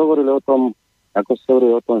 večer. Ako ste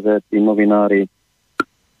hovorili o tom, že tí novinári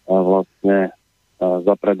vlastne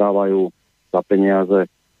zapredávajú za peniaze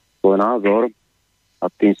svoj názor a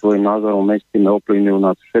tým svojím názorom mainstreame ovplyvňujú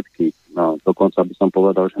nás všetkých. No, dokonca by som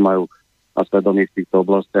povedal, že majú na svedomí v týchto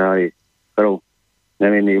oblastiach aj krv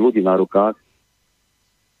nevinných ľudí na rukách.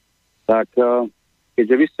 Tak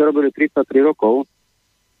keďže vy ste robili 33 rokov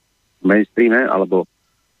v mainstreame alebo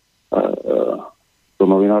tú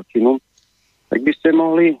novinárčinu, tak by ste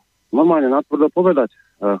mohli normálne natvrdo povedať,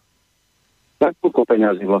 za koľko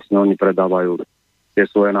peňazí vlastne oni predávajú tie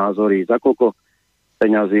svoje názory, za koľko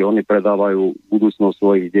peňazí oni predávajú budúcnosť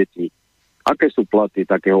svojich detí. Aké sú platy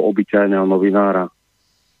takého obyčajného novinára?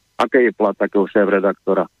 Aké je plat takého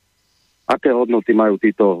šéf-redaktora? Aké hodnoty majú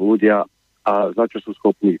títo ľudia a za čo sú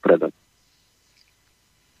schopní ich predať?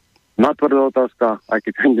 Natvrdo otázka, aj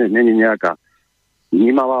keď není nejaká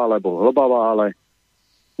vnímavá alebo hlbavá, ale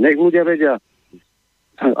nech ľudia vedia,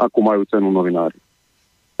 akú majú cenu novinári.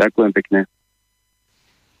 Ďakujem pekne.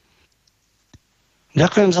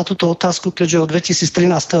 Ďakujem za túto otázku, keďže od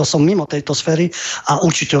 2013. som mimo tejto sféry a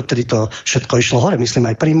určite odtedy to všetko išlo hore, myslím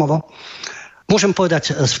aj príjmovo. Môžem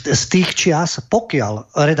povedať z tých čias,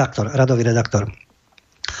 pokiaľ radový redaktor,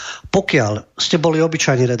 pokiaľ ste boli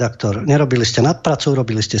obyčajný redaktor, nerobili ste nadpracu,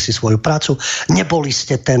 robili ste si svoju prácu, neboli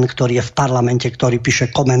ste ten, ktorý je v parlamente, ktorý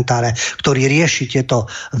píše komentáre, ktorý rieši tieto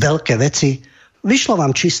veľké veci, vyšlo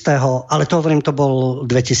vám čistého, ale to hovorím, to bol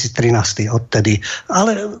 2013 odtedy.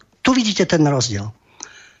 Ale tu vidíte ten rozdiel.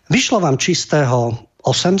 Vyšlo vám čistého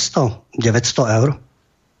 800, 900 eur.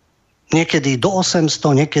 Niekedy do 800,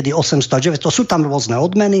 niekedy 800 a 900. Sú tam rôzne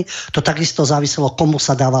odmeny. To takisto záviselo, komu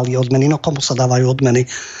sa dávali odmeny. No komu sa dávajú odmeny?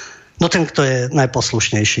 No ten, kto je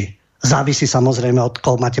najposlušnejší. Závisí samozrejme od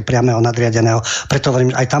koho máte priameho nadriadeného. Preto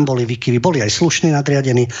hovorím, aj tam boli výkyvy, boli aj slušní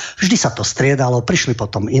nadriadení. Vždy sa to striedalo, prišli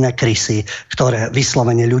potom iné krysy, ktoré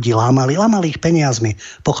vyslovene ľudí lámali ich peniazmi,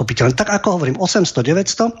 pochopiteľne. Tak ako hovorím,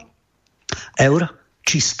 800-900 eur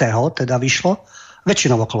čistého teda vyšlo,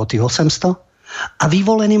 väčšinou okolo tých 800 a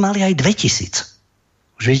vyvolení mali aj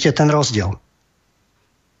 2000. Už vidíte ten rozdiel.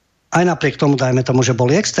 Aj napriek tomu, dajme tomu, že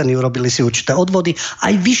boli externí, urobili si určité odvody,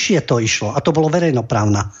 aj vyššie to išlo a to bolo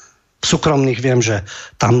verejnoprávna. V súkromných viem, že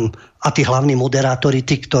tam a tí hlavní moderátori,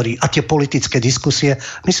 tí, ktorí, a tie politické diskusie,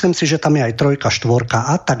 myslím si, že tam je aj 3, 4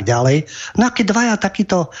 a tak ďalej. No a keď dvaja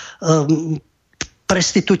takíto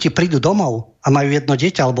prestitúti prídu domov a majú jedno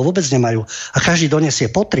dieťa, alebo vôbec nemajú, a každý donesie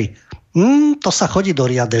po 3, to sa chodí do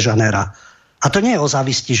Rio de Janeira. A to nie je o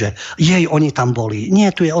závisti, že oni tam boli. Nie,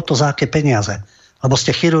 tu je o to, za aké peniaze. Lebo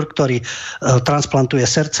ste chirurg, ktorý transplantuje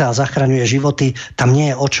srdce a zachraňuje životy, tam nie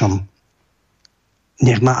je o čom.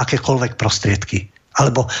 Nech má akékoľvek prostriedky.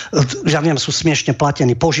 Alebo, ja viem, sú smiešne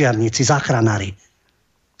platení požiarníci, záchranári.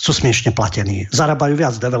 Sú smiešne platení. Zarábajú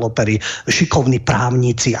viac developeri, šikovní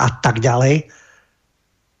právnici a tak ďalej.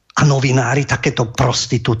 A novinári, takéto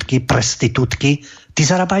prostitútky, tí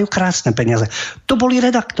zarábajú krásne peniaze. To boli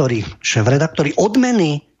redaktori, šéf-redaktori,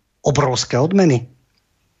 odmeny, obrovské odmeny.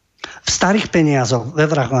 V starých peniazoch, v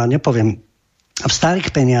eurách nepoviem, v starých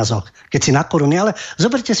peniazoch, keď si na koruny, ale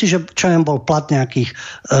zoberte si, že čo jen bol plat nejakých,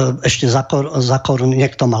 ešte za koruny,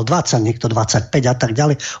 niekto mal 20, niekto 25 a tak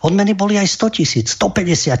ďalej. Odmeny boli aj 100 000,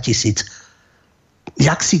 150 000.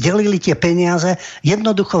 Jak si delili tie peniaze,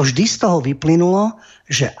 jednoducho vždy z toho vyplynulo,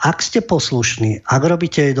 že ak ste poslušní, ak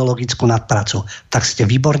robíte ideologickú nadpracu, tak ste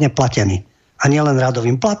výborne platení. A nielen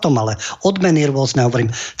radovým platom, ale odmeny rôzne,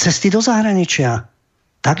 hovorím, cesty do zahraničia,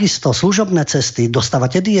 takisto služobné cesty,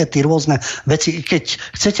 dostávate diety, rôzne veci.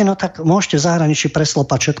 Keď chcete, no tak môžete v zahraničí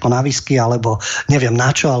preslopať všetko na whisky, alebo neviem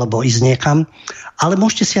na čo, alebo ísť niekam. Ale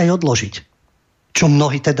môžete si aj odložiť. Čo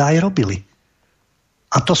mnohí teda aj robili.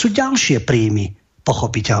 A to sú ďalšie príjmy,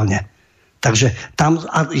 pochopiteľne. Takže tam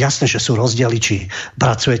jasné, že sú rozdiely, či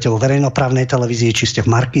pracujete vo verejnoprávnej televízii, či ste v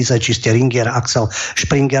Markíze, či ste Ringier, Axel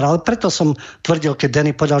Springer, ale preto som tvrdil, keď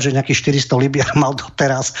Danny povedal, že nejakých 400 libier mal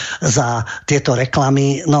doteraz za tieto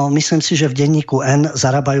reklamy, no myslím si, že v denníku N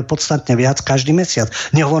zarábajú podstatne viac každý mesiac.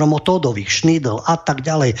 Nehovorím o Tódových, Schneidl a tak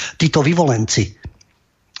ďalej, títo vyvolenci.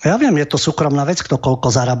 Ja viem, je to súkromná vec, kto koľko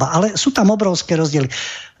zarába, ale sú tam obrovské rozdiely.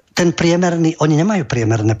 Ten priemerný, oni nemajú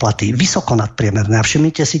priemerné platy, vysoko nadpriemerné. A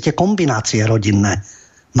všimnite si tie kombinácie rodinné.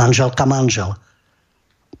 Manželka, manžel.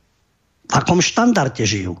 v akom štandarde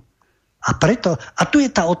žijú. A tu je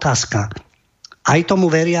tá otázka. Aj tomu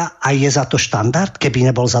veria, aj je za to štandard? Keby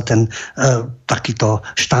nebol za ten takýto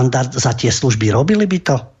štandard, za tie služby, robili by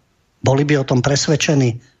to? Boli by o tom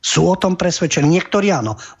presvedčení? Sú o tom presvedčení? Niektorí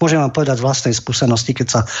áno. Môžem vám povedať z vlastnej skúsenosti, keď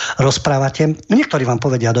sa rozprávate. Niektorí vám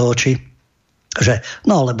povedia do očí, že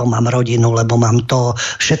no, lebo mám rodinu, lebo mám to,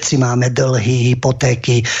 všetci máme dlhy,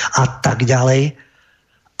 hypotéky a tak ďalej.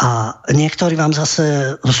 A niektorí vám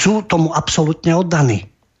zase sú tomu absolútne oddaní.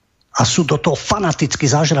 A sú do toho fanaticky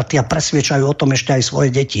zažratí a presviečajú o tom ešte aj svoje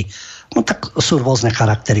deti. No tak sú rôzne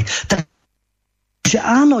charaktery. Takže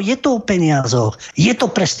áno, je to o peniazoch, je to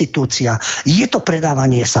prestitúcia, je to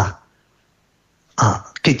predávanie sa. A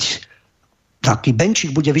keď taký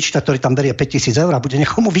benčík bude vyčítať, ktorý tam berie 5 000 eur a bude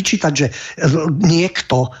niekomu vyčítať, že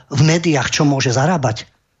niekto v médiách čo môže zarábať,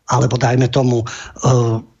 alebo dajme tomu,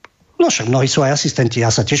 no však mnohí sú aj asistenti,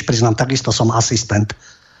 ja sa tiež priznám, takisto som asistent.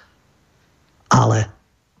 Ale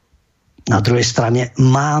na druhej strane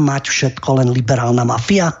má mať všetko len liberálna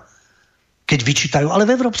mafia, keď vyčítajú, ale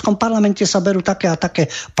v Európskom parlamente sa berú také a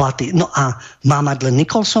také platy. No a má mať len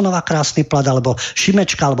Nikolsonová krásny plat, alebo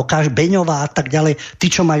Šimečka, alebo Beňová a tak ďalej.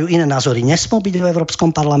 Tí, čo majú iné názory, nesmú byť v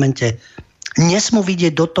Európskom parlamente. Nesmú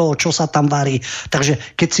vidieť do toho, čo sa tam varí.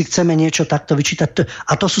 Takže keď si chceme niečo takto vyčítať,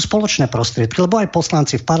 a to sú spoločné prostriedky, lebo aj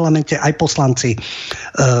poslanci v parlamente, aj poslanci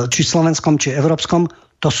či slovenskom, či európskom,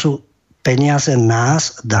 to sú peniaze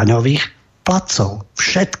nás, daňových platcov.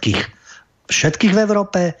 Všetkých v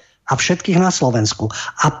Európe a všetkých na Slovensku.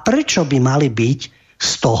 A prečo by mali byť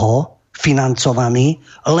z toho financovaní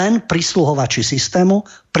len prisluhovači systému,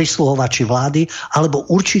 prisluhovači vlády alebo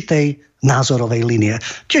určitej názorovej línie?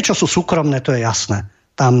 Tie, čo sú súkromné, to je jasné.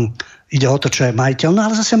 Tam ide o to, čo je majiteľ. No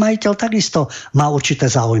ale zase majiteľ takisto má určité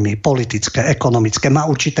záujmy, politické, ekonomické, má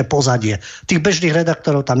určité pozadie. Tých bežných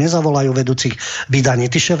redaktorov tam nezavolajú vedúcich vydaní.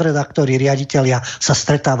 Tí šéfredaktori, riaditelia sa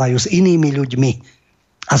stretávajú s inými ľuďmi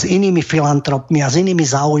a s inými filantropmi a s inými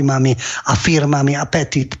záujmami a firmami a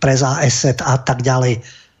Petit, Preza, Asset a tak ďalej.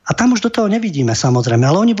 A tam už do toho nevidíme, samozrejme,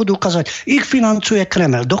 ale oni budú ukázať, ich financuje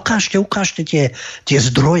Kreml. Ukážte tie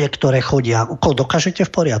zdroje, ktoré chodia. Dokážete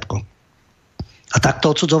v poriadku. A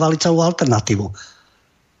takto odsudzovali celú alternatívu.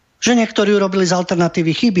 Že niektorí urobili z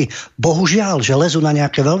alternatívy chyby. Bohužiaľ, že lezú na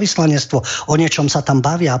nejaké veľvyslanectvo, o niečom sa tam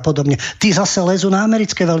bavia a podobne. Tí zase lezú na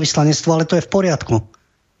americké veľvyslanectvo, ale to je v poriadku.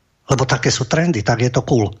 Lebo také sú trendy, tak je to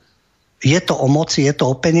cool. Je to o moci, je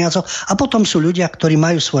to o peniazoch. A potom sú ľudia, ktorí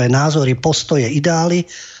majú svoje názory, postoje, ideály.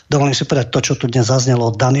 Dovolím si povedať to, čo tu dnes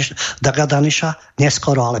zaznelo od Daga Daniša,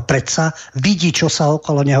 neskoro, ale predsa vidí, čo sa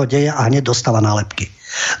okolo neho deje a hneď dostáva nálepky.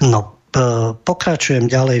 No, pokračujem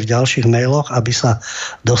ďalej v ďalších mailoch, aby sa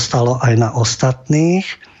dostalo aj na ostatných.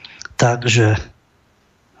 Takže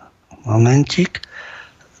momentík.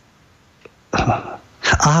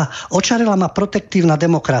 Aha, očarila ma protektívna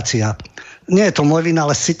demokracia. Nie je to môj vina,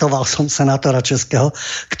 ale citoval som senátora českého,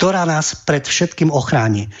 ktorá nás pred všetkým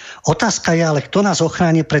ochráni. Otázka je ale, kto nás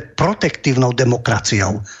ochráni pred protektívnou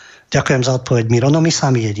demokraciou. Ďakujem za odpoveď, Miro. No my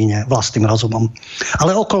sami jedine, vlastným rozumom.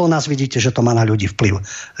 Ale okolo nás vidíte, že to má na ľudí vplyv.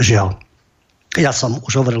 Žiaľ. Ja som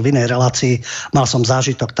už hovoril v inej relácii, mal som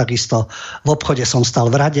zážitok takisto. V obchode som stal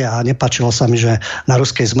v rade a nepáčilo sa mi, že na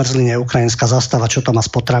ruskej zmrzline je ukrajinská zastava, čo to má s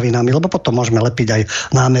potravinami, lebo potom môžeme lepiť aj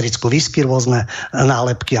na americkú whisky rôzne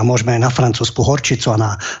nálepky a môžeme aj na francúzsku horčicu a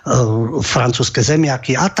na francúzske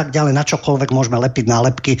zemiaky a tak ďalej, na čokoľvek môžeme lepiť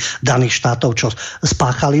nálepky daných štátov, čo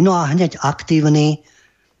spáchali. No a hneď aktívny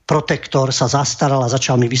protektor sa zastaral a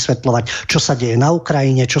začal mi vysvetľovať, čo sa deje na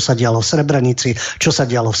Ukrajine, čo sa dialo v Srebrenici, čo sa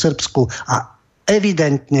dialo v Srbsku a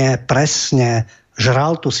evidentne, presne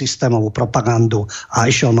žral tú systémovú propagandu a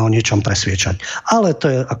išiel ma o niečom presviečať. Ale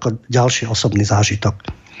to je ako ďalší osobný zážitok.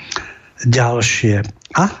 Ďalšie.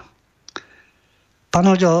 Pán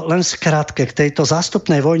Huďo, len skrátke, k tejto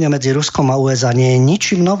zástupnej vojne medzi Ruskom a USA nie je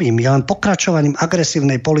ničím novým, je len pokračovaním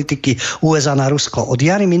agresívnej politiky USA na Rusko. Od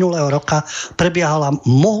jary minulého roka prebiehala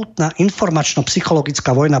mohutná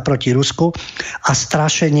informačno-psychologická vojna proti Rusku a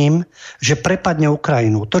strašením, že prepadne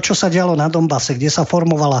Ukrajinu. To, čo sa dialo na Donbase, kde sa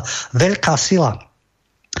formovala veľká sila,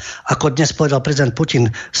 ako dnes povedal prezident Putin,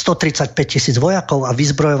 135 000 vojakov a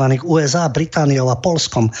vyzbrojovaných USA, Britániou a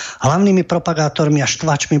Polskom. Hlavnými propagátormi a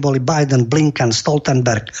štvačmi boli Biden, Blinken,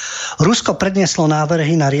 Stoltenberg. Rusko prednieslo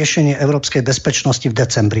návrhy na riešenie európskej bezpečnosti v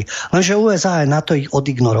decembri. Lenže USA aj NATO ich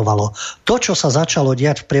odignorovalo. To, čo sa začalo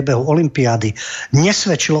diať v priebehu olympiády,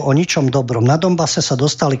 nesvedčilo o ničom dobrom. Na Donbase sa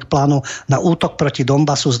dostali k plánu na útok proti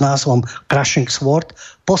Donbasu s názvom Crushing Sword.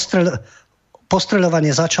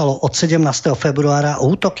 Postreľovanie začalo od 17. februára a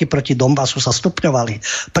útoky proti Donbasu sa stupňovali.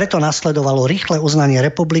 Preto nasledovalo rýchle uznanie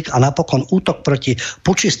republik a napokon útok proti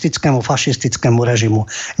pučistickému fašistickému režimu.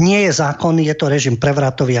 Nie je zákonný, je to režim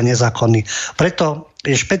prevratový a nezákonný. Preto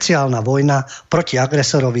je špeciálna vojna proti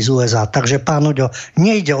agresorovi z USA. Takže, pán Huďo,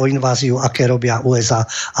 nejde o inváziu, aké robia USA,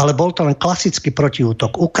 ale bol to len klasický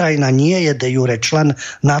protiútok. Ukrajina nie je de jure člen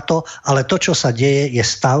NATO, ale to, čo sa deje, je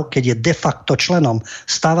stav, keď je de facto členom.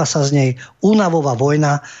 Stáva sa z nej únavová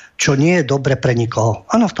vojna, čo nie je dobre pre nikoho.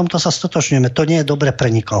 Áno, v tomto sa stotočňujeme, to nie je dobre pre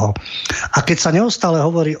nikoho. A keď sa neustále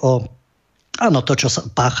hovorí o áno, to, čo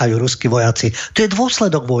páchajú ruskí vojaci, to je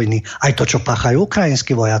dôsledok vojny. Aj to, čo páchajú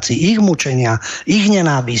ukrajinskí vojaci, ich mučenia, ich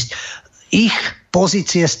nenávisť, ich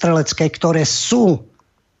pozície strelecké, ktoré sú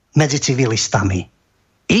medzi civilistami.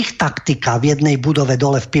 Ich taktika v jednej budove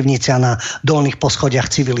dole v pivnici a na dolných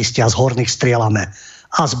poschodiach civilisti a z horných strieľame.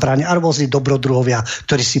 A zbraň a rôzni dobrodruhovia,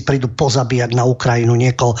 ktorí si prídu pozabíjať na Ukrajinu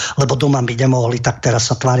niekoho, lebo doma by nemohli, tak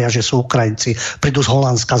teraz sa tvária, že sú Ukrajinci. Prídu z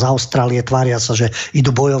Holandska, z Austrálie, tvária sa, že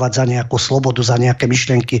idú bojovať za nejakú slobodu, za nejaké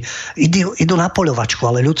myšlienky. Idú na poľovačku,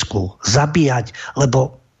 ale ľudskú. Zabíjať,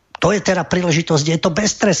 lebo to je teda príležitosť, je to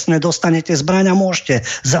beztrestné, dostanete zbraň a môžete.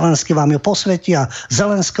 Zelenský vám ju posvetia,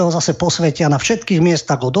 Zelenského zase posvetia na všetkých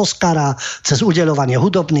miestach od Oscara, cez udeľovanie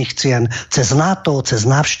hudobných cien, cez NATO, cez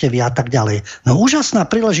návštevy a tak ďalej. No úžasná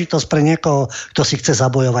príležitosť pre niekoho, kto si chce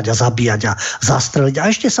zabojovať a zabíjať a zastreliť.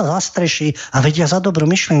 A ešte sa zastreší a vedia za dobrú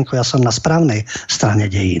myšlienku, ja som na správnej strane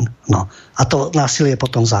dejín. No. A to násilie je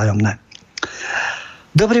potom vzájomné.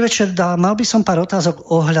 Dobrý večer, mal by som pár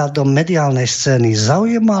otázok ohľadom mediálnej scény.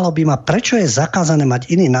 Zaujímalo by ma, prečo je zakázané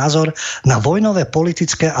mať iný názor na vojnové,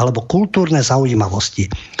 politické alebo kultúrne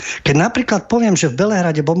zaujímavosti. Keď napríklad poviem, že v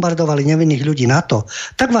Belehrade bombardovali nevinných ľudí NATO,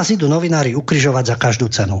 tak vás idú novinári ukrižovať za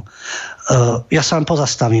každú cenu. Ja sa vám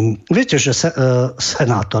pozastavím. Viete, že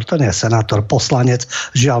senátor, to nie je senátor, poslanec,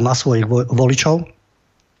 žiaľ má svojich voličov,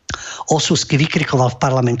 Osusky vykrikoval v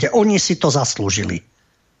parlamente, oni si to zaslúžili.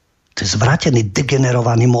 To je zvrátený,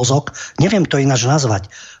 degenerovaný mozog. Neviem to ináč nazvať.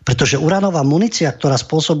 Pretože uranová munícia, ktorá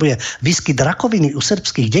spôsobuje výskyt rakoviny u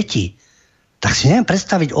srbských detí, tak si neviem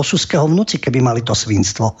predstaviť Osuského vnúci, keby mali to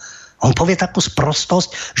svinstvo. On povie takú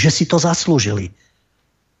sprostosť, že si to zaslúžili.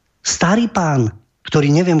 Starý pán, ktorý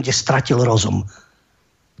neviem, kde stratil rozum.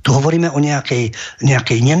 Tu hovoríme o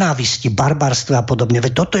nejakej nenávisti, barbarstve a podobne.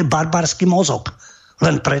 Veď toto je barbarský mozog.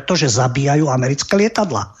 Len preto, že zabíjajú americké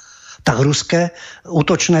lietadla. Tak ruské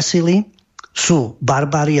útočné sily sú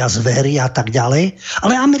barbári a zvery a tak ďalej,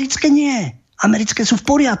 ale americké nie. Americké sú v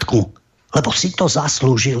poriadku, lebo si to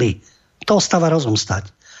zaslúžili. To ostáva rozum stať.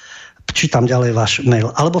 Čítam ďalej váš mail.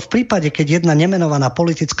 Alebo v prípade, keď jedna nemenovaná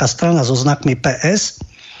politická strana so znakmi PS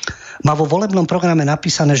má vo volebnom programe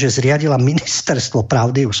napísané, že zriadila ministerstvo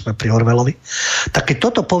pravdy, už sme pri Orwellovi, tak keď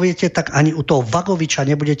toto poviete, tak ani u toho Vagoviča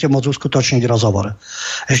nebudete môcť uskutočniť rozhovor.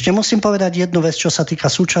 Ešte musím povedať jednu vec, čo sa týka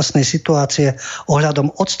súčasnej situácie ohľadom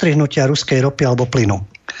odstrihnutia ruskej ropy alebo plynu.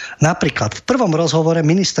 Napríklad v prvom rozhovore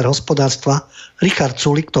minister hospodárstva Richard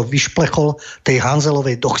Sulik to vyšplechol tej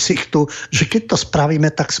Hanzelovej do ksichtu, že keď to spravíme,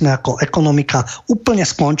 tak sme ako ekonomika úplne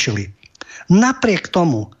skončili. Napriek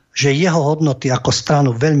tomu, že jeho hodnoty ako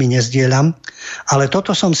stranu veľmi nezdieľam, ale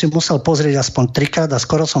toto som si musel pozrieť aspoň 3-krát a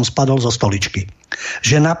skoro som spadol zo stoličky.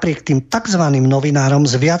 Že napriek tým tzv. Novinárom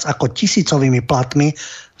s viac ako 1000-ovými platmi,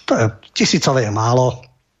 to je 1000 je málo,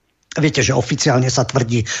 viete, že oficiálne sa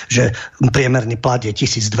tvrdí, že priemerný plat je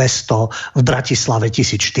 1200, v Bratislave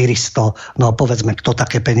 1400, no povedzme, kto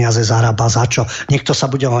také peniaze zarába, za čo. Niekto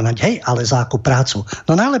sa bude hovoriť, hej, ale za akú prácu.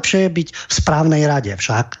 No najlepšie je byť v správnej rade,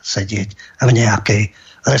 však sedieť v nejakej,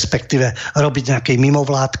 respektíve robiť nejakej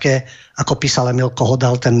mimovládke, ako písal Emilko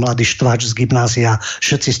Hodal, ten mladý štváč z gymnázia,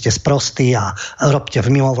 všetci ste sprostí a robte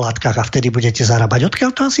v mimovládkach a vtedy budete zarábať.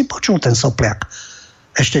 Odkiaľ to asi počul ten sopliak?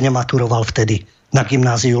 Ešte nematuroval vtedy na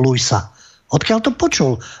gymnáziu Luisa. Odkiaľ to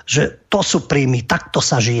počul, že to sú príjmy, takto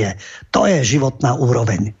sa žije. To je životná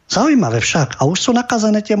úroveň. Zaujímavé však. A už sú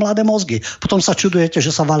nakazané tie mladé mozgy. Potom sa čudujete,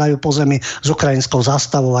 že sa váľajú po zemi s ukrajinskou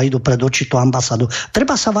zástavou a idú pred určitú ambasádu.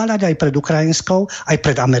 Treba sa váľať aj pred ukrajinskou, aj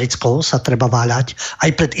pred americkou sa treba váľať,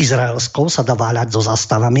 aj pred izraelskou sa dá váľať so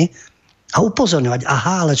zástavami a upozorňovať,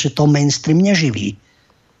 aha, ale že to mainstream neživí.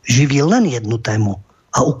 Živí len jednu tému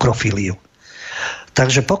a ukrofíliu.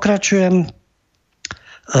 Takže pokračujem.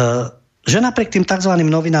 Že napriek tým tzv.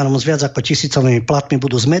 Novinárom s viac ako 1000-ovými platmi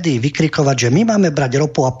budú z médií vykrikovať, že my máme brať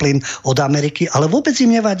ropu a plyn od Ameriky, ale vôbec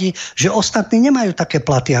im nevadí, že ostatní nemajú také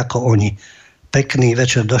platy ako oni. Pekný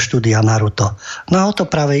večer do štúdia Naruto. No a o to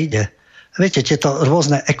práve ide. Viete, tieto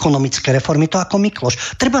rôzne ekonomické reformy, to ako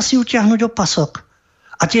Mikloš. Treba si utiahnuť opasok.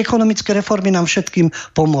 A tie ekonomické reformy nám všetkým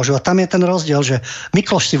pomôžu. A tam je ten rozdiel, že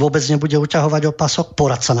Mikloš si vôbec nebude uťahovať opasok,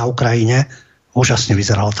 poradca na Ukrajine. Úžasne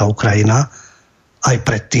vyzerala tá Ukrajina. Aj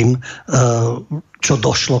predtým, čo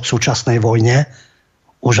došlo k súčasnej vojne.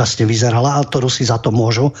 Úžasne vyzerala, ale to Rusi za to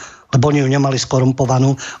môžu, lebo oni ju nemali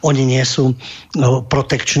skorumpovanú. Oni nie sú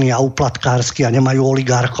protekční a uplatkársky a nemajú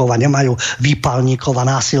oligarchov a nemajú výpalníkov a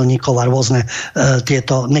násilníkov a rôzne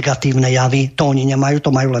tieto negatívne javy. To oni nemajú,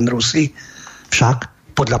 to majú len Rusi.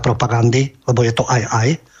 Však podľa propagandy, lebo je to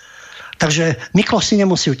aj. Takže Mikloš si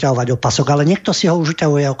nemusí uťahovať opasok, ale niekto si ho už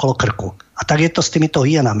uťahuje okolo krku. A tak je to s týmito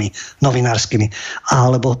hyenami novinárskymi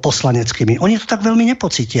alebo poslaneckými. Oni to tak veľmi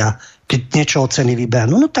nepocítia, keď niečo o ceny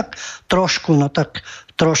vybehnú. No tak trošku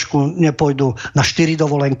nepôjdu na 4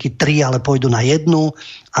 dovolenky, 3, ale pôjdu na 1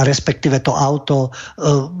 a respektíve to auto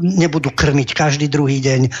nebudú krmiť každý druhý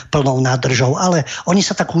deň plnou nádržou, ale oni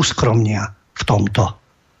sa tak uskromnia v tomto.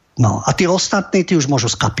 No a tí ostatní, tí už môžu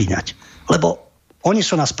skapíňať, lebo oni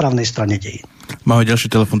sú na správnej strane dejín. Máme ďalší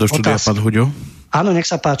telefon do štúdia, pán Huďo. Áno, nech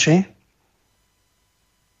sa páči.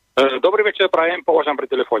 Dobrý večer, prajem, považám pri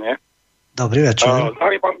telefóne. Dobrý večer.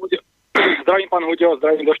 Zdravím pán Huďo,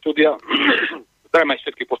 zdravím do štúdia. Zdravím aj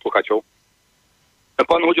všetkých posluchačov.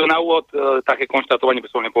 Pán Huďo, na úvod také konštatovanie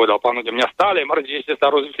by som nepovedal. Pán Huďo, mňa stále mrzí, že ste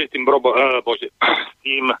sa rozlišili s tým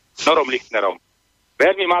Norom Lichtnerom.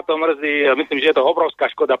 Veľmi ma to mrzí, myslím, že je to obrovská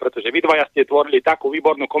škoda, pretože vy dvaja ste tvorili takú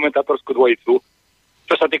výbornú komentátorskú dvojicu,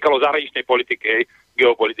 čo sa týkalo zahraničnej politiky,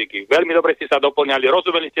 geopolitiky. Veľmi dobre ste sa doplňali,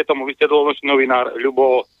 rozumeli ste tomu, vy ste dôležitý novinár,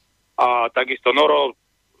 Ľubo a takisto Noro,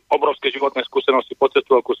 obrovské životné skúsenosti po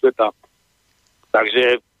cestovku sveta.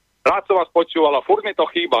 Takže rád som vás počúval a furt mi to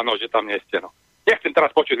chýba, no, že tam nie ste. No. Nechcem teraz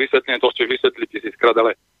počuť vysvetlenie, to ste vysvetli 1000-krát,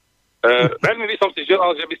 ale veľmi by som si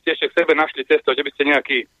želal, že by ste ešte k sebe našli cestu, že by ste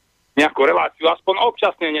nejakú reláciu, aspoň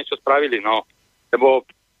občasne niečo spravili, no. Lebo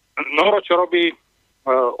Noro, čo robí,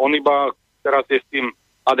 on iba teraz je s tým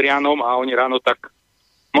Adriánom a oni ráno tak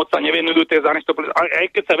moc sa nevenujú tej zahraničnej politike. Aj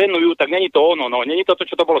keď sa venujú, tak není to ono, no. Není to,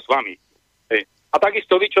 čo to bolo s vami. Hej. A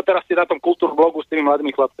takisto vy, čo teraz ste na tom kultúrblogu s tými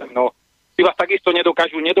mladými chlapcami, no, tí vás takisto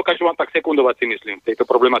nedokážu vám tak sekundovať, si myslím, v tejto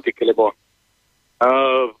problematike, lebo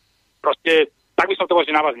proste, tak by som to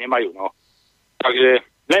povedal, že na vás nemajú, no. Takže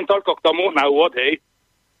len toľko k tomu na úvod, hej,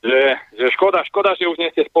 že škoda, že už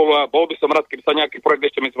nie ste spolu a bol by som rád, keby sa nejaký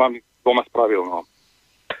projekt ešte medzi vami dvoma spravil, no.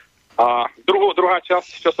 A druhá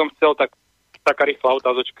časť, čo som chcel, tak taká rýchla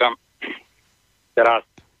otázočka. Teraz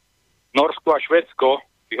Norsko a Švédsko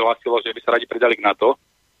vyhlásilo, že by sa radi pridali k NATO.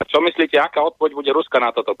 A čo myslíte, aká odpoveď bude Ruska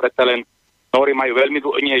na toto? Predsa len Nóri majú veľmi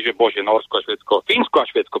Norsko a Švédsko. Fínsko a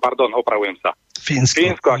Švédsko, pardon, opravujem sa.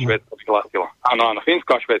 Fínsko a Švédsko vyhlásilo. Áno,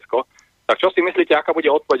 Fínsko a Švédsko. Tak čo si myslíte, aká bude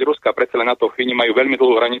odpoveď Ruska? Predsa len na to Fíni majú veľmi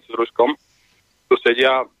dlhú hranicu s Ruskom. Tu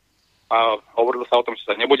sedia a hovorilo sa o tom, že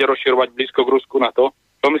sa nebude rozširovať blízko k Rusku na to.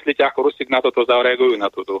 Čo myslíte, ako Rusi na toto zareagujú, na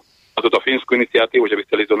túto fínsku iniciatívu, že by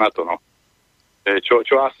chceli ísť do NATO, no? Čo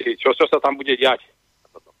sa tam bude diať?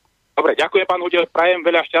 Dobre, ďakujem, pán Huďo, prajem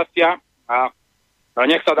veľa šťastia a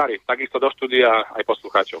nech sa darí, takisto do štúdia aj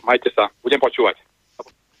poslucháčov. Majte sa, budem počúvať.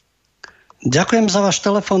 Ďakujem za váš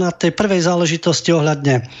telefón a tej prvej záležitosti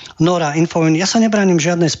ohľadne Nora Infovin. Ja sa nebránim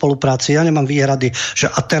žiadnej spolupráci, ja nemám výhrady, že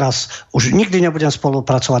a teraz už nikdy nebudem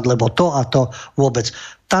spolupracovať, lebo to a to vôbec.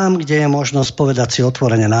 Tam, kde je možnosť povedať si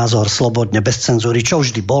otvorene názor, slobodne, bez cenzúry, čo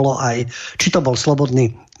vždy bolo aj, či to bol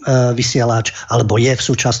slobodný vysielač, alebo je v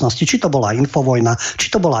súčasnosti, či to bola Infovojna, či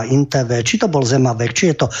to bola InTV, či to bol Zemavek, či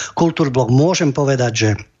je to Kultúrblok, môžem povedať, že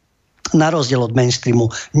na rozdiel od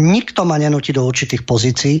mainstreamu, nikto ma nenúti do určitých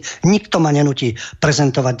pozícií, nikto ma nenúti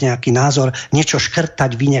prezentovať nejaký názor, niečo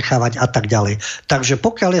škrtať, vynechávať a tak ďalej. Takže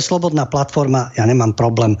pokiaľ je slobodná platforma, ja nemám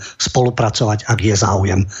problém spolupracovať, ak je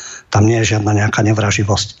záujem. Tam nie je žiadna nejaká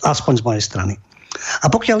nevraživosť, aspoň z mojej strany.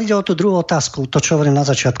 A pokiaľ ide o tú druhú otázku, to, čo hovorím na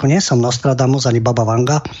začiatku, nie som Nostradamus ani Baba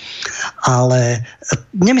Vanga, ale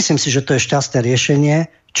nemyslím si, že to je šťastné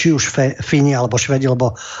riešenie, či už Fíni alebo Švedi,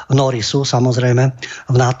 lebo Nóri sú samozrejme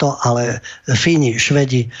v NATO, ale Fíni,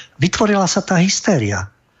 Švedi, vytvorila sa tá hystéria.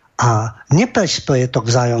 A neprispieje to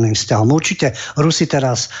k vzájomným vzťahom. Určite Rusi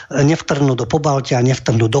teraz nevtrhnú do Pobaltia,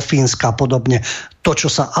 nevtrhnú do Fínska a podobne. To, čo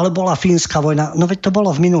sa... Ale bola fínska vojna, no veď to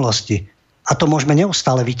bolo v minulosti. A to môžeme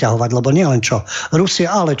neustále vyťahovať, lebo nie len čo Rusi,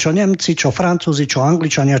 ale čo Nemci, čo Francúzi, čo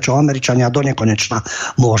Angličania, čo Američania, do nekonečna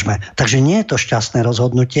môžeme. Takže nie je to šťastné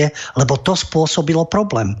rozhodnutie, lebo to spôsobilo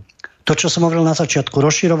problém. To, čo som hovoril na začiatku,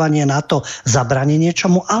 rozširovanie NATO zabraní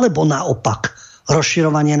niečomu, alebo naopak.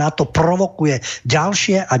 Rozširovanie NATO provokuje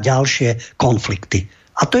ďalšie a ďalšie konflikty.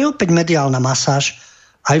 A to je opäť mediálna masáž,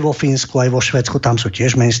 aj vo Fínsku, aj vo Švédsku, tam sú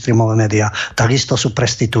tiež mainstreamové médiá, takisto sú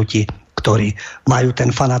prestitúti, ktorí majú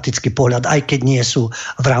ten fanatický pohľad, aj keď nie sú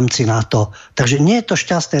v rámci NATO. Takže nie je to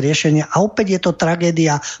šťastné riešenie a opäť je to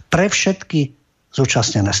tragédia pre všetky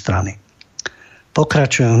zúčastnené strany.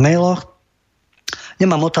 Pokračujem v mailoch.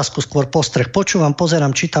 Nemám otázku, skôr postreh. Počúvam,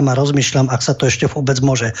 pozerám, čítam a rozmýšľam, ak sa to ešte vôbec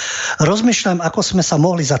môže. Rozmýšľam, ako sme sa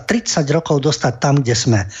mohli za 30 rokov dostať tam, kde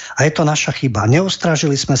sme. A je to naša chyba.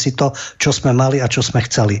 Neustrážili sme si to, čo sme mali a čo sme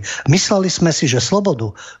chceli. Mysleli sme si, že slobodu,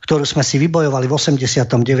 ktorú sme si vybojovali v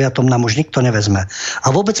 89. nám už nikto nevezme. A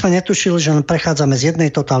vôbec sme netušili, že prechádzame z jednej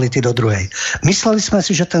totality do druhej. Mysleli sme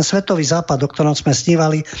si, že ten svetový západ, o ktorom sme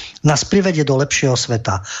snívali, nás privedie do lepšieho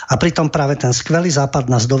sveta. A pritom práve ten skvelý západ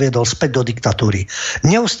nás doviedol späť do diktatúry.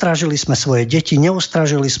 Neustrážili sme svoje deti,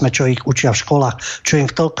 neustrážili sme, čo ich učia v školách, čo im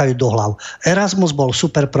vtlkajú do hlav. Erasmus bol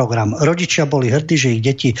super program. Rodičia boli hrdí, že ich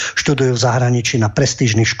deti študujú v zahraničí na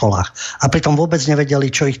prestížnych školách. A pritom vôbec nevedeli,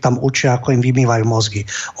 čo ich tam učia, ako im vymývajú mozgy.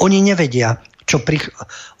 Oni nevedia,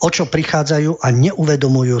 o čo prichádzajú a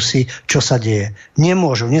neuvedomujú si, čo sa deje.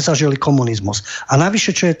 Nemôžu, nezažili komunizmus. A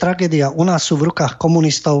navyše, čo je tragédia, u nás sú v rukách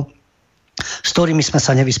komunistov, s ktorými sme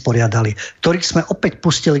sa nevysporiadali, ktorých sme opäť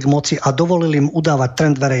pustili k moci a dovolili im udávať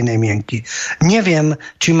trend verejnej mienky. Neviem,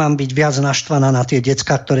 či mám byť viac naštvaná na tie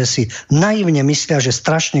decká, ktoré si naivne myslia, že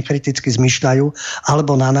strašne kriticky zmyšľajú,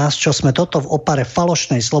 alebo na nás, čo sme toto v opare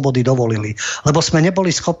falošnej slobody dovolili. Lebo sme neboli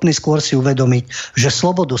schopní skôr si uvedomiť, že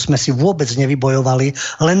slobodu sme si vôbec nevybojovali,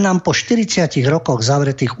 len nám po 40 rokoch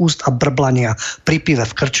zavretých úst a brblania pri pive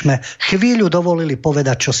v krčme chvíľu dovolili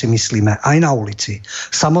povedať, čo si myslíme, aj na ulici.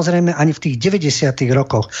 Samozrejme, ani v tých 90.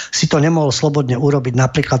 rokoch si to nemohol slobodne urobiť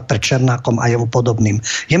napríklad pred Černákom a jemu podobným.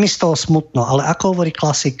 Je mi z toho smutno, ale ako hovorí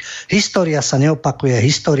klasik, história sa neopakuje,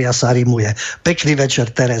 história sa rimuje. Pekný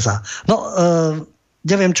večer, Tereza. No,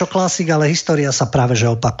 neviem čo klasik, ale história sa práve že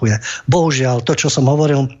opakuje. Bohužiaľ, to, čo som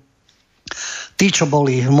hovoril, tí, čo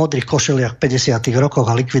boli v modrých košeliach v 50. rokoch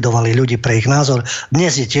a likvidovali ľudí pre ich názor,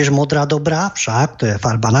 dnes je tiež modrá dobrá, však to je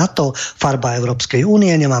farba NATO, farba Európskej únie,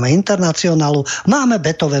 nemáme internacionálu, máme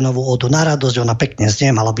Beethovenovú odu na radosť, ona pekne znie,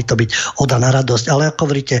 mala by to byť oda na radosť, ale ako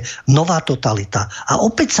hovoríte, nová totalita. A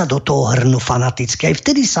opäť sa do toho hrnú fanaticky. Aj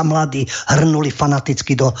vtedy sa mladí hrnuli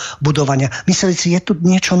fanaticky do budovania. Mysleli si, je tu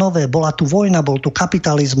niečo nové, bola tu vojna, bol tu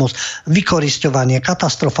kapitalizmus, vykorisťovanie,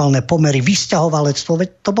 katastrofálne pomery, vysťahovalectvo, veď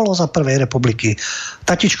to bolo za prvej republiky.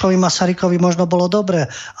 Tatičkovi Masarykovi možno bolo dobre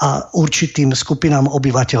a určitým skupinám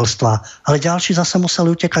obyvateľstva, ale ďalší zase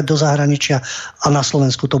museli utekať do zahraničia a na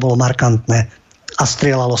Slovensku to bolo markantné a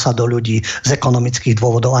strieľalo sa do ľudí z ekonomických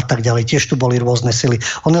dôvodov a tak ďalej. Tiež tu boli rôzne sily.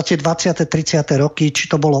 Ono tie 20. 30. roky, či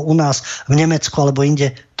to bolo u nás v Nemecku alebo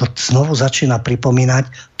inde, to znovu začína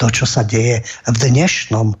pripomínať to, čo sa deje v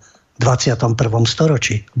dnešnom 21.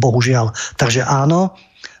 storočí. Bohužiaľ. Takže áno,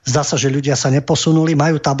 zdá sa, že ľudia sa neposunuli,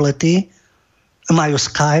 majú tablety, majú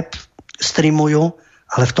Skype, streamujú,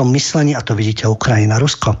 ale v tom myslení, a to vidíte, Ukrajina,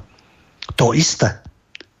 Rusko, to isté,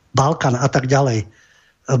 Balkán a tak ďalej,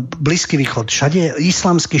 Blízky východ, všade je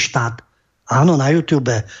islamský štát, áno, na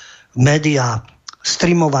YouTube, médiá,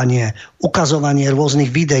 streamovanie, ukazovanie rôznych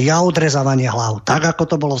videí a odrezávanie hlav, tak ako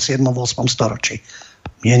to bolo v 7. 8. storočí.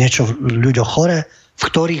 Je niečo v ľuďoch chore? V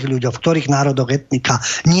ktorých ľuďoch, v ktorých národoch, etnika?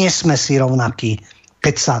 Nie sme si rovnakí.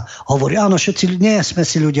 Keď sa hovorí, áno, všetci nie sme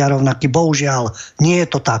si ľudia rovnakí, bohužiaľ, nie je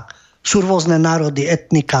to tak. Sú rôzne národy,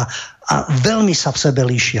 etnika a veľmi sa v sebe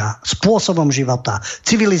líšia spôsobom života,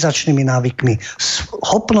 civilizačnými návykmi,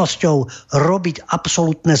 schopnosťou robiť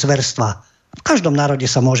absolútne zverstva. V každom národe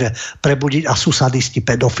sa môže prebudiť a sú sadisti,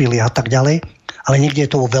 pedofili a tak ďalej, ale niekde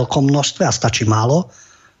je to vo veľkom množstve a stačí málo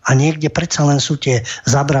a niekde predsa len sú tie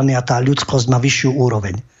zábrany a tá ľudskosť má vyššiu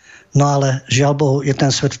úroveň. No ale žiaľ Bohu, je ten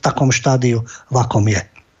svet v takom štádiu, v akom je.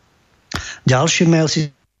 Ďalší mail,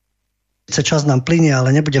 síce čas nám plynie,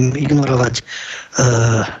 ale nebudem ignorovať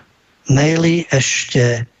maily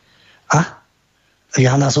ešte.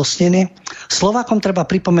 Jana z Osniny. Slovákom treba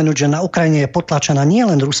pripomenúť, že na Ukrajine je potlačená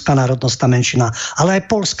nielen ruská národnostná menšina, ale aj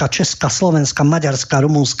poľská, česká, slovenská, maďarská,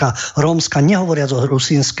 rumunská, rómska, nehovoriac o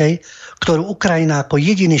rusínskej, ktorú Ukrajina ako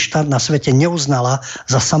jediný štát na svete neuznala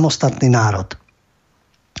za samostatný národ.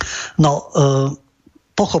 No,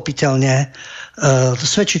 pochopiteľne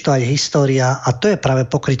svedčí to aj história a to je práve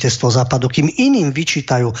pokrytectvo Západu. Kým iným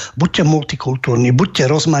vyčítajú, buďte multikultúrni, buďte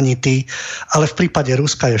rozmanití, ale v prípade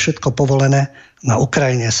Ruska je všetko povolené, na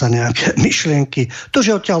Ukrajine sa nejaké myšlienky. To,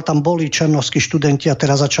 že odtiaľ tam boli černovskí študenti a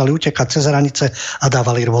teraz začali utekať cez hranice a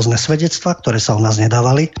dávali rôzne svedectvá, ktoré sa u nás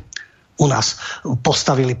nedávali. U nás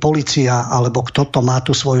postavili polícia, alebo kto to má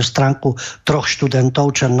tú svoju stránku 3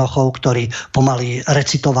 študentov Černochov, ktorí pomaly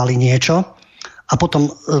recitovali niečo. A potom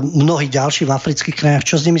mnohí ďalší v afrických krajinách,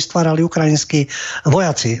 čo s nimi stvárali ukrajinskí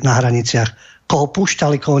vojaci na hraniciach. koho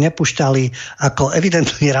púšťali, koho nepúšťali, ako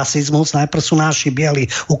evidentný rasizmus. Najprv sú naši bieli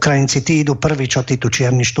Ukrajinci, tí idú prví, čo tí tu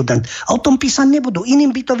čierny študent. A o tom písať nebudú,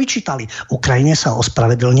 iným by to vyčítali. Ukrajine sa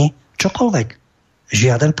ospravedlní čokoľvek.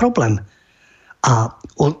 Žiaden problém. A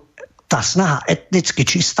tá snaha etnicky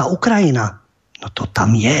čistá Ukrajina, no to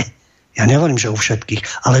tam je. Ja nehovorím, že u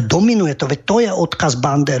všetkých, ale dominuje to, veď to je odkaz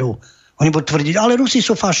Banderu. Oni budú tvrdiť, ale Rusi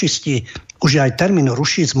sú fašisti. Už je aj termín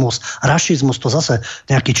rušizmus, rašizmus, to zase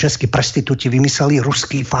nejakí českí prestitúti vymysleli,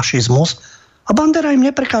 ruský fašizmus. A Bandera im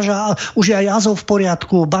neprekáža, už je aj Azov v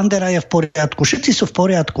poriadku, Bandera je v poriadku, všetci sú v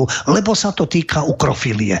poriadku, lebo sa to týka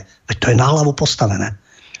ukrofilie. Veď to je na hlavu postavené.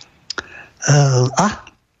 A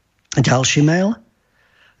ďalší mail.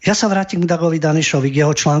 Ja sa vrátim k Dagovi Danišovi, k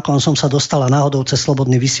jeho článkom som sa dostala náhodou cez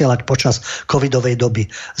slobodný vysielať počas covidovej doby.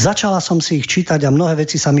 Začala som si ich čítať a mnohé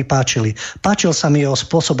veci sa mi páčili. Páčil sa mi jeho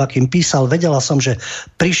spôsob, akým písal, vedela som, že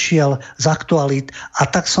prišiel z aktualít a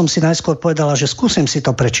tak som si najskôr povedala, že skúsim si to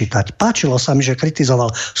prečítať. Páčilo sa mi, že kritizoval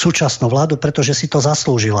súčasnú vládu, pretože si to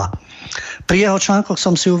zaslúžila. Pri jeho článkoch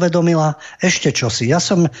som si uvedomila ešte čosi. Ja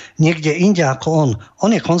som niekde inde ako on. On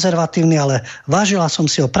je konzervatívny, ale vážila som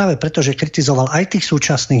si ho práve preto, že kritizoval aj tých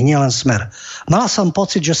súčasných, nielen Smer. Mala som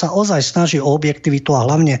pocit, že sa ozaj snaží o objektivitu a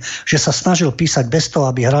hlavne, že sa snažil písať bez toho,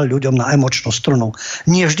 aby hral ľuďom na emočnú strunu.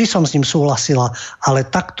 Nie vždy som s ním súhlasila, ale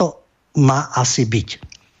takto má asi byť.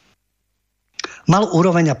 Mal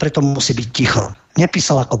úroveň a preto musí byť ticho.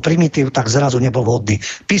 Nepísal ako primitív, tak zrazu nebol vhodný.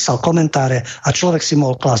 Písal komentáre a človek si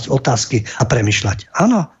mohol klásť otázky a premýšľať.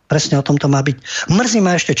 Áno, presne o tom to má byť. Mrzí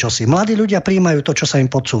ma ešte čosi. Mladí ľudia prijímajú to, čo sa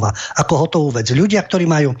im podsúva, ako hotovú vec. Ľudia, ktorí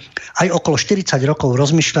majú aj okolo 40 rokov,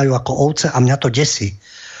 rozmýšľajú ako ovce a mňa to desí.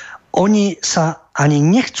 Oni sa ani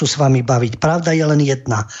nechcú s vami baviť. Pravda je len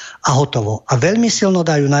jedna a hotovo. A veľmi silno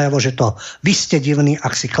dajú najavo, že to vy ste divní,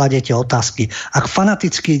 ak si kladete otázky. Ak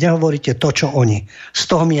fanaticky nehovoríte to, čo oni. Z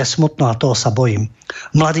toho mi je smutno a toho sa bojím.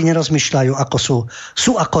 Mladí nerozmýšľajú, ako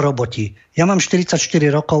sú ako roboti. Ja mám 44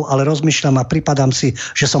 rokov, ale rozmýšľam a pripadám si,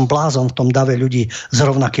 že som blázon v tom dave ľudí s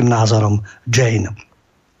rovnakým názorom. Jane.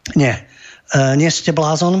 Nie. Nie ste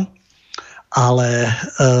blázon? Ale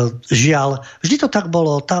žiaľ, vždy to tak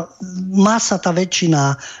bolo. Tá masa, tá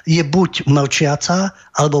väčšina je buď mlčiaca,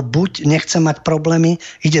 alebo buď nechce mať problémy,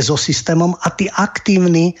 ide so systémom a tí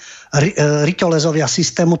aktívni rytolezovia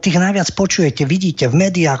systému, tých najviac počujete, vidíte v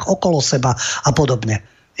médiách, okolo seba a podobne.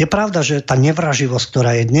 Je pravda, že tá nevraživosť,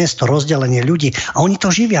 ktorá je dnes, to rozdelenie ľudí, a oni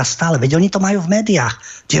to živia stále, veď oni to majú v médiách.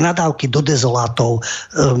 Tie nadávky do dezolátov,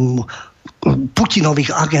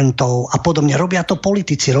 Putinových agentov a podobne. Robia to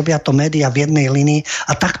politici, robia to médiá v jednej línii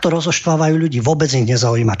a takto rozoštvávajú ľudí. Vôbec ich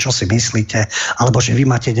nezaujíma, čo si myslíte, alebo že vy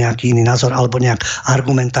máte nejaký iný názor, alebo nejak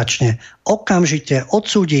argumentačne. Okamžite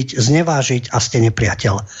odsúdiť, znevážiť a ste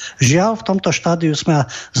nepriateľ. Žiaľ, v tomto štádiu sme,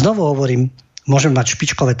 znovu hovorím, môžeme mať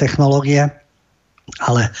špičkové technológie,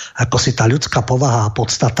 ale ako si tá ľudská povaha a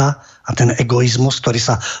podstata a ten egoizmus, ktorý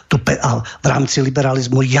sa tu v rámci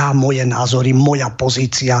liberalizmu, ja, moje názory, moja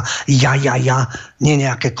pozícia, ja, nie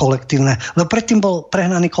nejaké kolektívne. No predtým bol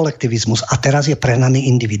prehnaný kolektivizmus a teraz je prehnaný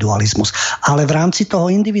individualizmus. Ale v rámci toho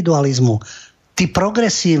individualizmu tí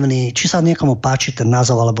progresívni, či sa niekomu páči ten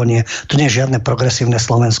názov alebo nie, to nie je žiadne progresívne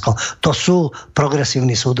Slovensko. To sú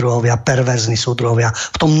progresívni súdruhovia, perverzní súdruhovia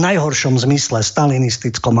v tom najhoršom zmysle,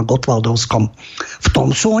 stalinistickom a gotwaldovskom. V tom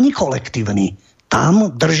sú oni kolektívni.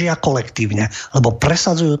 Tam držia kolektívne, lebo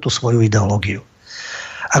presadzujú tú svoju ideológiu.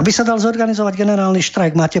 Ak by sa dal zorganizovať generálny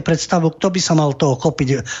štrajk, máte predstavu, kto by sa mal toho chopiť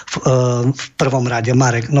v prvom rade?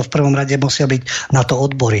 Marek, no v prvom rade musia byť na to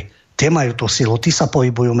odbory. Tie majú tú silu, tí sa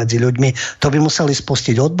pohybujú medzi ľuďmi. To by museli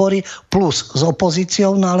spustiť odbory plus s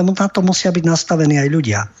opozíciou, no ale na to musia byť nastavení aj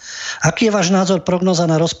ľudia. Aký je váš názor, prognoza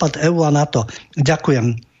na rozpad EÚ a NATO?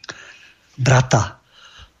 Ďakujem, brata.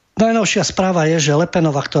 Najnovšia správa je, že Le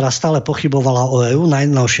Penová, ktorá stále pochybovala o EÚ,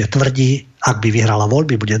 najnovšie tvrdí, ak by vyhrala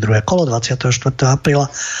voľby, bude druhé kolo 24. apríla,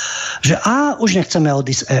 že už nechceme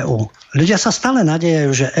odísť z EÚ. Ľudia sa stále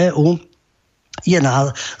nadejajú, že EÚ je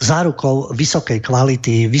zárukou vysokej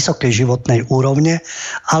kvality, vysokej životnej úrovne,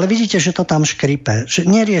 ale vidíte, že to tam škripe, že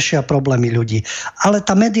neriešia problémy ľudí. Ale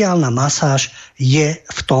tá mediálna masáž je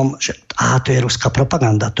v tom, že to je ruská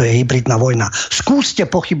propaganda, to je hybridná vojna. Skúste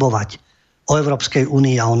pochybovať o Európskej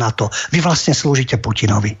únii a o NATO. Vy vlastne slúžite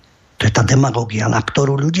Putinovi. To je tá demagógia, na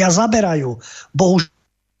ktorú ľudia zaberajú.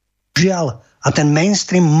 Bohužiaľ. A ten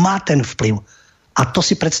mainstream má ten vplyv. A to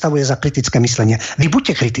si predstavuje za kritické myslenie. Vy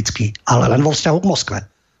buďte kritickí, ale len vo vzťahu k Moskve.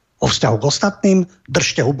 Vo vzťahu k ostatným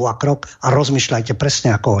držte hubu a krok a rozmýšľajte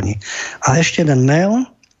presne ako oni. A ešte jeden mail.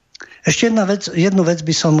 Ešte jednu vec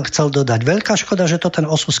by som chcel dodať. Veľká škoda, že to ten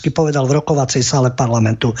Osusky povedal v rokovacej sále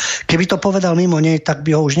parlamentu. Keby to povedal mimo nej, tak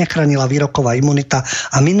by ho už nechránila výroková imunita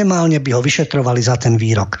a minimálne by ho vyšetrovali za ten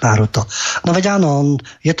výrok. Náruto. No veď áno,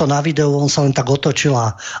 je to na videu, on sa len tak otočil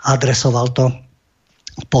a adresoval to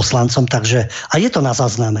poslancom, takže a je to na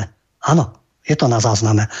zázname. Áno, je to na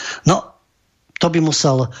zázname. No, to by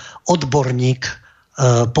musel odborník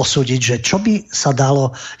posúdiť, že čo by sa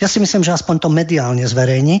dalo, ja si myslím, že aspoň to mediálne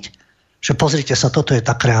zverejniť, že pozrite sa, toto je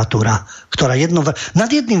tá kreatúra, ktorá nad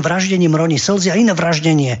jedným vraždením roní slzy a iné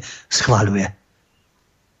vraždenie schvaľuje.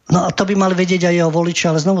 No a to by mali vedieť aj jeho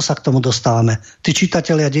voliči, ale znovu sa k tomu dostávame. Tí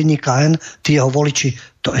čitatelia denníka N, tí jeho voliči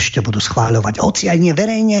to ešte budú schváľovať. Hoci aj nie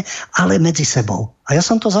verejne, ale medzi sebou. A ja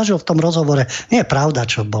som to zažil v tom rozhovore. Nie je pravda,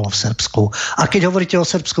 čo bolo v Srbsku. A keď hovoríte o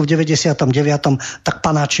Srbsku v 99., tak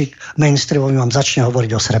panáčik mainstreamový vám začne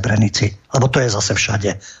hovoriť o Srebrenici. Lebo to je zase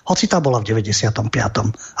všade. Hoci tá bola v 95.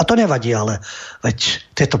 A to nevadí, ale veď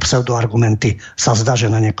tieto pseudoargumenty sa zdá,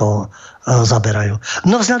 že na niekoho zaberajú.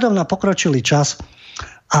 No vzhľadom na pokročilý čas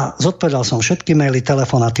a zodpovedal som všetky maily,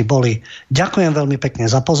 telefonáty boli. Ďakujem veľmi pekne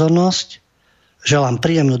za pozornosť. Želám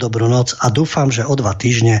príjemnú dobrú noc a dúfam, že o 2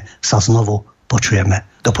 týždne sa znovu počujeme.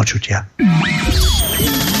 Do počutia.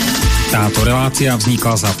 Táto relácia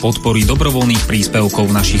vznikla za podpory dobrovoľných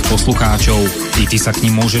príspevkov našich poslucháčov. I ty sa k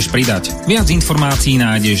nim môžeš pridať. Viac informácií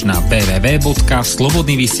nájdeš na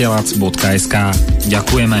www.slobodnyvysielac.sk.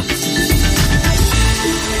 Ďakujeme.